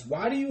of Christ?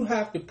 Why do you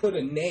have to put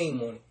a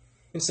name on it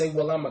and say,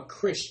 well, I'm a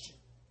Christian?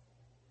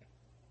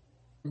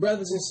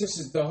 Brothers and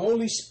sisters, the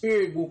Holy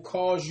Spirit will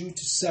cause you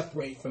to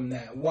separate from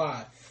that.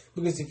 Why?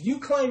 Because if you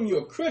claim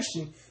you're a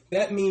Christian,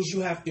 that means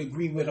you have to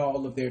agree with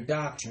all of their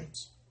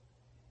doctrines.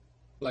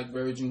 Like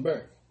virgin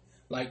birth,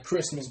 like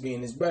Christmas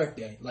being his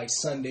birthday, like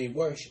Sunday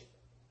worship,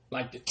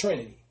 like the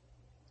Trinity.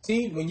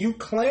 See, when you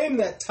claim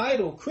that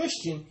title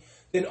Christian,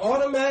 then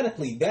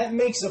automatically that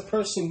makes a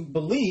person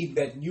believe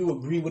that you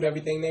agree with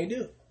everything they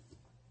do.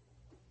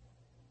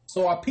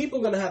 So are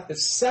people going to have to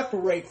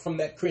separate from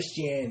that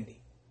Christianity?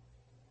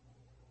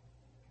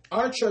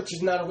 Our church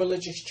is not a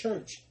religious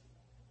church.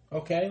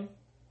 Okay?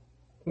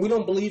 We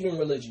don't believe in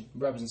religion,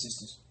 brothers and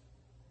sisters.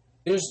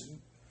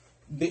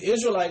 The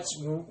Israelites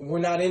were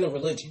not in a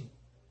religion.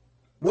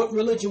 What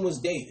religion was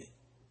David?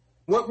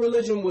 What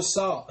religion was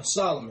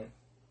Solomon?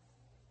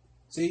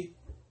 See?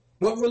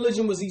 What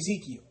religion was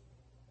Ezekiel?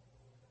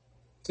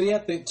 So you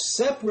have to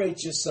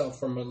separate yourself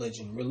from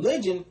religion.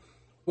 Religion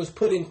was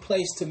put in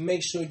place to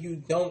make sure you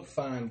don't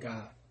find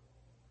God.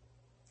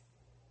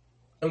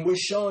 And we're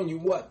showing you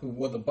what?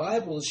 Well, the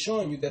Bible is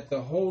showing you that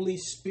the Holy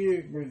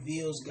Spirit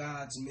reveals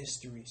God's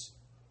mysteries.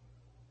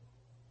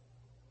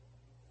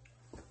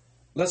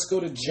 Let's go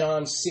to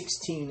John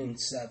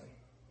 16:7.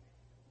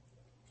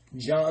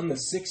 John, the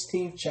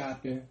 16th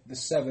chapter, the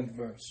 7th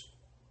verse.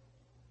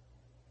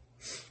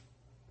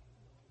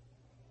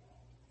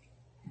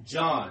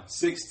 John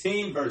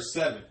 16, verse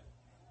 7.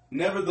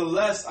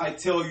 Nevertheless, I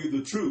tell you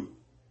the truth.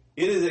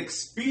 It is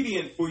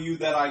expedient for you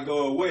that I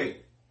go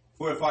away.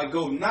 For if I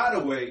go not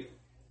away,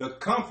 the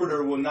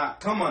Comforter will not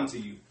come unto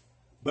you.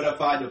 But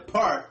if I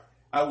depart,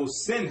 I will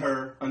send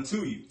her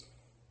unto you.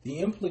 The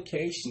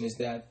implication is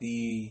that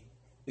the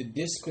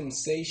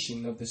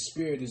dispensation of the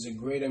Spirit is a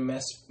greater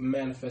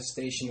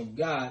manifestation of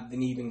God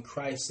than even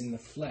Christ in the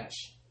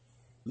flesh.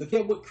 Look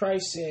at what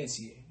Christ says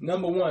here.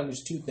 Number one,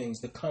 there's two things.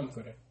 The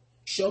Comforter.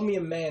 Show me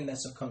a man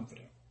that's a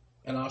comforter,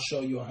 and I'll show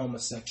you a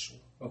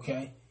homosexual.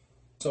 Okay?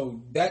 So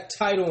that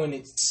title in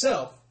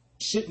itself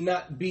should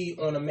not be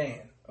on a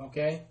man.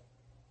 Okay?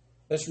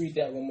 Let's read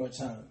that one more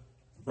time.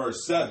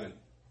 Verse 7.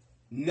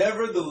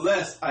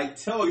 Nevertheless, I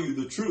tell you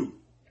the truth.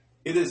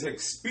 It is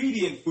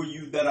expedient for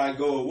you that I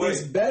go away.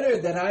 It's better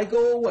that I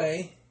go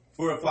away.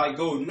 For if I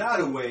go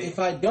not away, if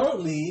I don't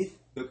leave,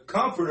 the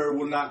Comforter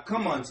will not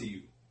come unto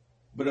you.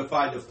 But if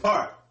I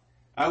depart,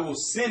 I will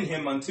send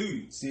him unto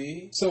you.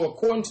 See? So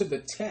according to the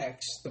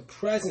text, the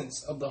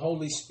presence of the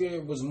Holy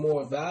Spirit was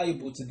more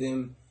valuable to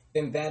them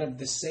than that of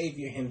the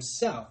Savior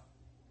himself.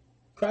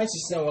 Christ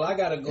is saying, well, I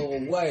got to go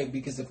away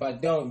because if I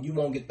don't, you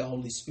won't get the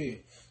Holy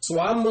Spirit. So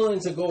I'm willing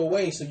to go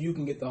away so you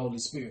can get the Holy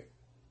Spirit.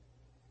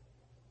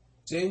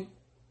 See?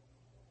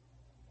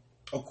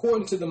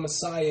 According to the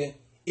Messiah,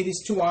 it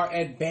is to our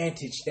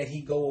advantage that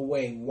he go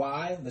away.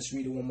 Why? Let's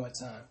read it one more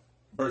time.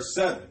 Verse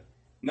 7.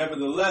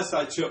 Nevertheless,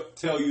 I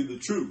tell you the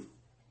truth.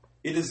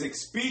 It is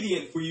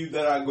expedient for you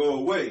that I go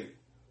away.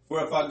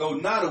 For if I go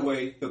not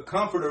away, the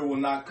Comforter will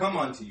not come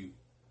unto you.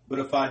 But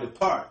if I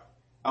depart,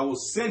 I will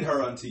send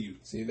her unto you.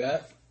 See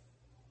that?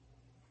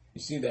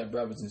 You see that,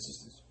 brothers and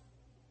sisters?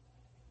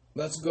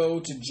 Let's go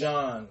to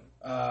John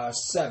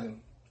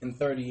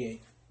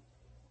 7:38.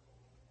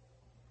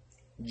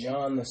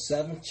 John, the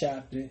 7th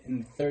chapter,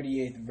 in the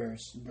 38th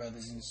verse,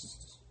 brothers and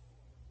sisters.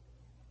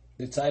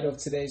 The title of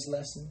today's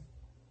lesson,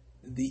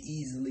 The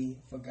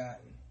Easily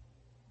Forgotten.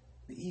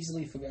 The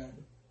easily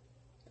forgotten.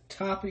 The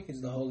topic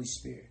is the Holy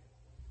Spirit.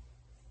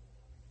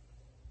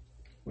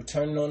 We're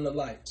turning on the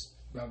lights,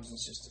 brothers and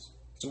sisters,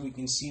 so we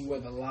can see where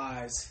the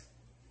lies,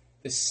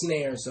 the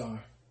snares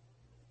are.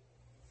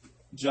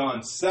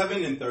 John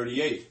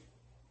 7:38.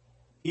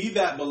 He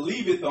that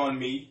believeth on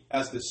me,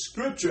 as the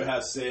scripture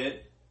hath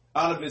said,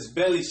 out of his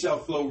belly shall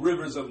flow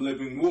rivers of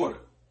living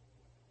water.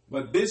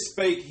 But this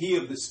spake he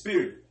of the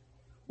Spirit,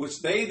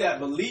 which they that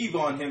believe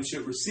on him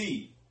should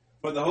receive.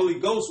 For the Holy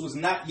Ghost was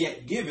not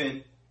yet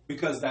given,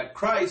 because that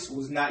Christ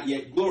was not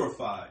yet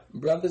glorified.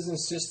 Brothers and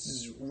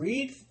sisters,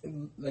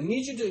 I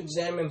need you to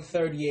examine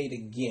 38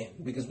 again,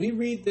 because we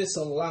read this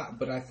a lot,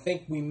 but I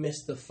think we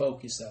missed the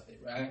focus of it,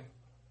 right?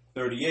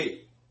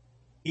 38.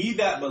 He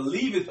that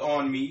believeth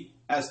on me,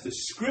 as the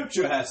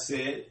scripture hath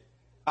said,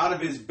 out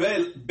of his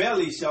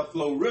belly shall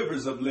flow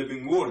rivers of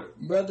living water.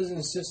 Brothers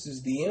and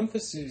sisters, the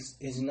emphasis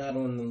is not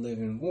on the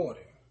living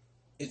water.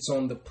 It's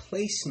on the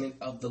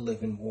placement of the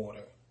living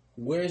water.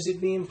 Where is it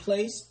being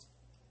placed?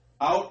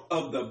 Out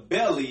of the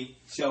belly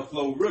shall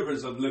flow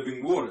rivers of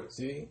living water.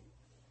 See?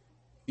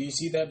 Do you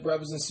see that,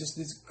 brothers and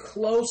sisters?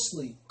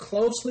 Closely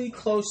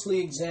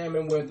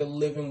examine where the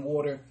living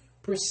water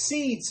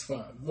proceeds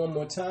from. One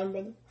more time,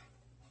 brother.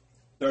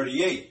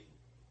 38.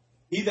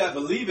 He that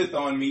believeth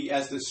on me,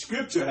 as the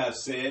scripture hath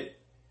said,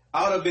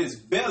 out of his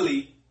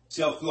belly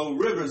shall flow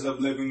rivers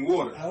of living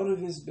water. Out of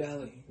his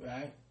belly,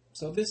 right?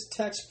 So this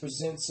text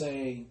presents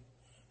a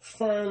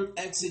firm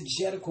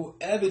exegetical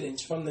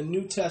evidence from the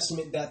New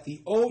Testament that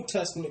the Old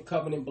Testament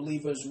covenant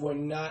believers were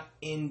not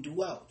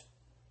indwelt.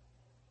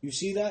 You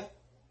see that?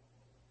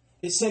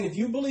 It's saying, if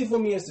you believe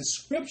on me as the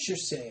scripture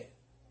said,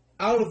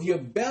 out of your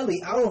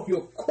belly, out of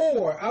your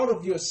core, out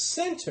of your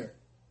center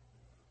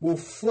will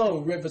flow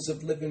rivers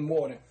of living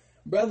water.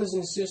 Brothers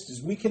and sisters,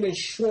 we can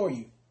assure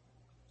you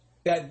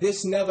that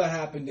this never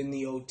happened in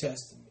the Old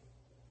Testament.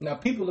 Now,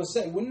 people are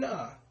saying, well,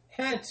 nah,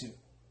 had to.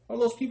 All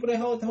those people that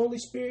held the Holy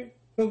Spirit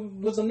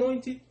was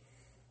anointed.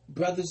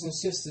 Brothers and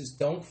sisters,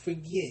 don't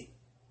forget.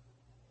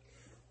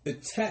 The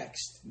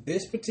text,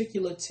 this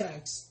particular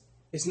text,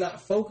 is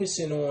not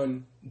focusing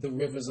on the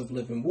rivers of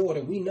living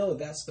water. We know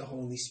that's the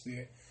Holy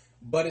Spirit.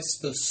 But it's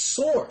the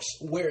source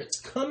where it's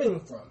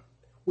coming from,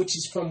 which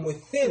is from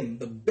within.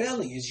 The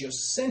belly is your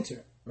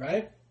center,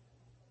 right?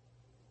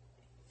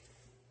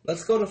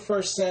 Let's go to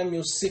 1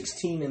 Samuel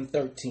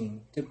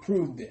 16:13 to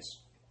prove this.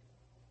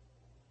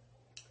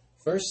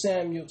 1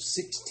 Samuel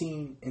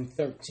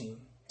 16:13.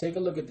 Take a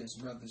look at this,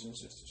 brothers and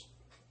sisters.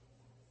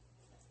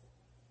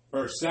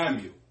 1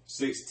 Samuel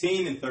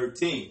 16 and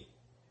 13.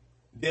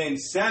 Then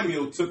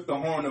Samuel took the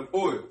horn of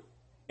oil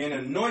and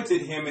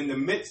anointed him in the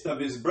midst of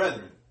his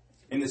brethren.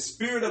 And the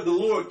Spirit of the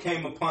Lord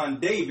came upon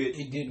David.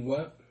 He did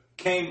what?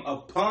 Came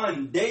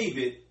upon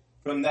David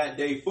from that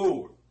day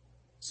forward.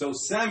 So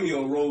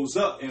Samuel rose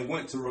up and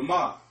went to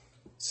Ramah.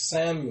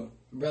 Samuel,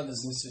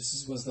 brothers and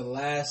sisters, was the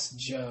last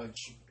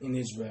judge in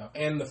Israel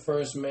and the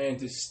first man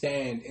to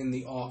stand in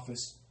the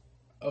office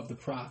of the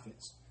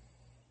prophets.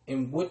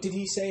 And what did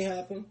he say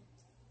happened?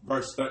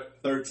 Verse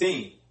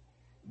 13.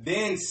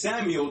 Then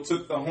Samuel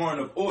took the horn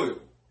of oil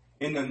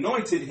and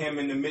anointed him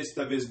in the midst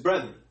of his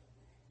brethren.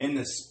 And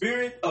the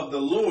Spirit of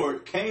the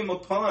Lord came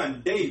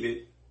upon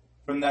David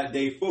from that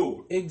day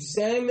forward.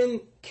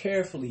 Examine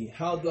carefully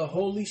how the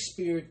Holy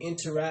Spirit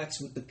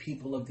interacts with the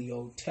people of the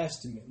Old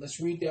Testament.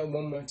 Let's read that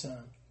one more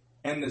time.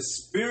 And the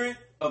Spirit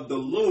of the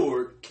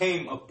Lord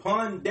came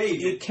upon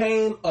David. It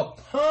came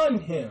upon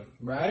him,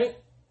 right?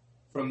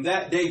 From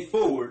that day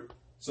forward.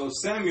 So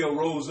Samuel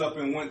rose up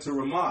and went to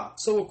Ramah.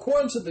 So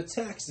according to the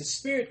text, the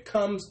Spirit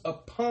comes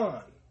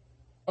upon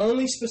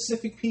only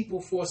specific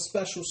people for a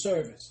special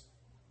service.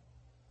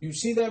 You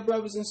see that,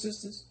 brothers and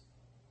sisters?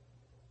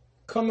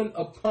 Coming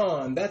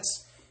upon,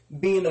 that's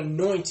being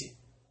anointed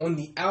on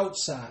the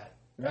outside,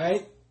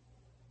 right?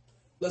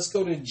 Let's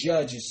go to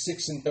Judges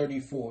 6 and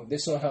 34.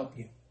 This will help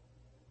you.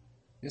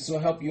 This will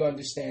help you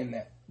understand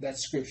that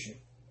scripture.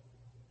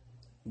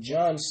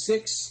 John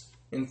 6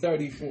 and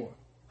 34.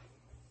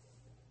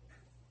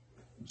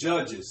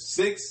 Judges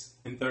 6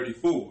 and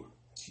 34.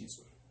 Excuse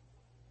me.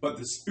 But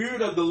the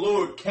Spirit of the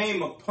Lord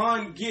came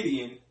upon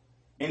Gideon,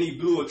 and he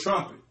blew a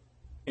trumpet.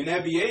 And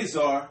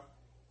Eleazar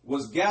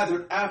was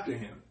gathered after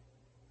him.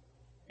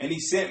 And he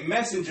sent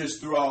messengers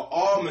throughout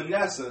all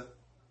Manasseh,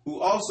 who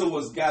also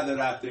was gathered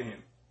after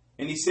him.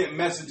 And he sent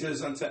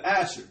messengers unto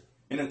Asher,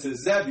 and unto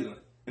Zebulun,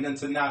 and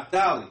unto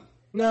Naphtali.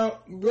 Now,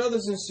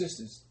 brothers and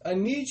sisters, I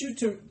need you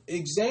to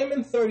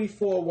examine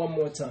 34 one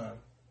more time.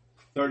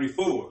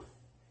 34.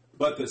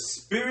 But the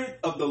Spirit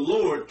of the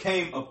Lord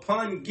came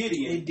upon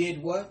Gideon. It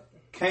did what?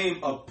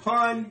 Came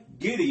upon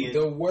Gideon.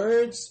 The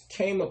words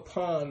came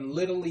upon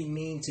literally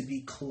mean to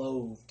be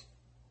clothed,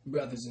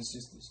 brothers and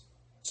sisters.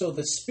 So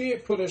the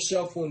Spirit put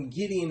herself on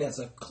Gideon as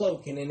a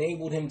cloak and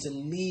enabled him to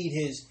lead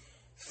his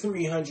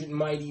 300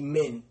 mighty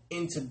men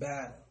into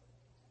battle.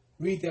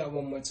 Read that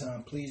one more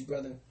time, please,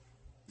 brother.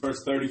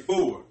 Verse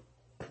 34.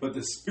 But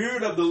the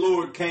Spirit of the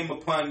Lord came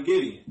upon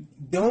Gideon.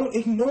 Don't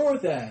ignore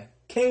that.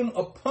 Came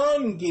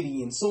upon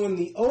Gideon. So in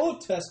the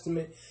Old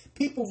Testament,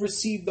 people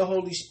received the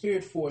Holy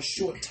Spirit for a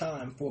short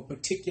time, for a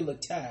particular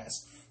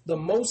task. The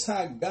Most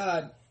High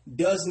God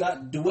does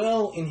not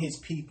dwell in his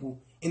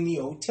people in the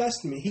Old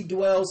Testament. He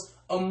dwells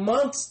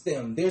amongst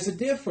them. There's a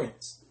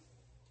difference.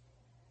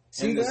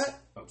 See that?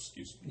 Oh,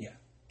 excuse me. Yeah.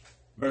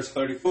 Verse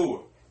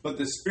 34. But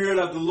the Spirit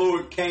of the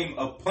Lord came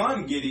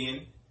upon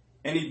Gideon,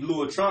 and he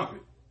blew a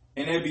trumpet.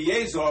 And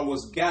Eleazar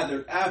was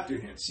gathered after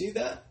him. See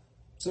that?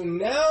 So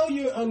now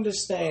you're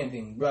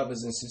understanding,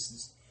 brothers and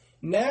sisters.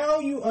 Now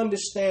you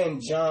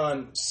understand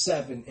John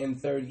 7 and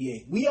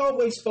 38. We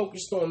always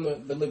focused on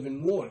the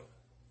living water.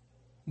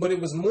 But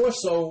it was more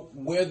so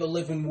where the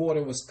living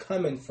water was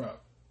coming from.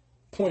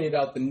 Pointed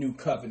out the new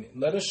covenant.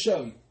 Let us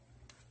show you.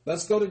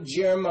 Let's go to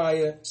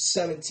Jeremiah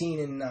 17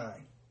 and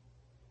 9.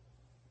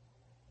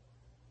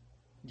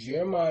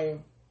 Jeremiah,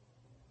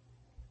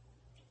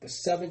 the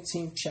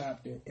 17th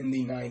chapter in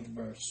the 9th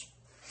verse.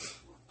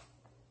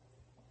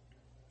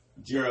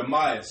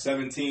 Jeremiah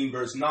 17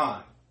 verse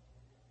 9.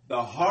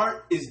 The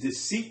heart is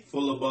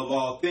deceitful above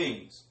all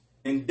things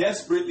and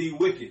desperately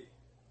wicked.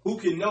 Who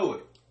can know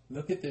it?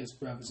 Look at this,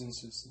 brothers and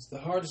sisters. The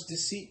heart is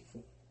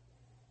deceitful.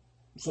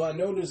 So I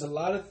know there's a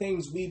lot of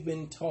things we've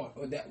been taught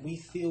or that we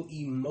feel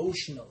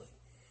emotionally.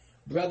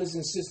 Brothers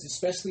and sisters,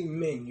 especially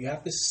men, you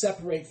have to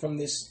separate from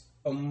this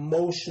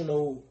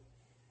emotional,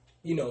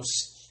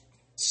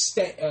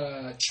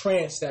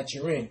 trance that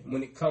you're in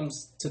when it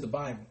comes to the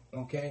Bible,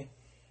 okay?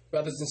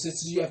 Brothers and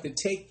sisters, you have to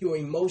take your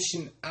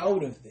emotion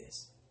out of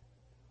this.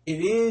 It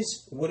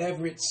is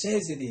whatever it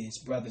says it is,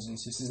 brothers and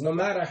sisters, no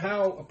matter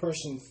how a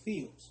person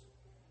feels.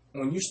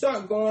 When you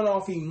start going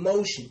off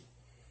emotion,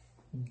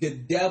 the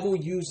devil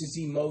uses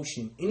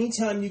emotion.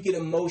 Anytime you get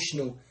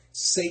emotional,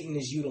 Satan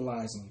is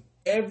utilizing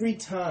it. Every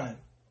time.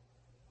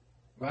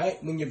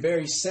 Right? When you're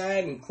very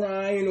sad and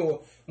crying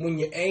or when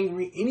you're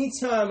angry,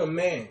 anytime a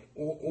man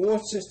or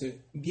sister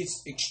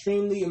gets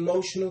extremely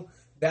emotional,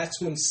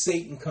 that's when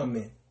Satan come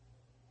in.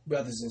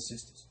 Brothers and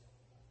sisters.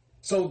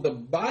 So the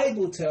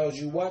Bible tells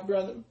you what,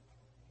 brother?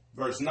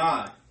 Verse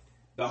 9.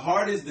 The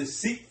heart is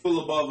deceitful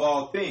above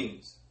all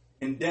things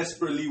and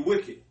desperately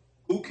wicked.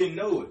 Who can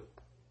know it?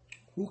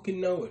 Who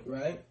can know it,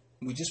 right?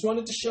 We just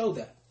wanted to show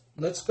that.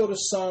 Let's go to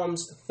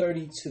Psalms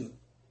 32.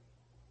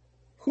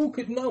 Who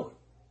could know it?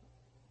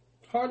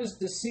 Heart is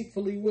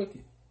deceitfully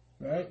wicked,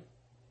 right?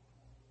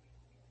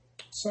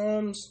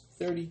 Psalms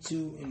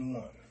 32 and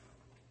 1.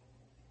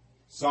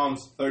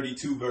 Psalms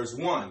 32 verse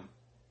 1.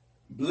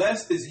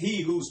 Blessed is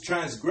he whose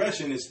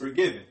transgression is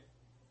forgiven,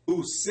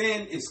 whose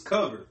sin is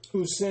covered.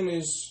 Whose sin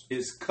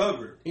is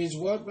covered. Is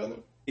what, brother?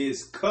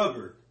 is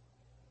covered.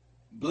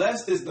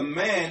 Blessed is the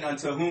man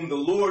unto whom the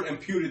Lord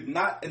imputed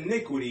not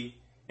iniquity,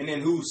 and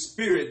in whose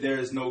spirit there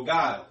is no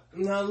guile.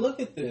 Now look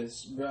at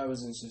this,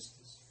 brothers and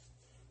sisters.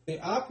 The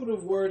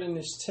operative word in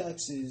this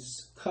text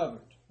is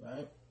covered,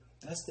 right?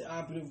 That's the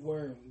operative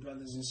word,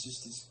 brothers and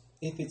sisters.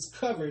 If it's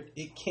covered,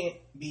 it can't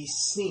be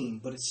seen,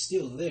 but it's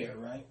still there,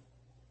 right?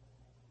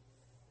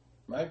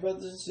 Right,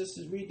 brothers and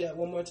sisters? Read that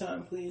one more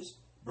time, please.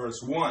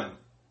 Verse 1.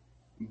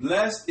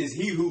 Blessed is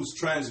he whose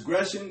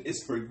transgression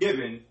is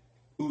forgiven,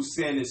 whose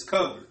sin is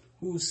covered.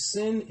 Whose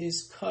sin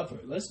is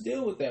covered. Let's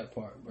deal with that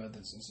part,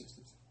 brothers and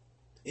sisters.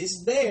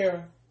 It's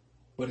there,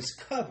 but it's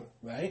covered,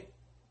 right?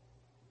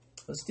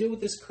 Let's deal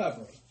with this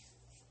covering.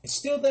 It's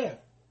still there.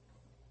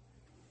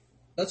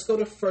 Let's go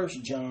to 1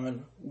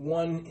 John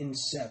 1 and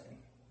 7.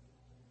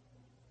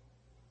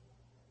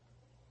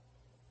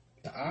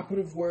 The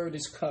operative word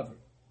is covered.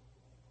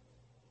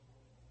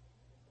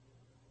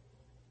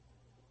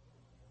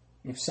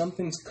 If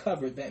something's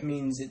covered, that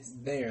means it's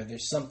there.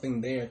 There's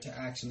something there to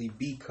actually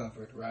be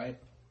covered, right?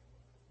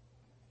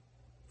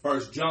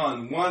 1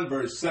 John 1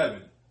 verse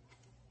 7.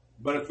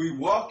 But if we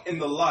walk in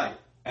the light,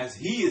 as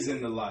he is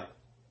in the light,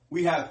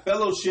 we have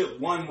fellowship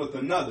one with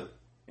another.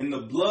 And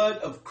the blood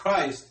of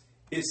Christ,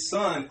 his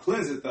Son,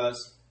 cleanseth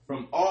us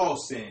from all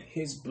sin.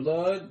 His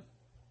blood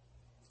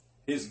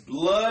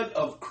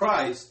of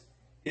Christ,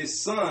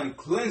 his Son,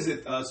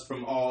 cleanseth us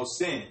from all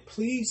sin.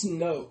 Please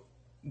note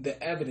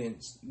the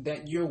evidence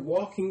that you're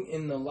walking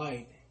in the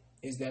light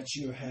is that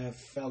you have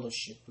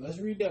fellowship. Let's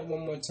read that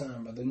one more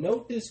time, brother.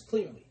 Note this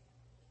clearly.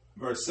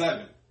 Verse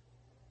 7.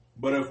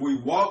 But if we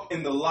walk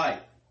in the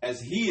light,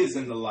 as he is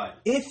in the light.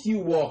 If you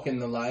walk in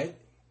the light.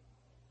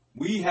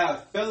 We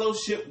have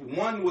fellowship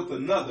one with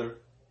another,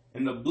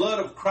 and the blood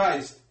of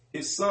Christ,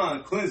 his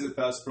Son, cleanseth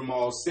us from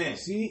all sin.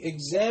 See,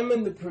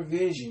 examine the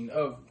provision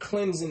of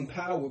cleansing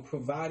power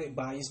provided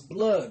by his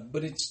blood,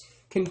 but it's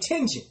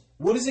contingent.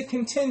 What is it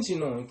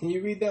contingent on? Can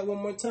you read that one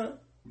more time?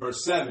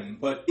 Verse 7,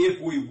 but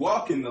if we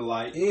walk in the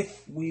light.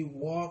 If we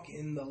walk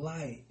in the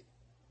light.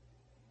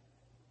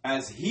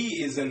 As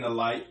he is in the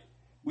light,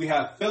 we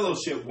have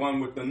fellowship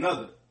one with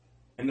another.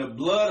 And the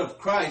blood of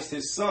Christ,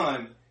 his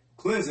Son,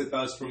 cleanseth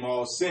us from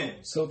all sin.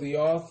 So the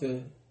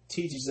author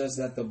teaches us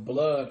that the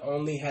blood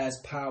only has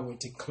power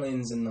to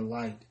cleanse in the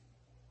light.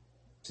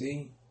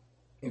 See?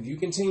 If you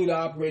continue to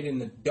operate in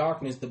the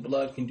darkness, the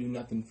blood can do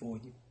nothing for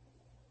you.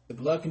 The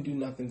blood can do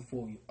nothing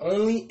for you.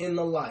 Only in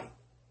the light.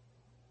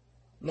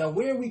 Now,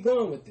 where are we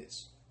going with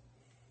this?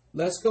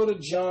 Let's go to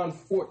John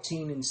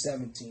 14 and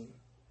 17.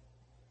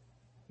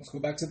 Let's go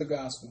back to the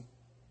gospel.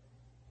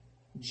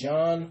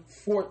 John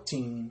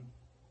 14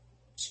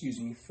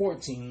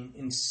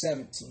 and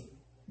 17,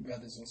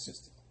 brothers and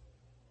sisters.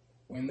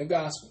 We're in the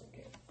gospel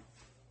again.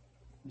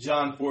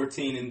 John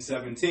 14 and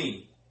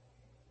 17.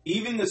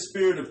 Even the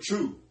Spirit of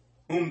truth,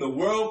 whom the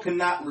world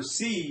cannot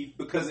receive,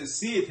 because it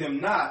seeth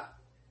him not,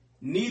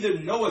 neither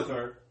knoweth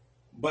her,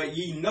 but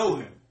ye know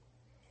him.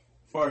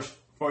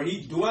 For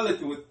he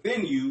dwelleth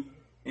within you,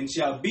 and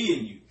shall be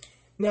in you.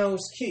 Now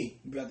it's key,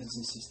 brothers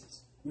and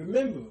sisters.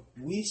 Remember,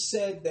 we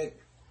said that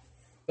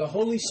the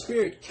Holy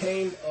Spirit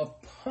came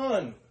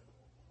upon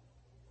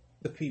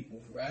the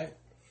people, right?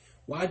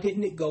 Why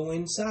didn't it go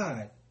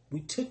inside?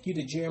 We took you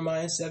to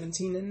Jeremiah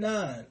 17 and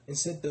 9 and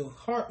said the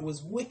heart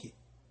was wicked.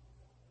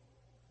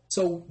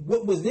 So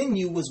what was in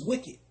you was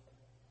wicked,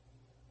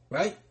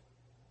 right?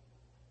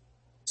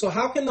 So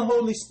how can the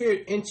Holy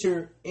Spirit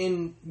enter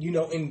in,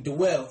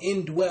 indwell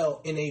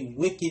in a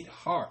wicked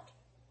heart,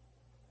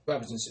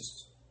 brothers and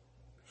sisters?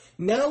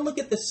 Now look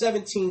at the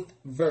 17th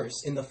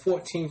verse in the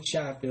 14th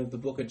chapter of the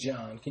book of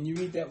John. Can you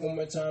read that one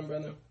more time,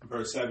 brother?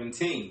 Verse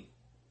 17.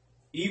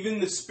 Even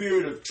the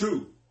Spirit of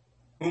truth,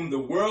 whom the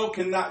world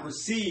cannot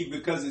receive,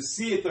 because it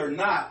seeth her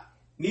not,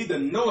 neither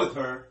knoweth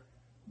her,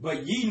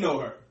 but ye know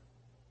her.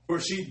 For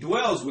she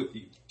dwells with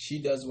you. She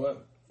does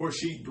what? For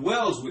she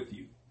dwells with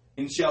you,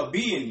 and shall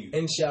be in you.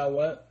 And shall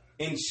what?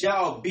 And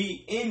shall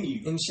be in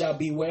you. And shall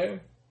be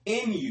where?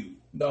 In you.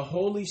 The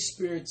Holy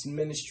Spirit's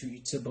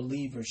ministry to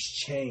believers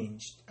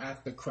changed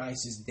after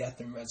Christ's death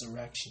and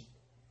resurrection.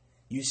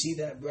 You see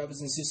that, brothers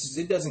and sisters?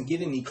 It doesn't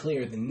get any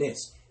clearer than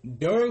this.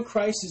 During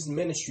Christ's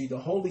ministry, the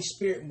Holy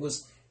Spirit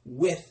was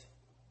with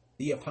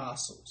the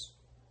apostles,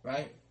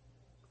 right?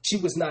 She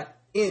was not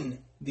in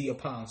the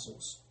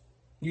apostles.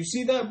 You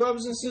see that,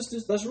 brothers and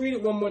sisters? Let's read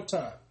it one more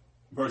time.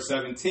 Verse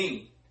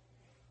 17.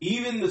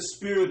 Even the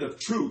Spirit of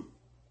truth,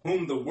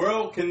 whom the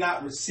world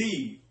cannot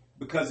receive,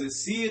 because it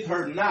seeth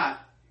her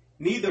not,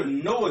 neither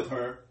knoweth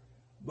her,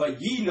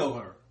 but ye know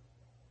her.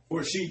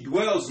 For she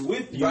dwells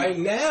with you. Right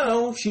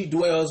now, she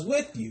dwells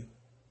with you.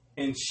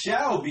 And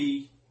shall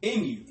be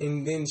in you.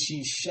 And then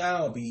she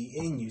shall be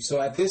in you.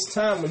 So at this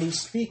time when he's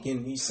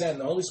speaking, he's saying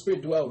the Holy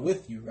Spirit dwells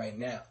with you right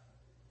now.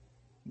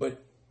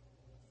 But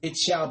it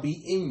shall be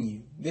in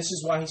you. This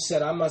is why he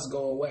said, I must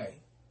go away.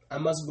 I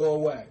must go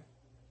away.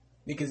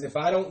 Because if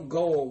I don't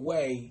go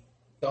away,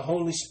 the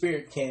Holy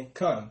Spirit can't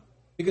come.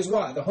 Because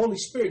why? The Holy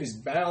Spirit is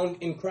bound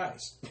in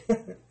Christ.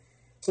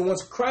 So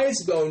once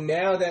Christ goes,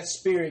 now that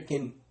Spirit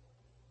can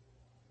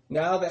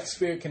Now that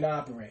spirit can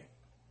operate.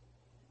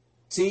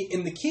 See,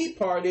 and the key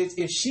part is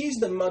if she's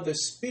the mother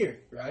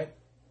spirit, right?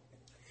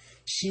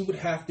 She would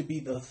have to be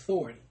the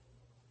authority.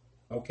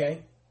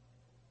 Okay?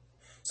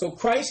 So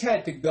Christ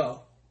had to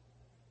go.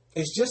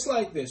 It's just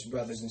like this,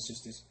 brothers and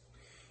sisters.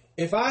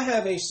 If I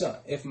have a son,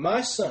 if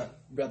my son,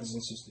 brothers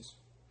and sisters,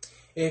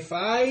 if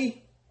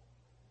I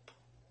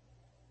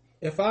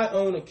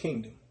own a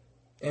kingdom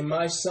and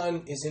my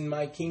son is in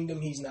my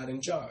kingdom, he's not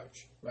in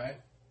charge, right?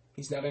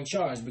 He's not in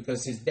charge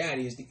because his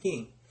daddy is the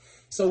king.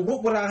 So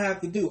what would I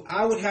have to do?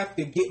 I would have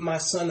to get my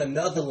son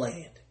another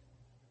land.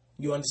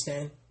 You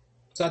understand?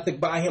 So I have to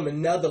buy him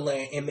another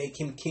land and make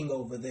him king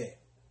over there.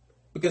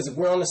 Because if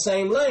we're on the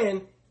same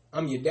land,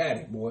 I'm your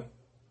daddy, boy.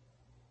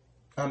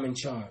 I'm in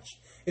charge.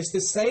 It's the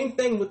same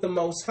thing with the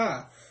Most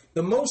High.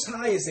 The Most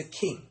High is a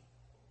king.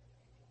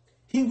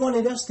 He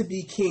wanted us to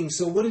be kings.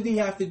 So what did he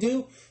have to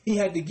do? He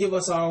had to give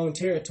us our own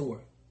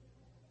territory.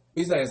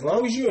 He's like, as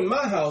long as you're in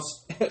my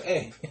house,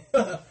 hey,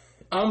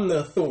 I'm the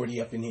authority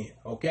up in here,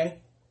 okay?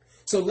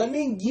 So let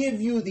me give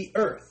you the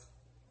earth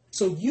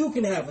so you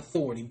can have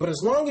authority. But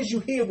as long as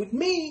you're here with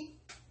me,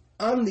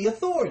 I'm the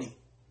authority.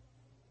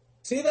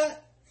 See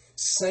that?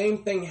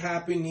 Same thing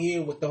happened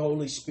here with the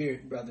Holy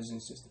Spirit, brothers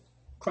and sisters.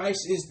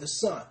 Christ is the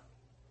Son.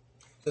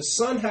 The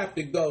Son have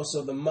to go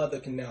so the mother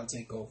can now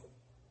take over.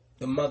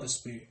 The mother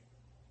spirit.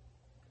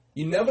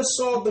 You never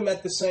saw them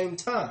at the same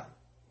time,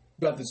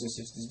 brothers and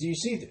sisters. Do you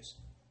see this?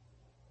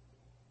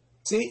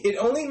 See, it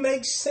only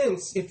makes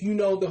sense if you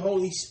know the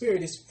Holy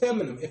Spirit is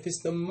feminine, if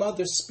it's the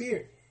mother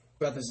spirit,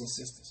 brothers and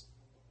sisters.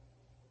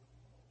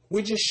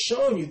 We're just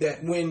showing you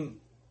that when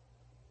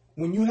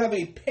you have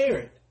a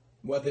parent,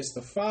 whether it's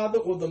the father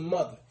or the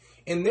mother,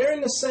 and they're in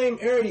the same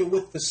area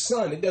with the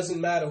son, it doesn't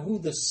matter who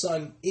the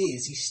son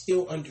is, he's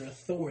still under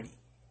authority.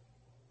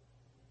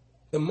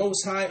 The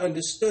Most High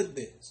understood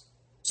this.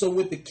 So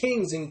with the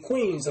kings and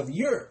queens of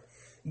Europe,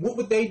 what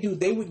would they do?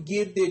 They would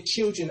give their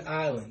children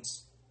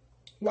islands.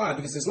 Why?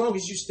 Because as long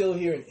as you're still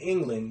here in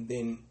England,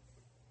 then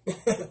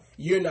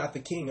you're not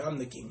the king. I'm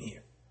the king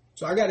here.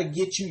 So I got to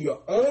get you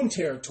your own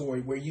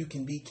territory where you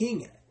can be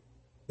king at.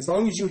 As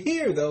long as you're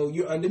here, though,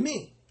 you're under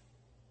me.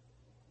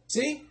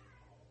 See?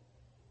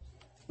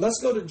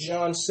 Let's go to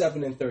John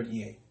 7 and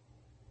 38.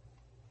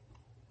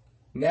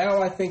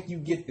 Now I think you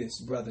get this,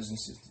 brothers and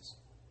sisters.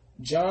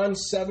 John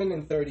 7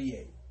 and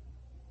 38.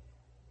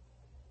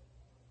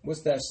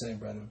 What's that say,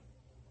 brother?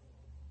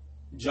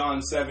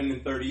 John 7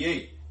 and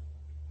 38.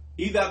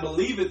 He that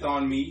believeth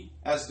on me,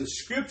 as the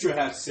scripture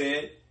hath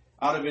said,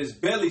 out of his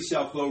belly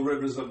shall flow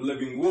rivers of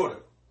living water.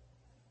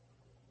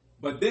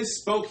 But this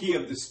spoke he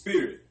of the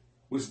Spirit,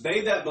 which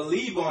they that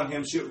believe on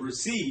him should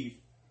receive,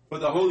 for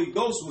the Holy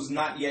Ghost was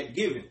not yet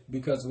given.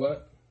 Because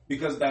what?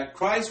 Because that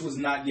Christ was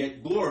not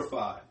yet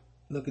glorified.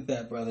 Look at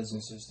that, brothers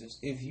and sisters.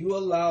 If you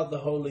allow the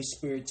Holy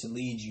Spirit to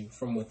lead you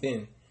from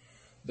within,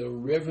 the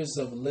rivers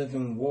of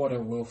living water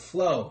will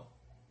flow.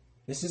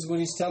 This is what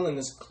he's telling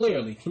us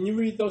clearly. Can you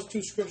read those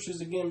two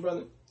scriptures again,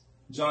 brother?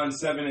 John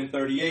 7 and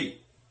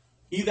 38.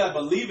 He that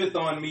believeth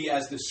on me,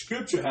 as the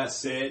scripture hath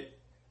said,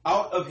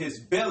 out of his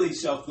belly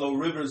shall flow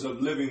rivers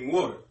of living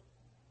water.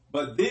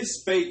 But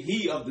this spake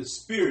he of the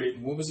Spirit.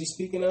 What was he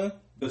speaking of?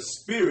 The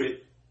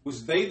Spirit,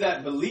 which they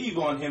that believe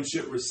on him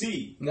should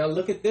receive. Now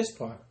look at this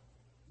part.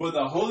 For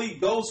the Holy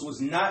Ghost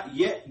was not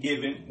yet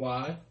given.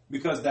 Why?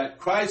 Because that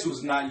Christ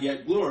was not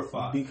yet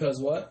glorified. Because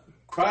what?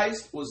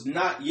 Christ was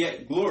not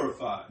yet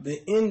glorified.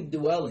 The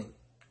indwelling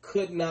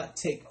could not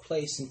take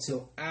place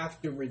until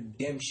after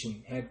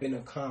redemption had been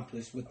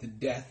accomplished with the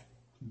death,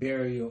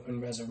 burial,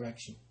 and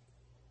resurrection.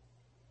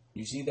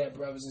 You see that,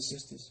 brothers and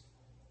sisters?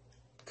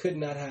 Could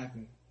not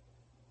happen.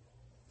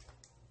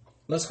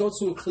 Let's go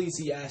to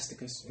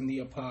Ecclesiasticus in the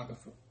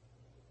Apocrypha.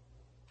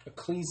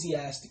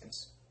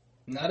 Ecclesiasticus.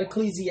 Not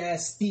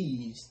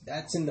Ecclesiastes.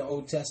 That's in the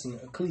Old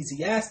Testament.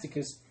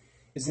 Ecclesiasticus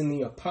is in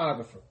the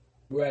Apocrypha.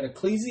 We're at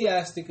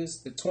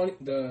Ecclesiasticus, the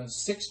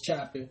 6th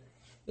chapter,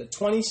 the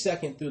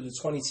 22nd through the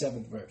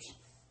 27th verse.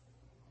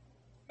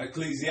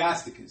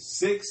 Ecclesiasticus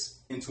 6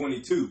 and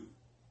 22.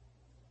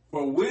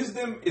 For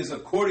wisdom is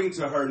according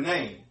to her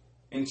name,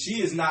 and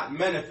she is not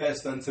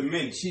manifest unto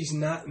many. She's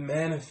not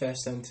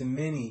manifest unto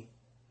many.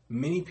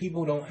 Many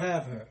people don't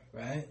have her,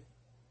 right?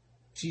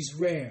 She's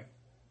rare.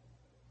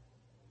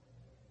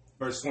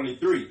 Verse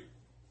 23.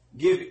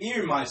 Give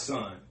ear, my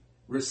son.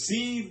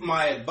 Receive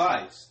my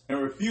advice,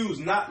 and refuse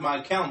not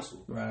my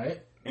counsel.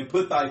 Right. And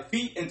put thy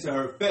feet into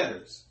her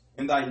fetters,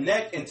 and thy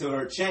neck into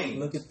her chains.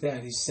 Look at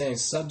that. He's saying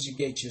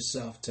subjugate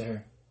yourself to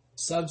her.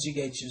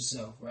 Subjugate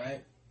yourself,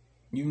 right?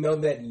 You know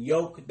that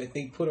yoke that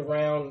they put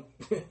around,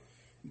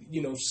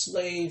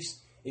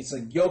 slaves. It's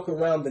a yoke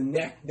around the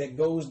neck that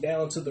goes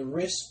down to the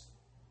wrist,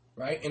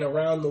 right? And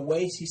around the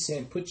waist. He's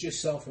saying put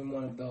yourself in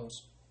one of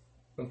those.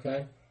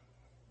 Okay?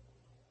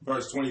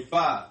 Verse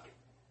 25.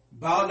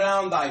 Bow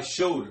down thy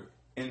shoulder,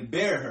 and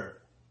bear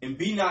her, and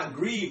be not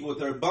grieved with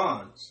her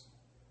bonds.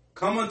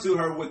 Come unto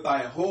her with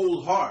thy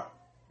whole heart,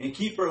 and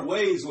keep her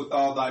ways with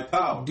all thy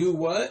power. Do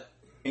what?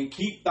 And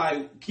keep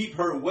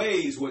her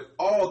ways with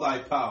all thy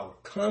power.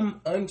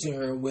 Come unto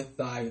her with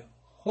thy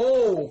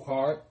whole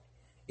heart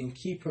and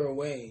keep her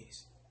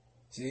ways.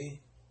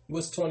 See?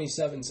 What's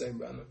 27 say,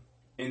 brother?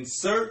 And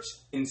search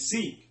and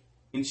seek,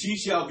 and she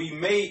shall be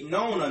made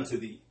known unto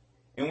thee.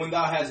 And when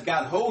thou hast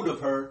got hold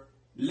of her,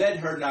 let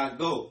her not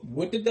go.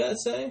 What did that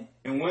say?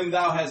 And when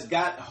thou hast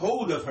got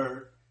hold of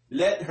her,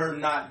 let her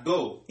not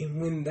go.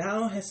 And when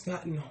thou hast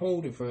gotten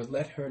hold of her,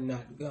 let her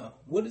not go.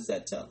 What does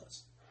that tell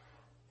us?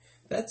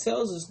 That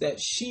tells us that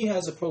she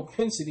has a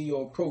propensity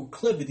or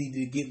proclivity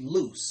to get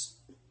loose.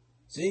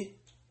 See?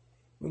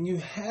 When you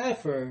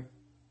have her,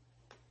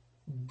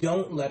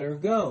 don't let her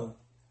go.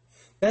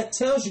 That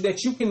tells you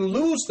that you can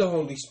lose the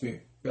Holy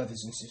Spirit,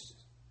 brothers and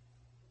sisters.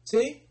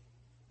 See?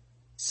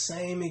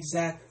 Same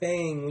exact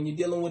thing when you're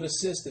dealing with a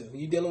sister, when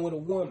you're dealing with a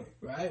woman,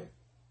 right?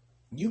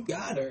 You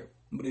got her,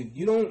 but if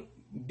you don't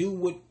do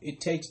what it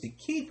takes to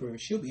keep her,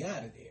 she'll be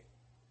out of there.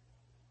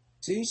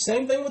 See?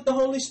 Same thing with the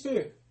Holy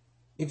Spirit.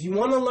 If you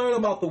want to learn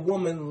about the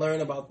woman,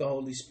 learn about the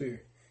Holy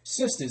Spirit.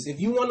 Sisters, if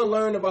you want to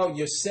learn about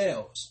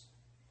yourselves,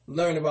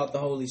 learn about the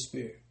Holy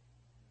Spirit.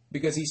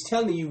 Because he's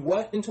telling you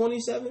what in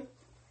 27?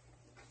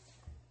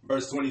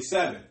 Verse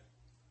 27.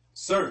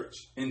 Search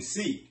and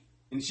seek,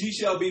 and she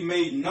shall be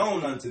made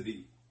known unto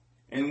thee.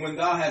 And when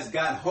thou hast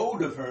got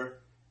hold of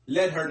her,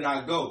 let her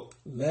not go.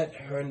 Let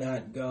her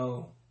not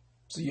go.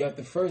 So you have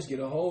to first get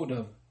a hold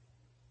of her.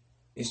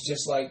 It's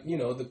just like,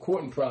 the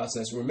courting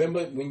process.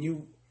 Remember when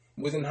you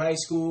was in high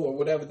school or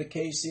whatever the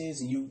case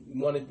is, and you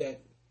wanted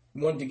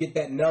to get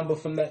that number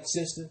from that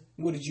sister?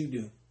 What did you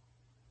do?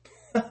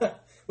 What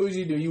did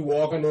you do? You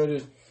walking her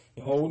to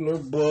holding her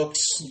books,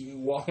 you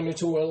walking her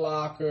to her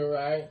locker,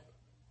 right?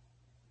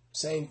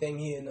 Same thing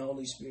here in the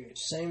Holy Spirit.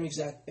 Same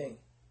exact thing.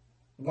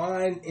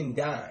 Wine and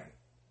dine.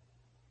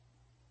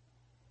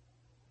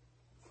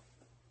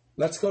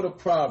 Let's go to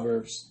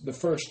Proverbs, the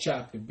first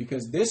chapter,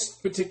 because this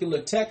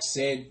particular text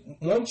said,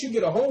 once you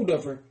get a hold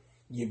of her,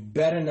 you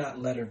better not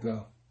let her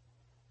go.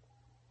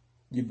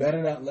 You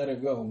better not let her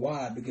go.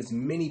 Why? Because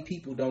many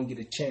people don't get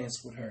a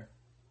chance with her.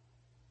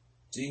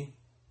 See?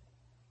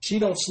 She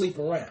don't sleep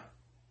around.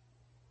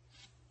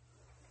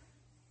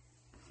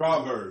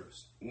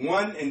 Proverbs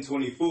 1 and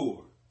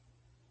 24.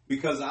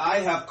 Because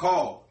I have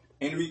called,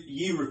 and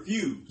ye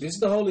refused. This is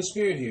the Holy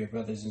Spirit here,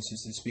 brothers and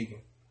sisters,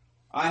 speaking.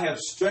 I have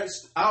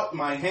stretched out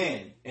my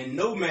hand, and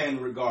no man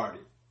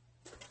regarded.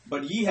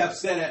 But ye have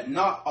set at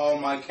naught all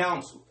my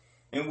counsel,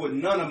 and would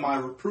none of my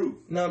reproof.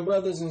 Now,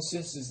 brothers and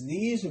sisters,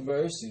 these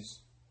verses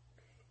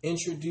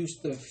introduce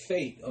the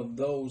fate of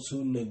those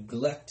who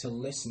neglect to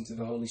listen to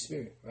the Holy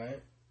Spirit,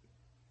 right?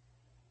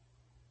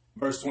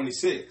 Verse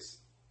 26.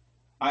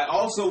 I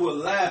also will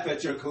laugh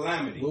at your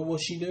calamity. What will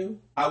she do?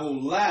 I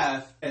will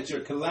laugh at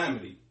your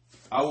calamity.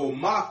 I will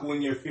mock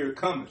when your fear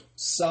cometh.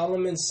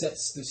 Solomon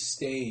sets the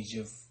stage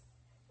of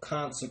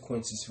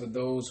consequences for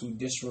those who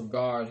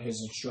disregard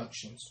his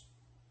instructions.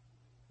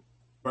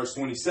 Verse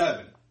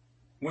 27.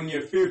 When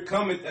your fear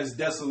cometh as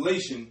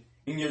desolation,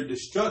 and your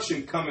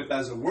destruction cometh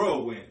as a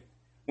whirlwind,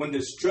 when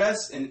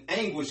distress and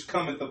anguish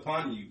cometh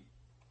upon you,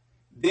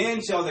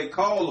 then shall they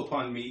call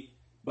upon me,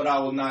 but I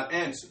will not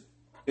answer.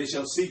 They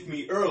shall seek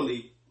me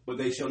early, but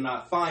they shall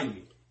not find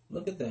me.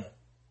 Look at that,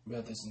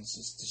 brothers and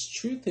sisters.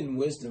 Truth and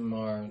wisdom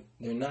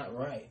they're not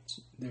rights.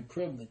 They're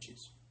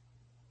privileges.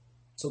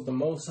 So the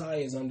Most High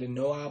is under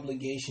no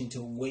obligation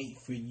to wait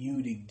for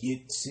you to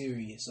get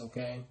serious,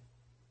 okay?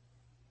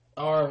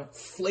 Our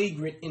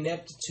flagrant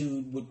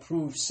ineptitude would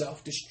prove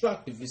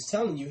self-destructive. It's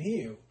telling you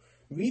here.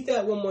 Read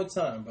that one more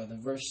time, brother.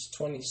 Verse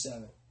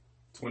 27.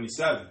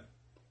 27.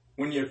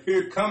 When your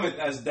fear cometh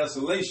as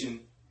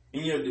desolation,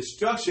 and your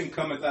destruction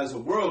cometh as a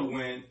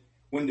whirlwind,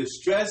 when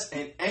distress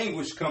and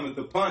anguish cometh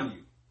upon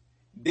you,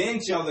 then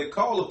shall they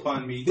call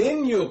upon me.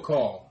 Then you'll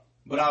call.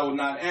 But I will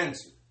not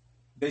answer.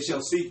 They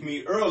shall seek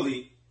me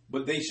early,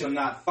 but they shall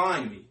not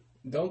find me.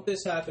 Don't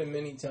this happen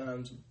many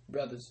times,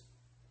 brothers?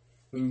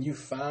 When you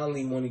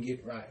finally want to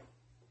get right.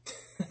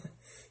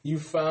 You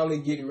finally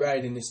get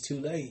right and it's too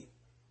late.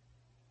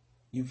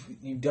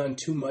 You've done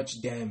too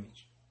much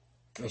damage.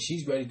 And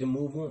she's ready to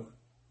move on.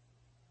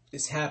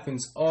 This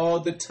happens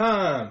all the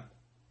time.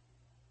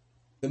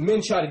 The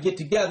men try to get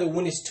together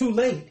when it's too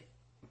late.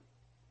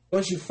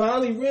 Once you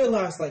finally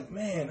realize, like,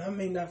 man,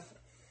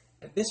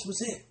 this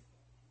was it.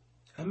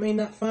 I may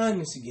not find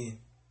this again.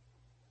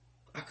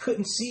 I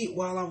couldn't see it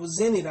while I was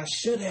in it. I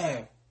should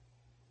have.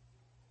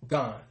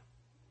 Gone.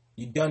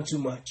 You done too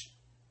much.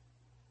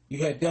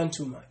 You had done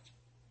too much.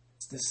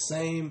 It's the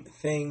same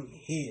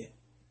thing here.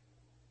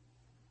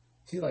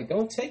 She's like,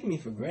 don't take me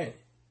for granted.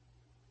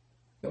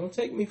 Don't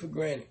take me for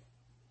granted.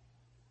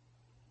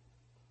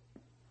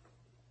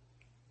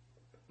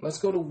 Let's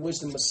go to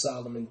Wisdom of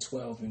Solomon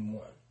 12 and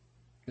 1.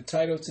 The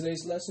title of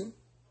today's lesson,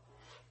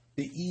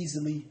 The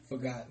Easily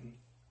Forgotten.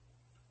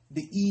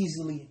 The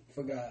Easily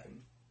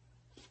Forgotten.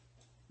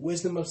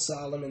 Wisdom of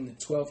Solomon, the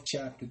 12th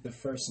chapter, the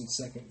 1st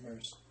and 2nd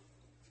verse.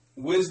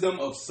 Wisdom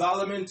of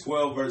Solomon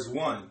 12 verse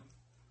 1.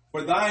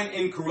 For thine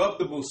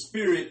incorruptible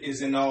spirit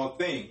is in all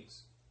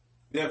things.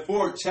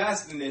 Therefore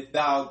chasteneth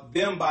thou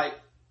them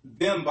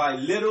by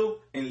little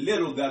and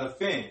little that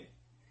offend,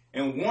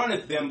 and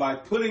warneth them by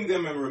putting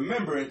them in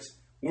remembrance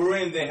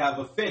wherein they have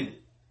offended,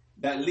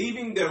 that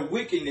leaving their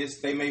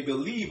wickedness they may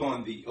believe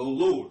on thee, O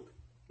Lord.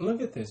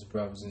 Look at this,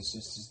 brothers and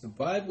sisters. The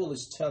Bible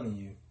is telling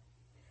you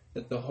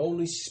that the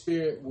Holy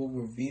Spirit will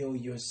reveal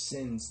your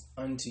sins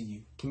unto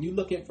you. Can you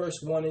look at verse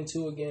 1 and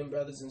 2 again,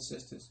 brothers and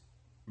sisters?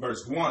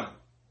 Verse 1.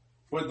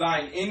 For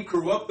thine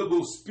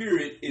incorruptible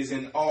spirit is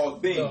in all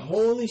things. The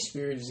Holy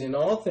Spirit is in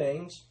all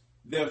things.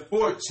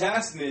 Therefore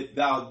chasteneth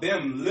thou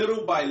them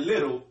little by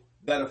little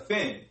that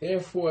offend.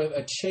 Therefore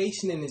a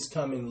chastening is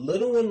coming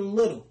little and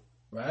little,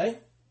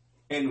 right?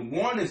 And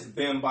warnest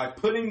them by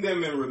putting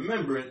them in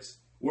remembrance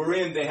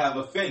wherein they have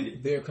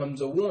offended. There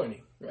comes a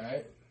warning,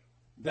 right?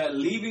 That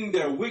leaving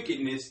their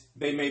wickedness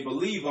they may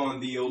believe on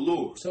thee, O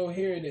Lord. So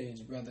here it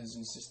is, brothers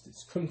and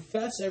sisters.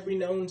 Confess every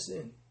known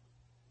sin.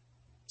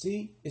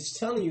 See, it's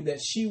telling you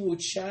that she will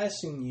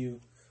chasten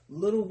you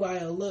little by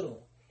a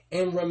little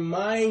and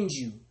remind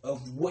you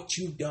of what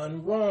you've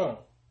done wrong.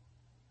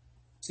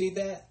 See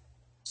that?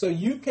 So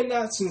you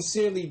cannot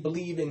sincerely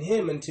believe in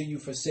him until you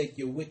forsake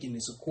your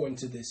wickedness, according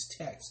to this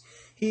text.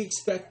 He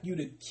expects you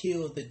to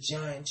kill the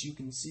giants you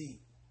can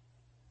see.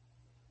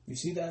 You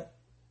see that?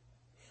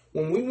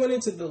 When we went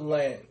into the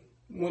land,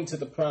 went to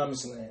the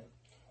promised land,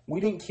 we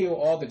didn't kill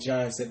all the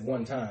giants at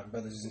one time,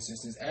 brothers and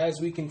sisters.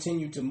 As we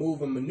continued to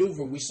move and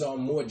maneuver, we saw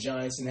more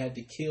giants and had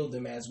to kill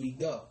them as we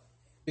go.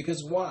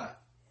 Because why?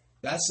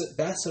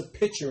 That's a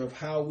picture of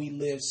how we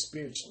live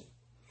spiritually.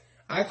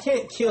 I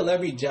can't kill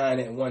every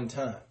giant at one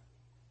time.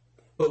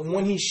 But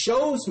when he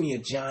shows me a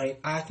giant,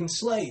 I can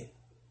slay it.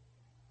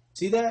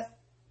 See that?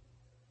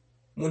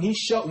 When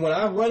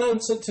I run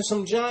into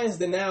some giants,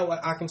 then now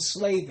I can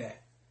slay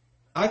that.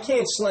 I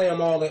can't slay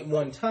them all at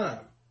one time.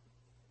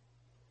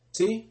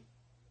 See?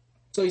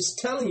 So he's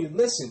telling you,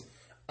 listen,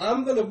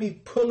 I'm going to be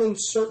pulling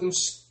certain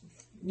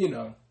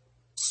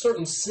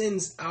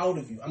sins out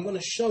of you. I'm going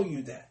to show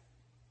you that.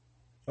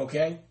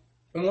 Okay?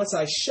 And once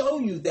I show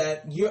you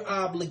that, you're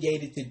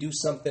obligated to do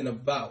something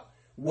about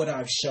what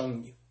I've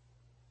shown you.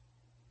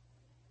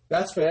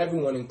 That's for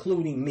everyone,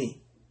 including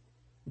me,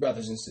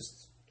 brothers and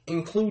sisters,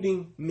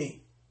 including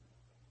me.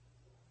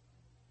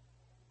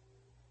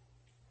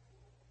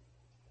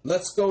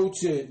 Let's go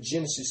to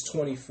Genesis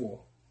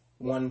 24,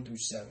 1 through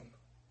 7.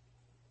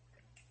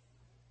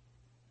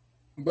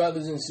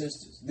 Brothers and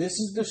sisters, this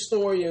is the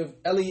story of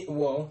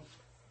Well,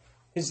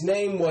 his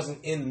name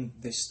wasn't in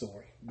this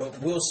story, but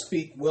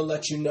we'll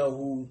let you know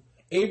who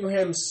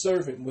Abraham's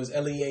servant was.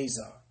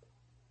 Eliezer,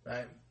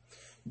 right?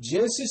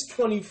 Genesis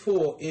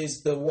 24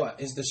 is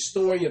the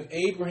story of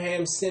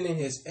Abraham sending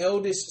his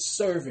eldest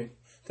servant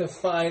to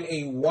find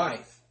a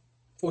wife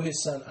for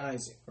his son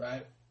Isaac,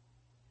 right?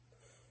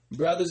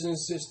 Brothers and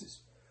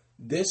sisters,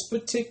 this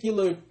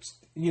particular,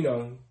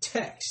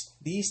 text,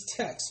 these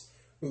texts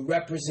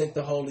represent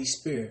the Holy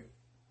Spirit.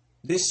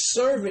 This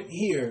servant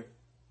here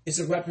is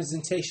a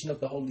representation of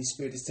the Holy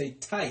Spirit. It's a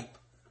type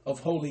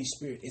of Holy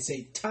Spirit. It's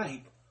a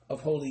type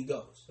of Holy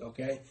Ghost,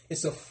 okay?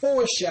 It's a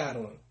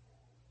foreshadowing.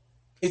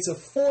 It's a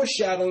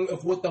foreshadowing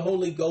of what the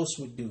Holy Ghost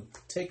would do.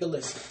 Take a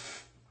listen.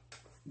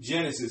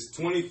 Genesis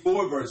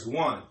 24, verse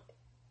 1.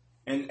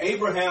 And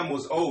Abraham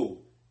was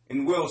old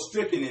and well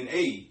stricken in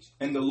age,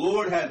 and the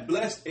Lord had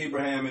blessed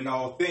Abraham in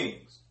all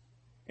things.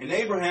 And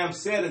Abraham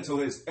said unto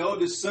his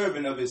eldest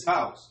servant of his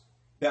house,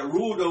 that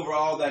ruled over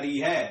all that he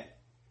had,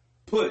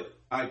 Put,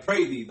 I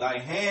pray thee, thy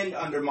hand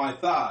under my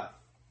thigh,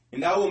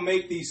 and I will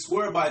make thee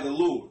swear by the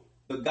Lord,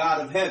 the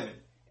God of heaven,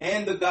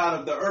 and the God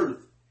of the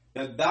earth,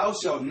 that thou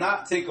shalt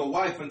not take a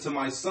wife unto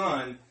my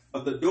son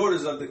of the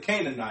daughters of the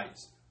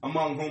Canaanites,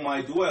 among whom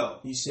I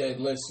dwell. He said,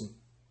 listen,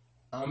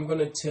 I'm going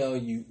to tell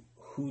you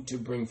who to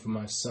bring for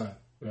my son.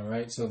 All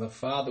right? So the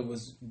father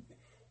was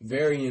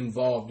very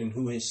involved in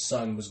who his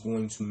son was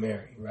going to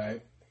marry,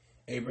 right?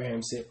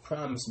 Abraham said,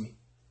 promise me,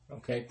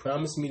 okay?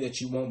 Promise me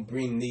that you won't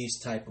bring these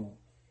type of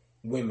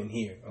women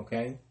here,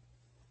 okay?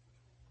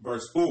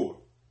 Verse 4.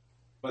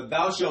 But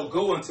thou shalt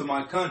go unto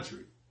my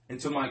country, and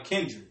to my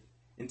kindred,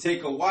 and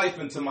take a wife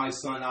unto my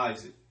son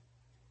Isaac.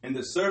 And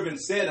the servant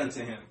said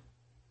unto him,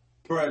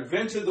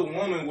 Peradventure the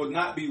woman would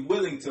not be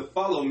willing to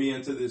follow me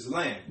into this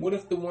land. What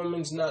if the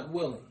woman's not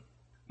willing?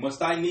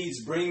 Must I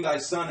needs bring thy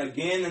son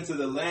again into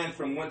the land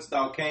from whence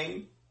thou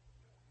came?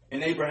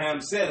 And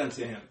Abraham said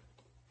unto him,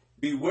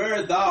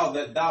 Beware thou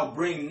that thou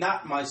bring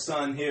not my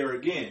son here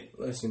again.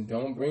 Listen,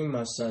 don't bring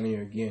my son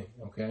here again,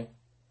 okay?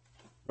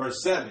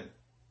 Verse 7.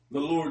 The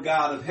Lord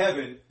God of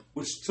heaven,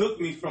 which took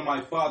me from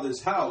my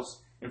father's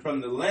house, and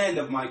from the land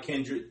of my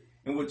kindred,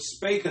 and which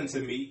spake unto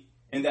me,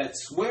 and that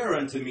sware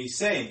unto me,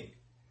 saying,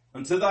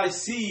 Unto thy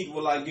seed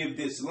will I give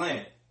this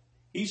land.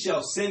 He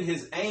shall send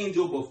his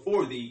angel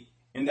before thee,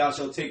 and thou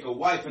shalt take a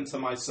wife unto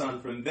my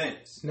son from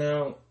thence.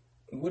 Now,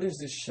 what is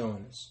this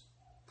showing us?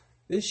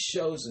 This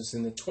shows us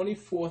in the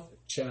 24th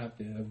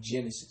chapter of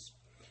Genesis,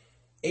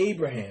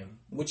 Abraham,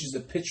 which is a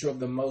picture of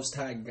the Most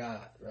High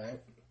God, right?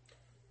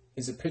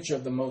 Is a picture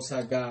of the Most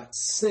High God,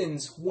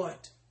 sends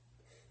what?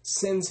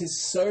 Sends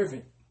his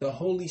servant, the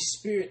Holy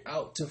Spirit,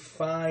 out to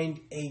find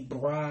a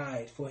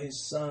bride for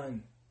his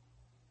son.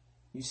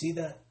 You see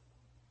that?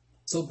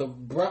 So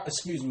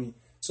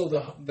So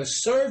the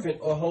servant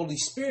or Holy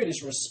Spirit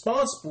is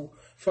responsible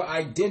for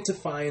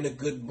identifying a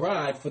good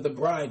bride for the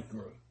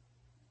bridegroom.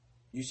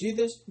 You see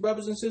this,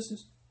 brothers and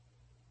sisters?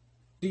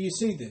 Do you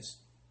see this?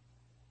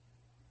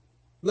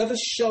 Let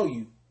us show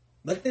you.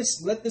 Let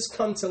this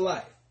come to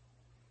life.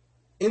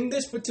 In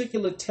this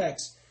particular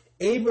text,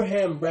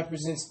 Abraham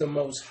represents the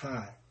Most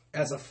High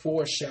as a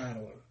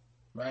foreshadowing,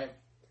 right?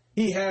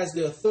 He has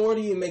the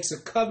authority and makes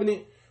a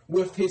covenant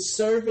with his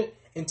servant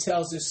and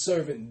tells his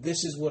servant,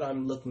 this is what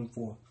I'm looking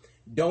for.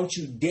 Don't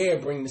you dare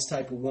bring this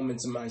type of woman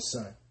to my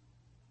son.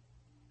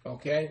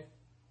 Okay?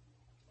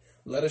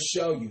 Let us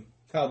show you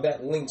how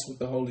that links with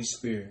the Holy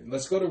Spirit.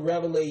 Let's go to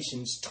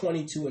Revelations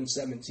 22 and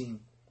 17.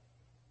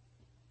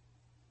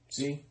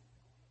 See?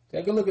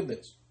 Take a look at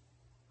this.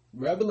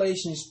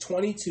 Revelations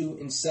 22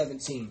 and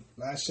 17.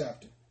 Last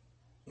chapter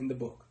in the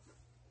book.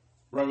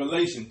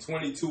 Revelation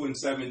 22 and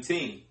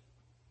 17.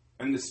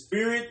 And the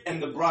Spirit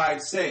and the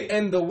bride say.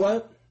 And the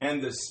what?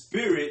 And the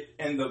Spirit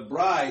and the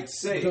bride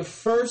say. The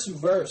first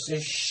verse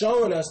is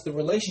showing us the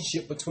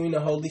relationship between the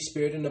Holy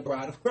Spirit and the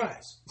bride of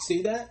Christ.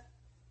 See that?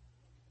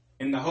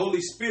 And the Holy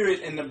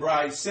Spirit and the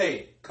bride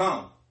say,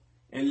 come.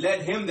 And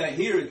let him that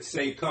heareth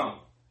say,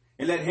 come.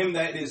 And let him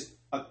that is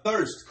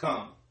athirst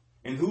come.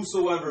 And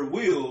whosoever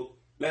will,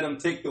 let him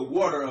take the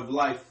water of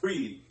life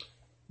freely.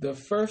 The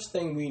first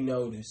thing we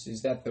notice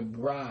is that the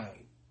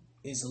bride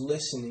is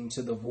listening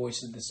to the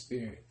voice of the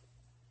Spirit.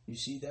 You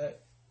see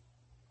that?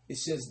 It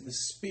says the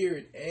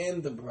Spirit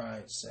and the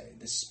bride say.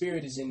 The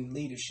Spirit is in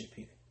leadership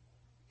here.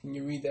 Can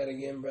you read that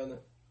again, brother?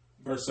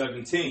 Verse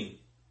 17.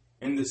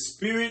 And the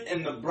Spirit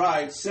and the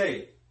bride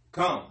say,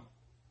 come.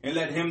 And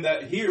let him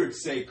that heareth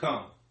say,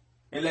 come.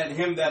 And let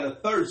him that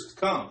athirst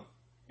come.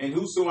 And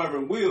whosoever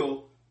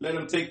will, let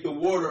him take the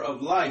water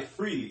of life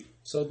freely.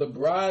 So the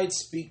bride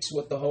speaks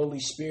what the Holy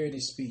Spirit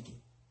is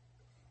speaking.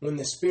 When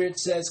the Spirit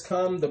says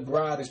come, the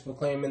bride is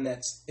proclaiming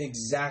that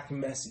exact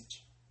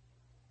message.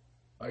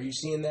 Are you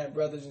seeing that,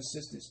 brothers and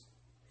sisters?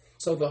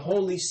 So the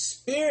Holy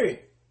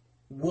Spirit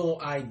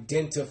will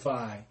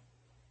identify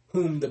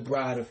whom the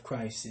bride of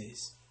Christ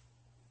is.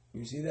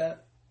 You see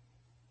that?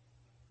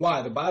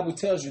 Why? The Bible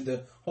tells you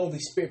the Holy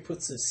Spirit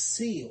puts a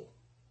seal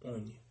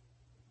on you.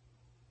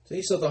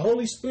 See, so the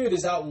Holy Spirit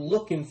is out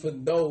looking for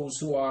those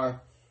who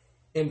are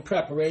in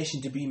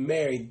preparation to be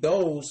married,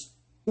 those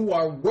who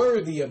are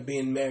worthy of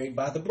being married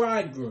by the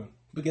bridegroom,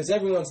 because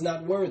everyone's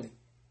not worthy.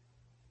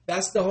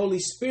 That's the Holy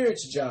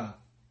Spirit's job.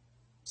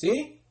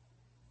 See?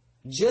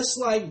 Just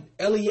like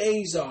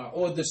Eleazar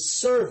or the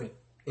servant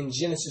in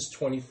Genesis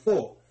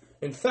 24.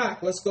 In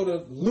fact, let's go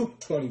to Luke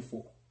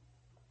 24.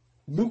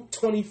 Luke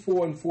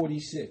 24 and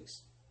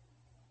 46.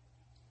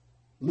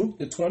 Luke,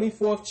 the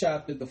 24th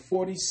chapter, the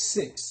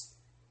 46th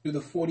through the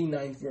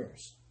 49th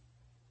verse.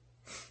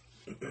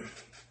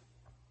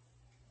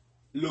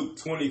 Luke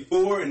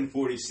 24 and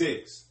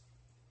 46.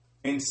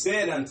 And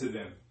said unto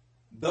them,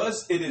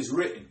 thus it is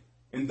written,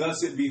 and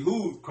thus it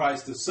behooved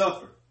Christ to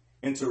suffer,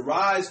 and to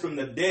rise from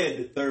the dead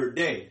the third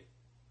day,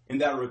 and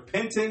that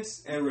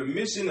repentance and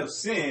remission of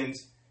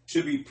sins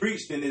should be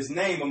preached in his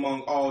name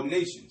among all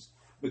nations,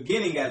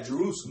 beginning at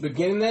Jerusalem.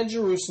 Beginning at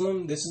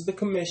Jerusalem, this is the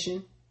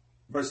commission.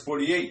 Verse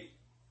 48.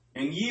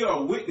 And ye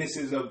are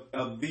witnesses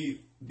of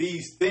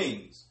these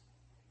things.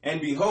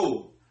 And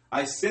behold,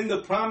 I send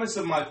the promise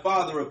of my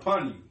Father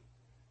upon you.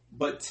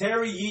 But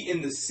tarry ye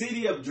in the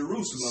city of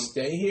Jerusalem.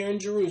 Stay here in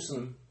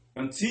Jerusalem.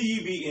 Until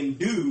ye be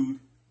endued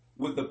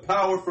with the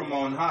power from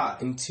on high.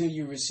 Until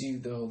you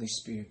receive the Holy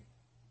Spirit.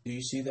 Do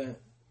you see that?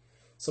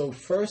 So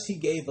first he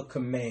gave a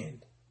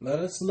command. Let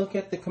us look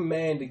at the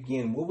command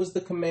again. What was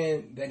the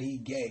command that he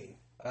gave?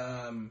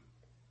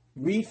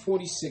 Read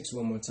 46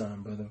 one more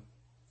time, brother.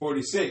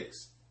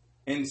 46.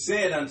 And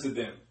said unto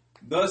them,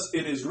 thus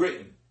it is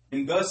written,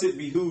 and thus it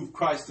behooved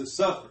Christ to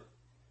suffer,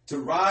 to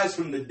rise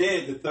from the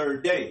dead the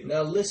third day.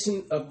 Now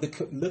listen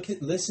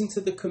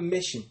to the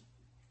commission.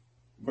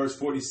 Verse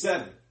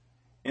 47.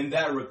 And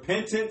that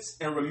repentance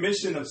and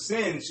remission of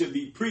sins should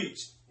be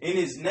preached in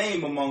his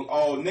name among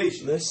all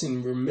nations.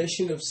 Listen,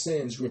 remission of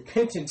sins,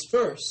 repentance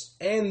first,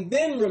 and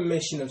then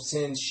remission of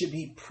sins should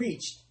be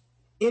preached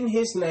in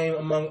his name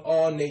among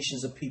all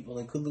nations of people,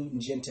 including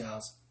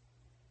Gentiles.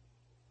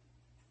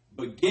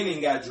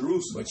 Beginning at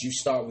Jerusalem. But you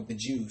start with the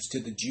Jews. To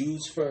the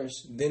Jews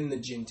first, then the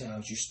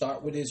Gentiles. You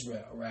start with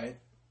Israel, right?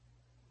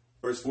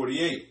 Verse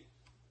 48.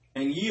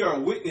 And ye are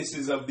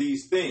witnesses of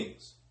these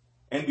things.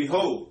 And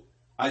behold,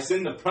 I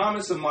send the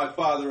promise of my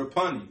Father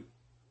upon you.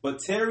 But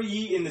tarry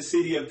ye in the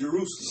city of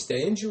Jerusalem.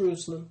 Stay in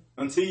Jerusalem.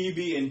 Until ye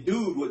be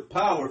endued with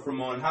power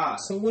from on high.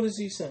 So what is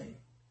he saying?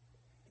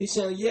 He's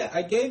saying, yeah,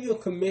 I gave you a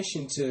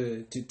commission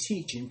to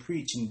teach and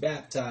preach and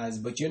baptize,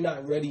 but you're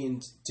not ready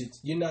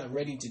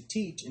to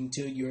teach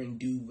until you're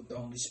endued with the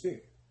Holy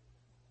Spirit.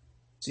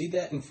 See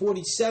that? In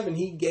 47,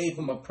 he gave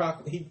them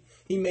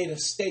he made a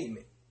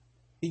statement.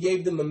 He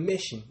gave them a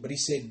mission, but he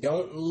said,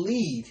 don't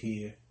leave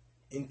here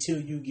until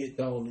you get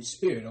the Holy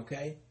Spirit,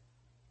 okay?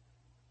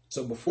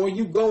 So before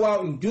you go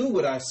out and do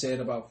what I said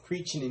about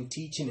preaching and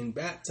teaching and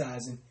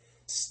baptizing,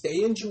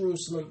 stay in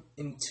Jerusalem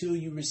until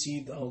you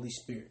receive the Holy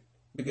Spirit.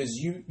 Because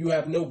you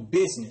have no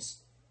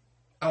business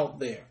out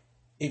there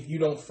if you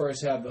don't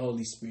first have the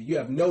Holy Spirit. You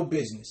have no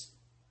business.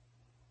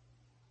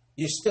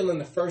 You're still in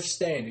the first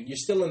standard. You're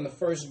still in the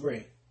first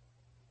grade.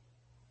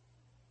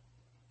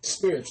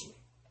 Spiritually.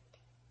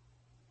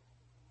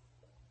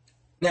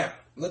 Now,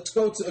 let's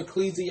go to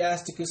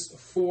Ecclesiasticus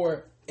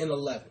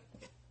 4:11.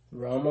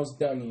 We're almost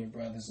done here,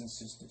 brothers and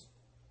sisters.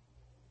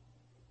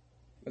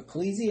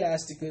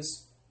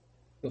 Ecclesiasticus,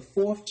 the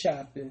 4th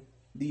chapter,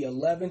 the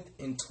 11th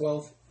and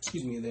 12th,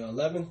 the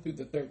 11th through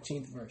the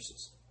 13th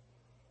verses.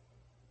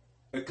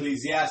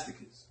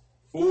 Ecclesiasticus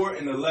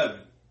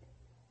 4:11.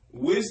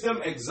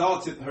 Wisdom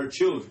exalteth her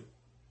children,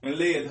 and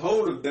layeth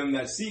hold of them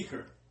that seek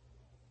her.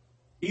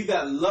 He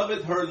that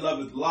loveth her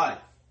loveth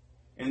life,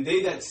 and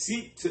they that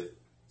seek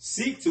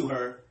to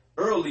her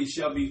early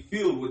shall be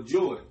filled with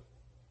joy.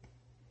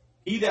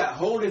 He that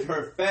holdeth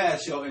her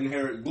fast shall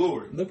inherit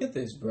glory. Look at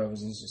this,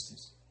 brothers and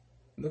sisters.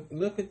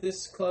 Look at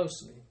this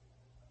closely.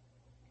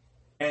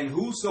 And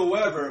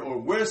whosoever or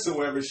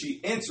wheresoever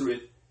she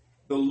entereth,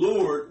 the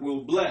Lord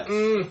will bless.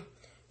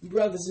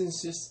 Brothers and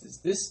sisters,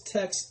 this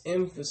text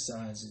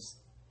emphasizes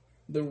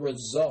the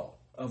result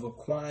of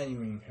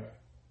acquiring her,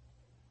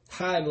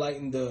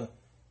 highlighting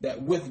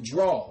that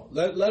withdrawal.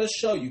 Let us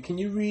show you. Can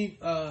you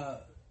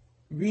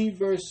read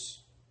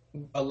verse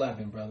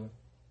 11, brother?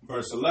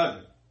 Verse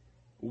 11.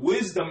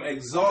 Wisdom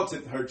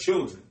exalteth her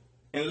children,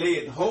 and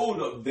layeth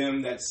hold of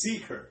them that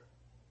seek her.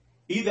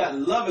 He that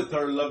loveth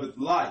her loveth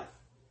life,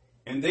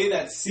 and they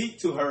that seek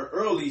to her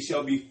early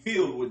shall be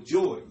filled with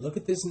joy. Look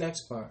at this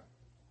next part.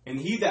 And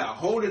he that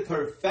holdeth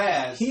her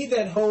fast, he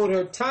that hold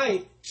her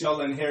tight, shall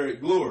inherit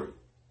glory.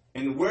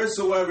 And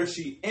wheresoever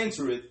she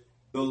entereth,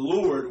 the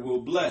Lord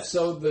will bless.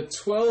 So the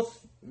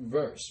 12th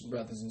verse,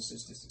 brothers and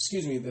sisters,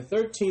 the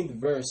 13th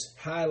verse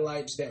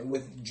highlights that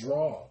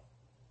withdrawal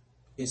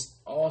is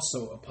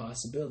also a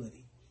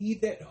possibility. He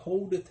that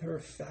holdeth her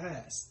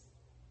fast.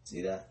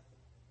 See that?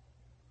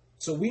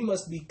 So we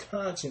must be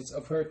conscious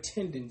of her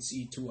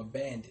tendency to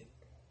abandon.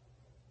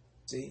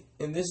 See?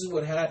 And this is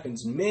what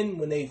happens. Men,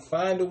 when they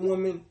find a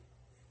woman,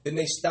 then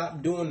they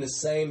stop doing the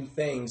same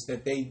things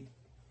that they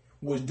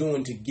was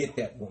doing to get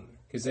that woman.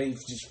 Because they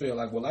just feel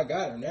like, well, I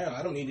got her now.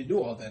 I don't need to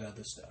do all that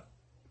other stuff.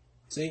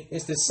 See?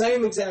 It's the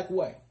same exact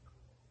way.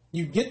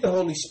 You get the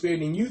Holy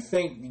Spirit and you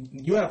think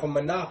you have a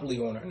monopoly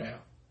on her now.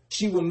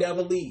 She will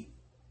never leave.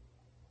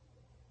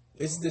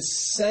 It's the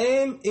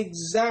same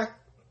exact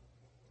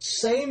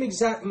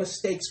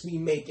mistakes we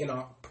make in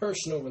our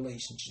personal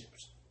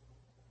relationships.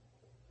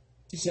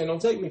 He said,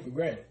 don't take me for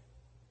granted.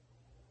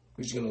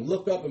 Because you're going to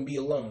look up and be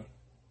alone.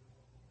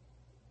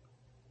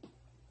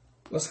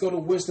 Let's go to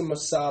Wisdom of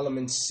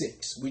Solomon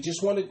 6. We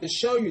just wanted to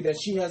show you that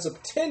she has a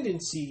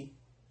tendency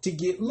to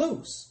get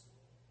loose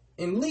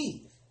and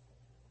leave.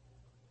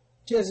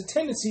 She has a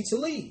tendency to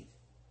leave.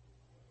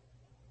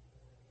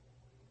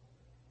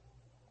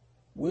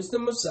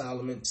 Wisdom of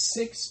Solomon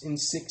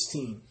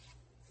 6:16.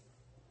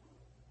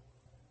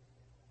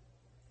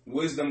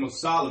 Wisdom of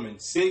Solomon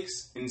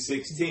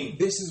 6:16.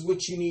 This is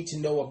what you need to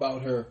know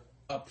about her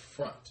up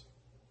front.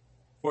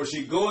 For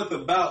she goeth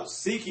about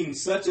seeking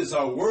such as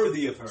are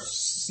worthy of her.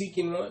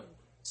 Seeking what?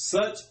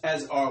 Such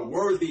as are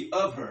worthy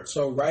of her.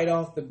 So right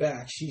off the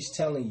bat, she's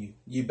telling you,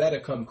 you better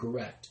come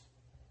correct.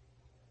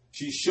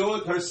 She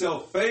showeth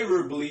herself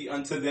favorably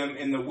unto them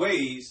in the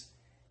ways,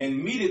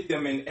 and meeteth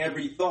them in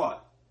every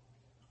thought.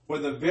 For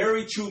the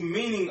very true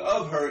meaning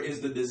of her is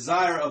the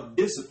desire of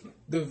discipline.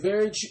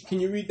 Can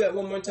you read that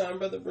one more time,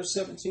 brother? Verse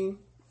 17.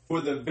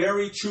 For the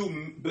very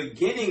true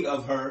beginning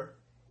of her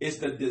is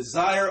the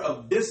desire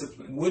of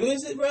discipline. What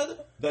is it,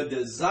 brother? The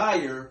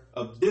desire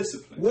of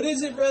discipline. What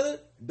is it, brother?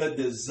 The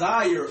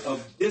desire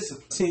of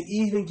discipline. To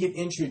even get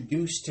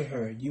introduced to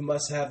her, you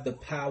must have the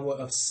power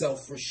of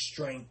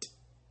self-restraint.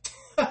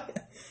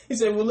 He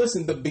said, well,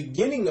 listen, the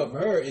beginning of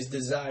her is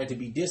desire to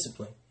be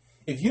disciplined.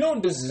 If you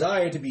don't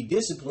desire to be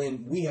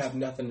disciplined, we have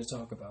nothing to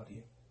talk about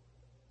here.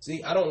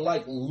 See, I don't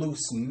like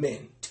loose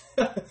men.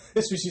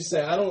 That's what she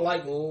said. I don't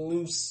like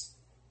loose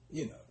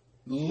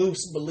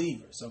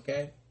believers,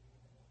 okay?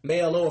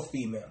 Male or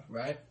female,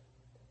 right?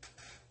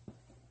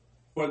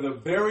 For the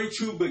very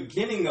true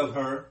beginning of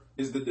her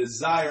is the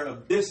desire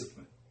of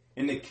discipline.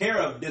 And the care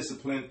of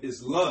discipline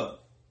is love.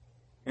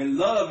 And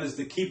love is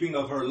the keeping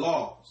of her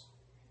laws.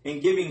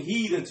 And giving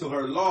heed unto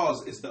her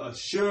laws is the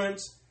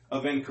assurance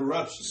of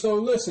incorruption. So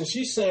listen,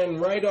 she's saying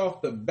right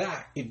off the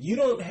bat, if you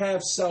don't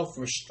have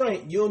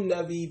self-restraint, you'll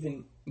never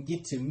even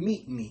get to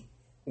meet me.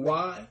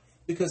 Why?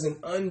 Because an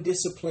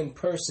undisciplined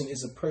person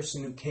is a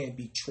person who can't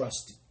be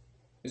trusted.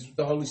 This is what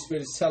the Holy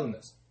Spirit is telling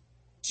us.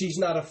 She's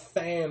not a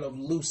fan of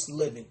loose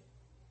living.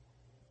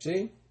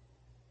 See?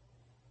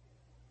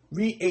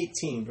 Read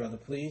 18, brother,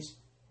 please.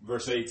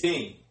 Verse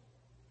 18.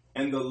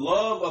 And the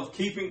love of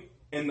keeping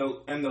and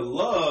the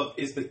love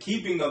is the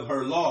keeping of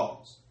her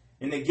laws.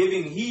 And the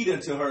giving heed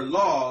unto her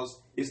laws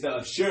is the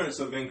assurance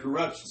of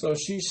incorruption. So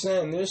she's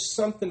saying there's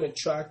something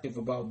attractive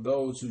about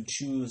those who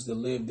choose to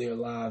live their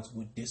lives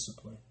with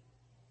discipline.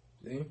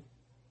 See?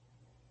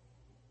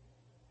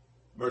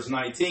 Verse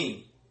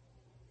 19.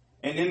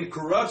 And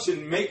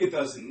incorruption maketh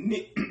us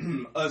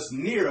us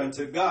near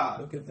unto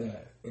God. Look at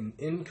that. And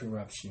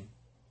incorruption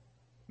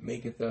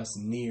maketh us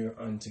near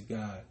unto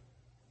God.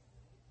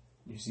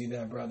 You see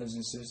that, brothers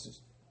and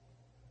sisters?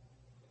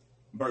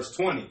 Verse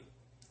 20.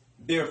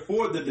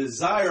 Therefore the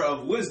desire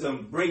of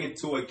wisdom bringeth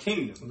to a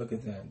kingdom. Look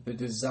at that. The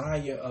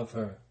desire of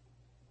her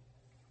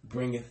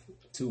bringeth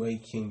to a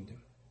kingdom.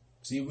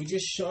 See, we're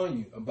just showing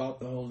you about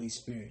the Holy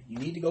Spirit. You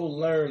need to go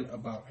learn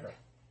about her.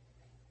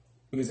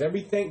 Because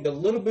everything, the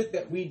little bit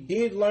that we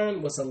did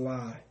learn was a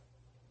lie.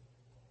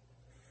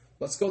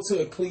 Let's go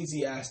to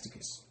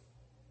Ecclesiasticus,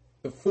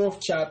 the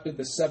 4th chapter,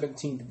 the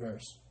 17th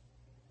verse.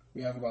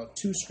 We have about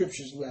 2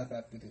 scriptures left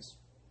after this.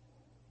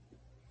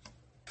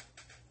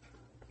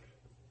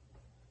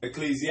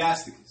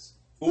 Ecclesiasticus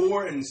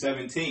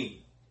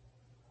 4:17.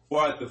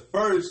 For at the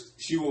first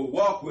she will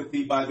walk with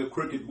thee by the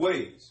crooked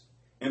ways,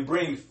 and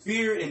bring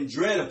fear and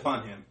dread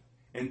upon him,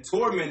 and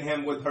torment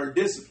him with her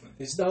discipline.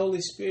 It's the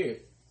Holy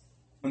Spirit.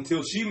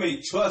 Until she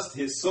may trust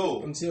his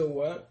soul. Until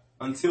what?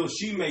 Until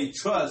she may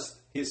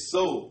trust his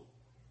soul,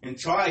 and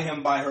try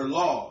him by her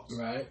laws.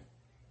 Right.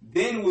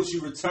 Then will she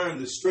return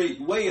the straight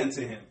way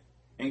unto him,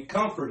 and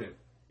comfort him,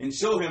 and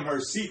show him her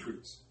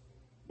secrets.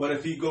 But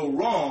if he go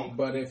wrong,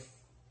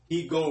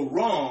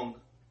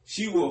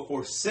 she will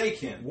forsake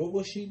him. What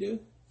will she do?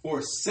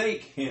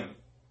 Forsake him,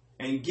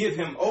 and give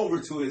him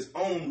over to his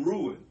own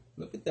ruin.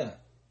 Look at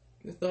that.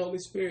 It's the Holy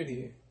Spirit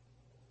here.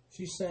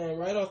 She's saying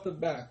right off the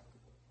bat,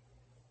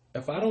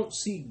 if I don't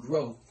see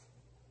growth,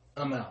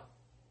 I'm out.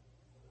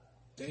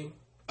 See?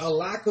 A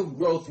lack of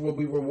growth will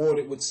be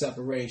rewarded with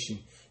separation.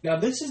 Now,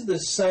 this is the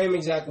same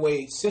exact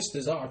way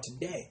sisters are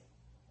today.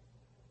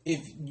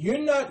 If you're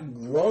not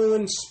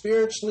growing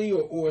spiritually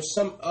or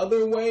some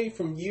other way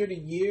from year to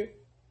year,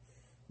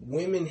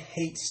 women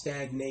hate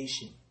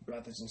stagnation,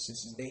 brothers and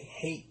sisters. They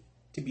hate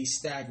to be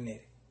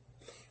stagnated.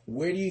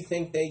 Where do you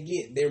think they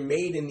get? They're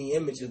made in the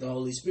image of the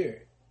Holy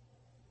Spirit.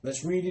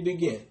 Let's read it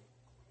again.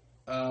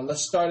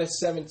 Let's start at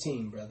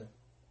 17, brother.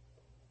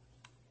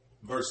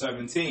 Verse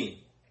 17.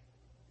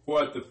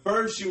 For at the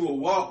first you will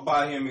walk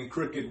by him in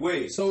crooked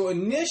ways. So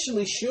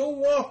initially she'll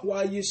walk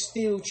while you're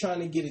still trying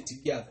to get it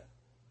together.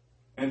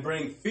 And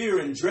bring fear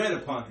and dread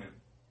upon him,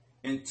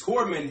 and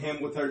torment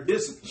him with her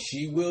discipline.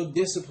 She will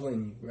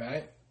discipline you,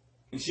 right?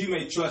 And she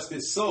may trust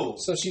his soul.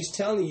 So she's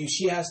telling you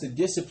she has to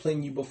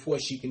discipline you before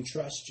she can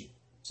trust you.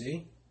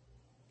 See?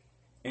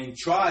 And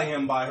try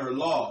him by her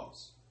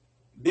laws.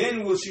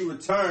 Then will she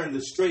return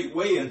the straight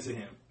way unto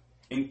him,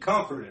 and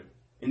comfort him,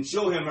 and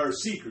show him her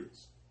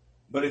secrets.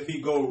 But if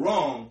he go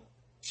wrong,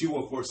 she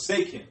will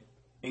forsake him,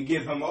 and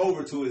give him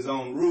over to his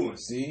own ruin.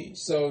 See?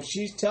 So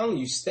she's telling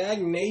you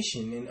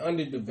stagnation and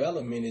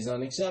underdevelopment is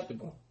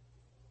unacceptable.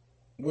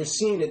 We're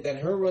seeing it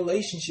that her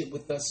relationship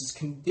with us is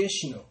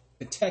conditional.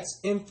 The text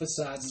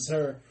emphasizes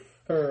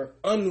her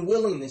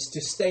unwillingness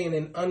to stay in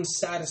an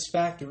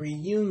unsatisfactory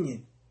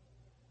union.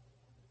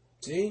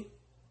 See?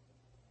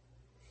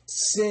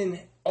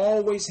 Sin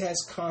always has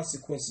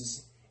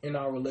consequences in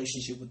our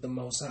relationship with the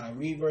Most High.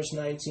 Read verse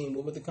 19.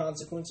 What were the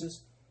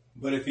consequences?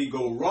 But if he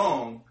go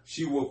wrong,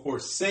 she will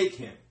forsake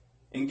him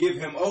and give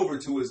him over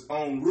to his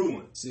own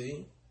ruin.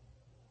 See?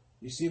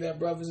 You see that,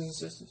 brothers and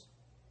sisters?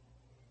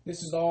 This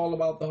is all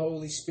about the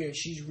Holy Spirit.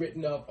 She's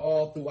written up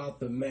all throughout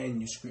the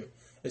manuscript,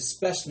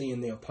 especially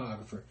in the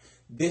Apocrypha.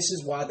 This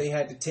is why they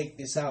had to take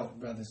this out,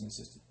 brothers and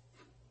sisters.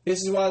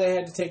 This is why they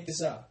had to take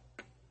this out.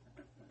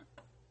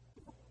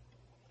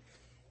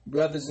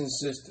 Brothers and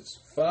sisters,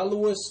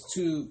 follow us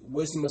to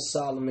Wisdom of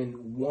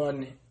Solomon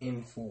 1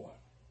 and 4.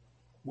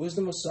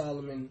 Wisdom of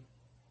Solomon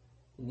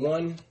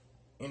 1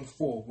 and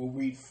 4. We'll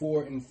read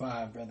 4 and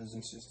 5, brothers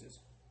and sisters.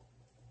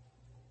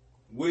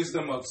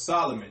 Wisdom of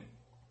Solomon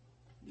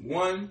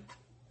 1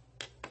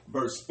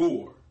 verse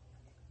 4.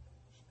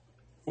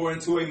 For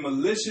into a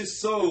malicious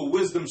soul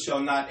wisdom shall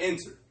not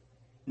enter,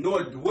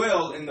 nor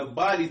dwell in the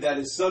body that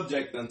is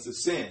subject unto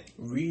sin.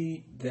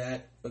 Read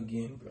that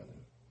again, brother.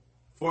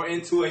 For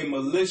into a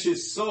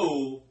malicious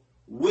soul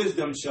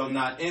wisdom shall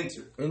not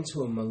enter.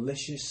 Into a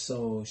malicious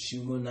soul she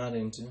will not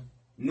enter.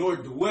 Nor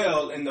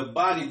dwell in the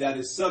body that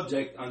is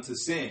subject unto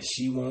sin.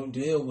 She won't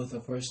deal with a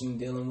person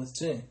dealing with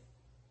sin.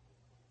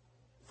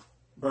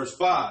 Verse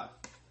 5.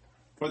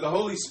 For the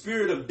Holy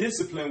Spirit of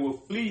discipline will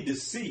flee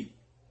deceit,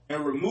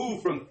 and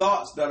remove from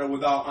thoughts that are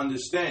without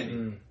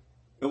understanding.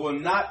 It will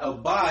not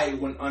abide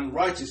when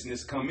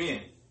unrighteousness come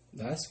in.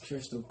 That's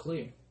crystal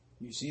clear.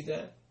 You see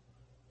that?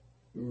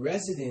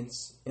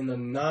 Residence in a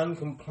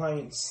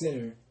non-compliant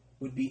sinner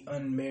would be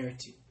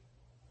unmerited.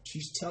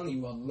 She's telling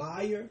you a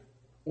liar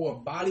or a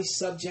body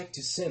subject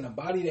to sin, a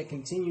body that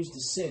continues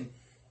to sin,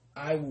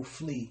 I will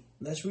flee.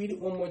 Let's read it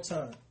one more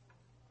time.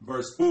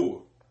 Verse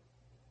 4.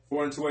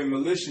 For into a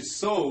malicious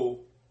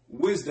soul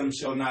wisdom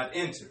shall not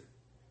enter,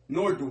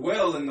 nor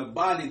dwell in the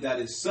body that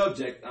is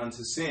subject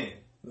unto sin.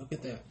 Look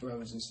at that,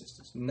 brothers and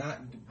sisters.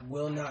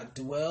 Will not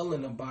dwell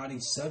in a body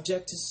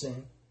subject to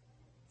sin.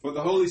 For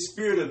the Holy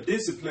Spirit of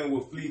discipline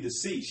will flee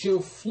deceit.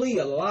 She'll flee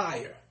a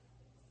liar.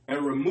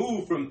 And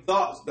remove from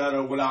thoughts that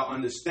are without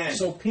understanding.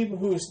 So people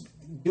who are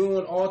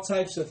doing all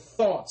types of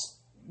thoughts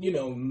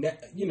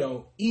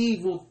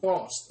evil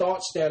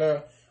thoughts that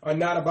are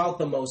not about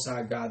the Most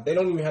High God. They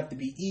don't even have to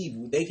be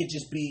evil. They could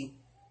just be,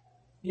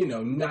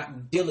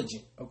 not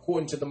diligent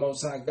according to the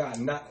Most High God,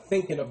 not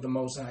thinking of the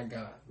Most High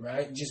God,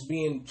 right? Just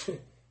being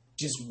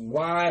just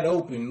wide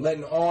open,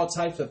 letting all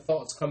types of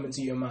thoughts come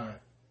into your mind.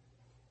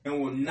 And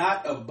will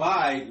not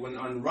abide when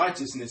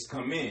unrighteousness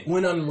come in.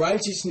 When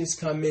unrighteousness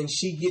come in,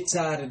 she gets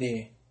out of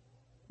there.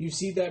 You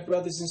see that,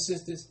 brothers and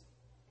sisters?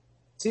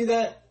 See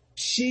that?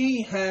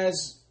 She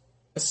has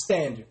a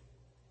standard.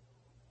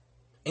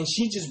 And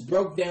she just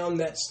broke down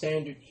that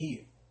standard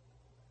here.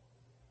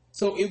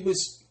 So it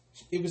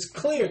was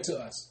clear to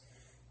us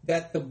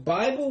that the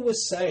Bible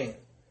was saying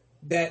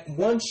that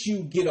once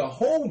you get a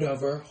hold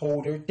of her,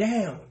 hold her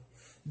down.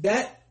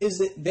 That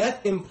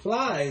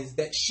implies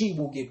that she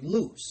will get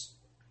loose.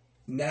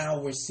 Now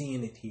we're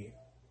seeing it here.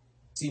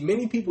 See,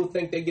 many people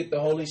think they get the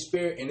Holy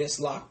Spirit and it's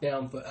locked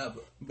down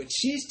forever. But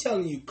she's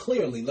telling you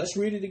clearly. Let's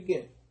read it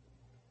again.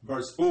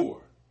 Verse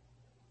 4.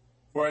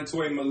 For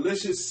into a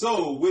malicious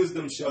soul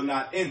wisdom shall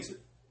not enter,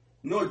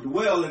 nor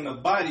dwell in a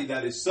body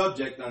that is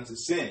subject unto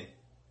sin.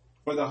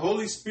 For the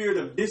Holy Spirit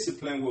of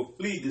discipline will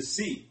flee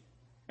deceit,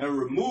 and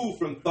remove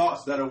from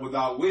thoughts that are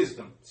without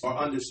wisdom or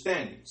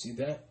understanding. See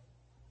that?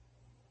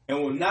 And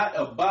will not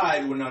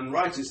abide when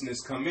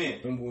unrighteousness come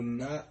in. And will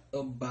not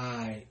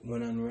abide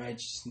when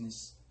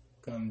unrighteousness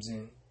comes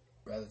in,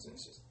 brothers and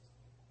sisters.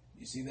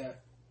 You see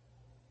that?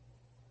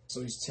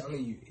 So she's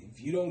telling you,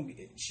 if you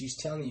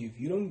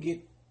don't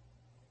get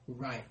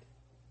right,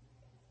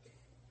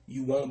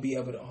 you won't be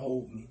able to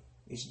hold me.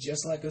 It's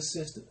just like a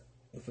sister.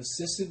 If a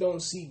sister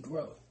don't see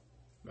growth,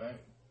 right?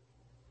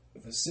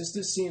 If a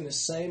sister's seeing the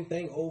same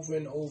thing over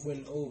and over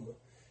and over,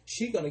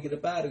 she's going to get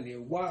up out of there.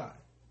 Why?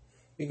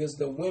 Because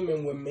the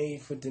women were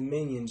made for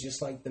dominion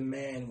just like the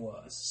man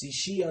was. See,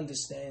 she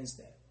understands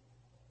that.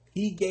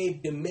 He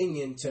gave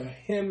dominion to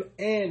him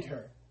and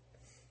her.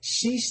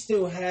 She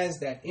still has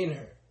that in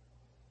her.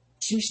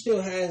 She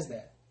still has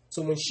that.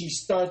 So when she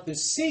starts to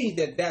see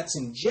that that's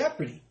in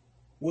jeopardy,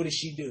 what does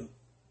she do?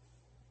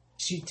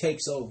 She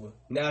takes over.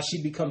 Now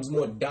she becomes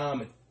more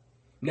dominant.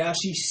 Now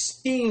she's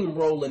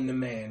steamrolling the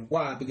man.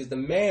 Why? Because the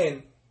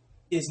man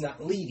is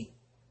not leading.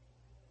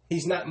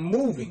 He's not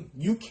moving.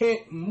 You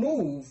can't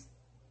move.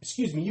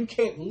 You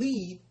can't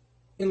lead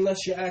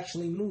unless you're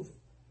actually moving.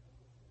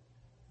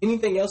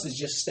 Anything else is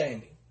just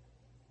standing.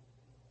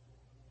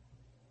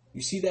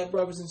 You see that,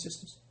 brothers and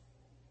sisters?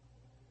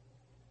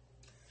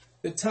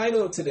 The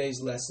title of today's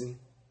lesson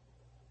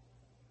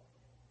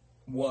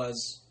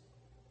was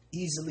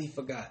Easily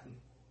Forgotten.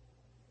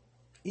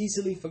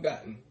 Easily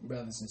forgotten,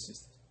 brothers and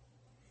sisters.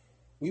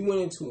 We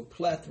went into a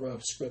plethora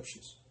of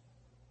scriptures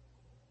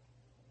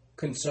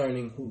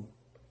concerning who?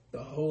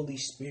 The Holy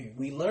Spirit.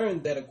 We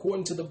learned that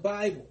according to the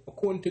Bible,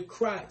 according to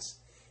Christ,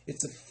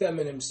 it's a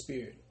feminine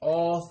spirit.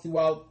 All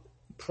throughout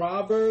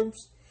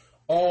Proverbs,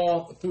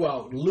 all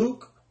throughout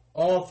Luke,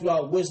 all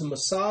throughout Wisdom of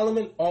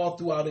Solomon, all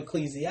throughout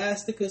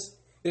Ecclesiasticus.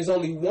 There's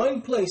only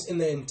one place in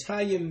the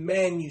entire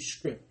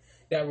manuscript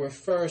that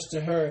refers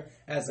to her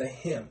as a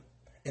him,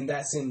 and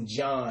that's in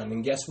John.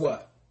 And guess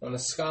what? On a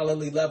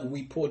scholarly level,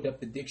 we pulled up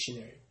the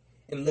dictionary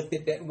and looked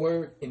at that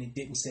word, and it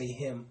didn't say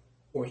him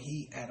or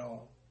he at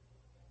all.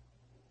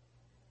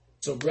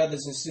 So,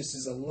 brothers and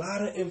sisters, a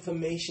lot of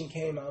information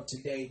came out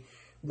today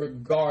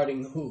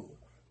regarding who?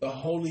 The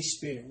Holy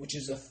Spirit, which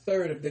is a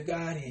third of the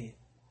Godhead.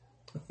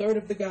 A third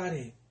of the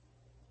Godhead.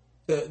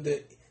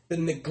 The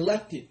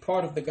neglected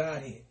part of the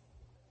Godhead.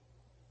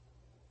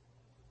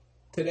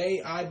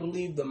 Today, I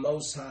believe the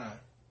Most High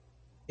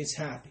is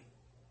happy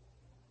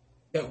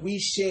that we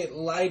shed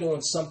light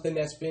on something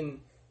that's been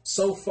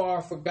so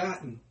far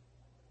forgotten,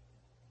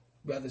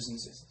 brothers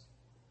and sisters.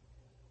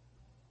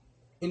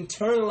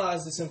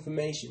 Internalize this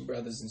information,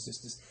 brothers and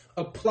sisters.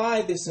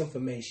 Apply this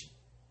information.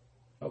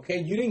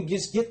 Okay? You didn't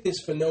just get this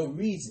for no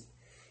reason.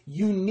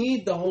 You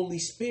need the Holy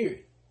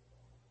Spirit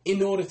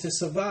in order to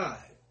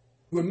survive.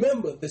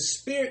 Remember, the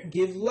Spirit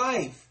gives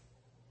life.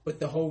 But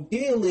the whole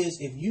deal is,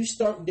 if you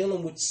start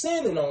dealing with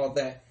sin and all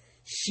that,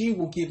 she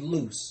will get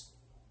loose.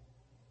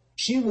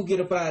 She will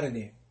get up out of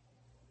there.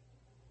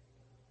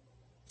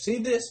 See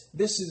this?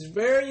 This is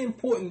very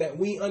important that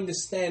we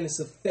understand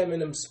it's a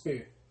feminine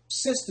spirit.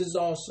 Sisters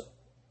also.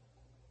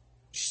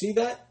 See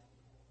that?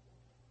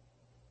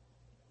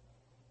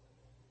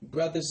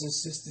 Brothers and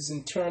sisters,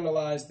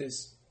 internalize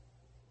this.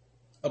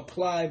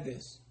 Apply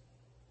this.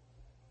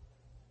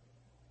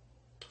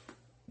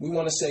 We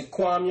want to say,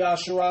 Kwam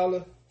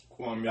Yasharala.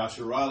 Kwam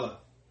Yasharala.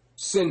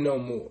 Sin no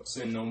more.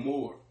 Sin no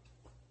more.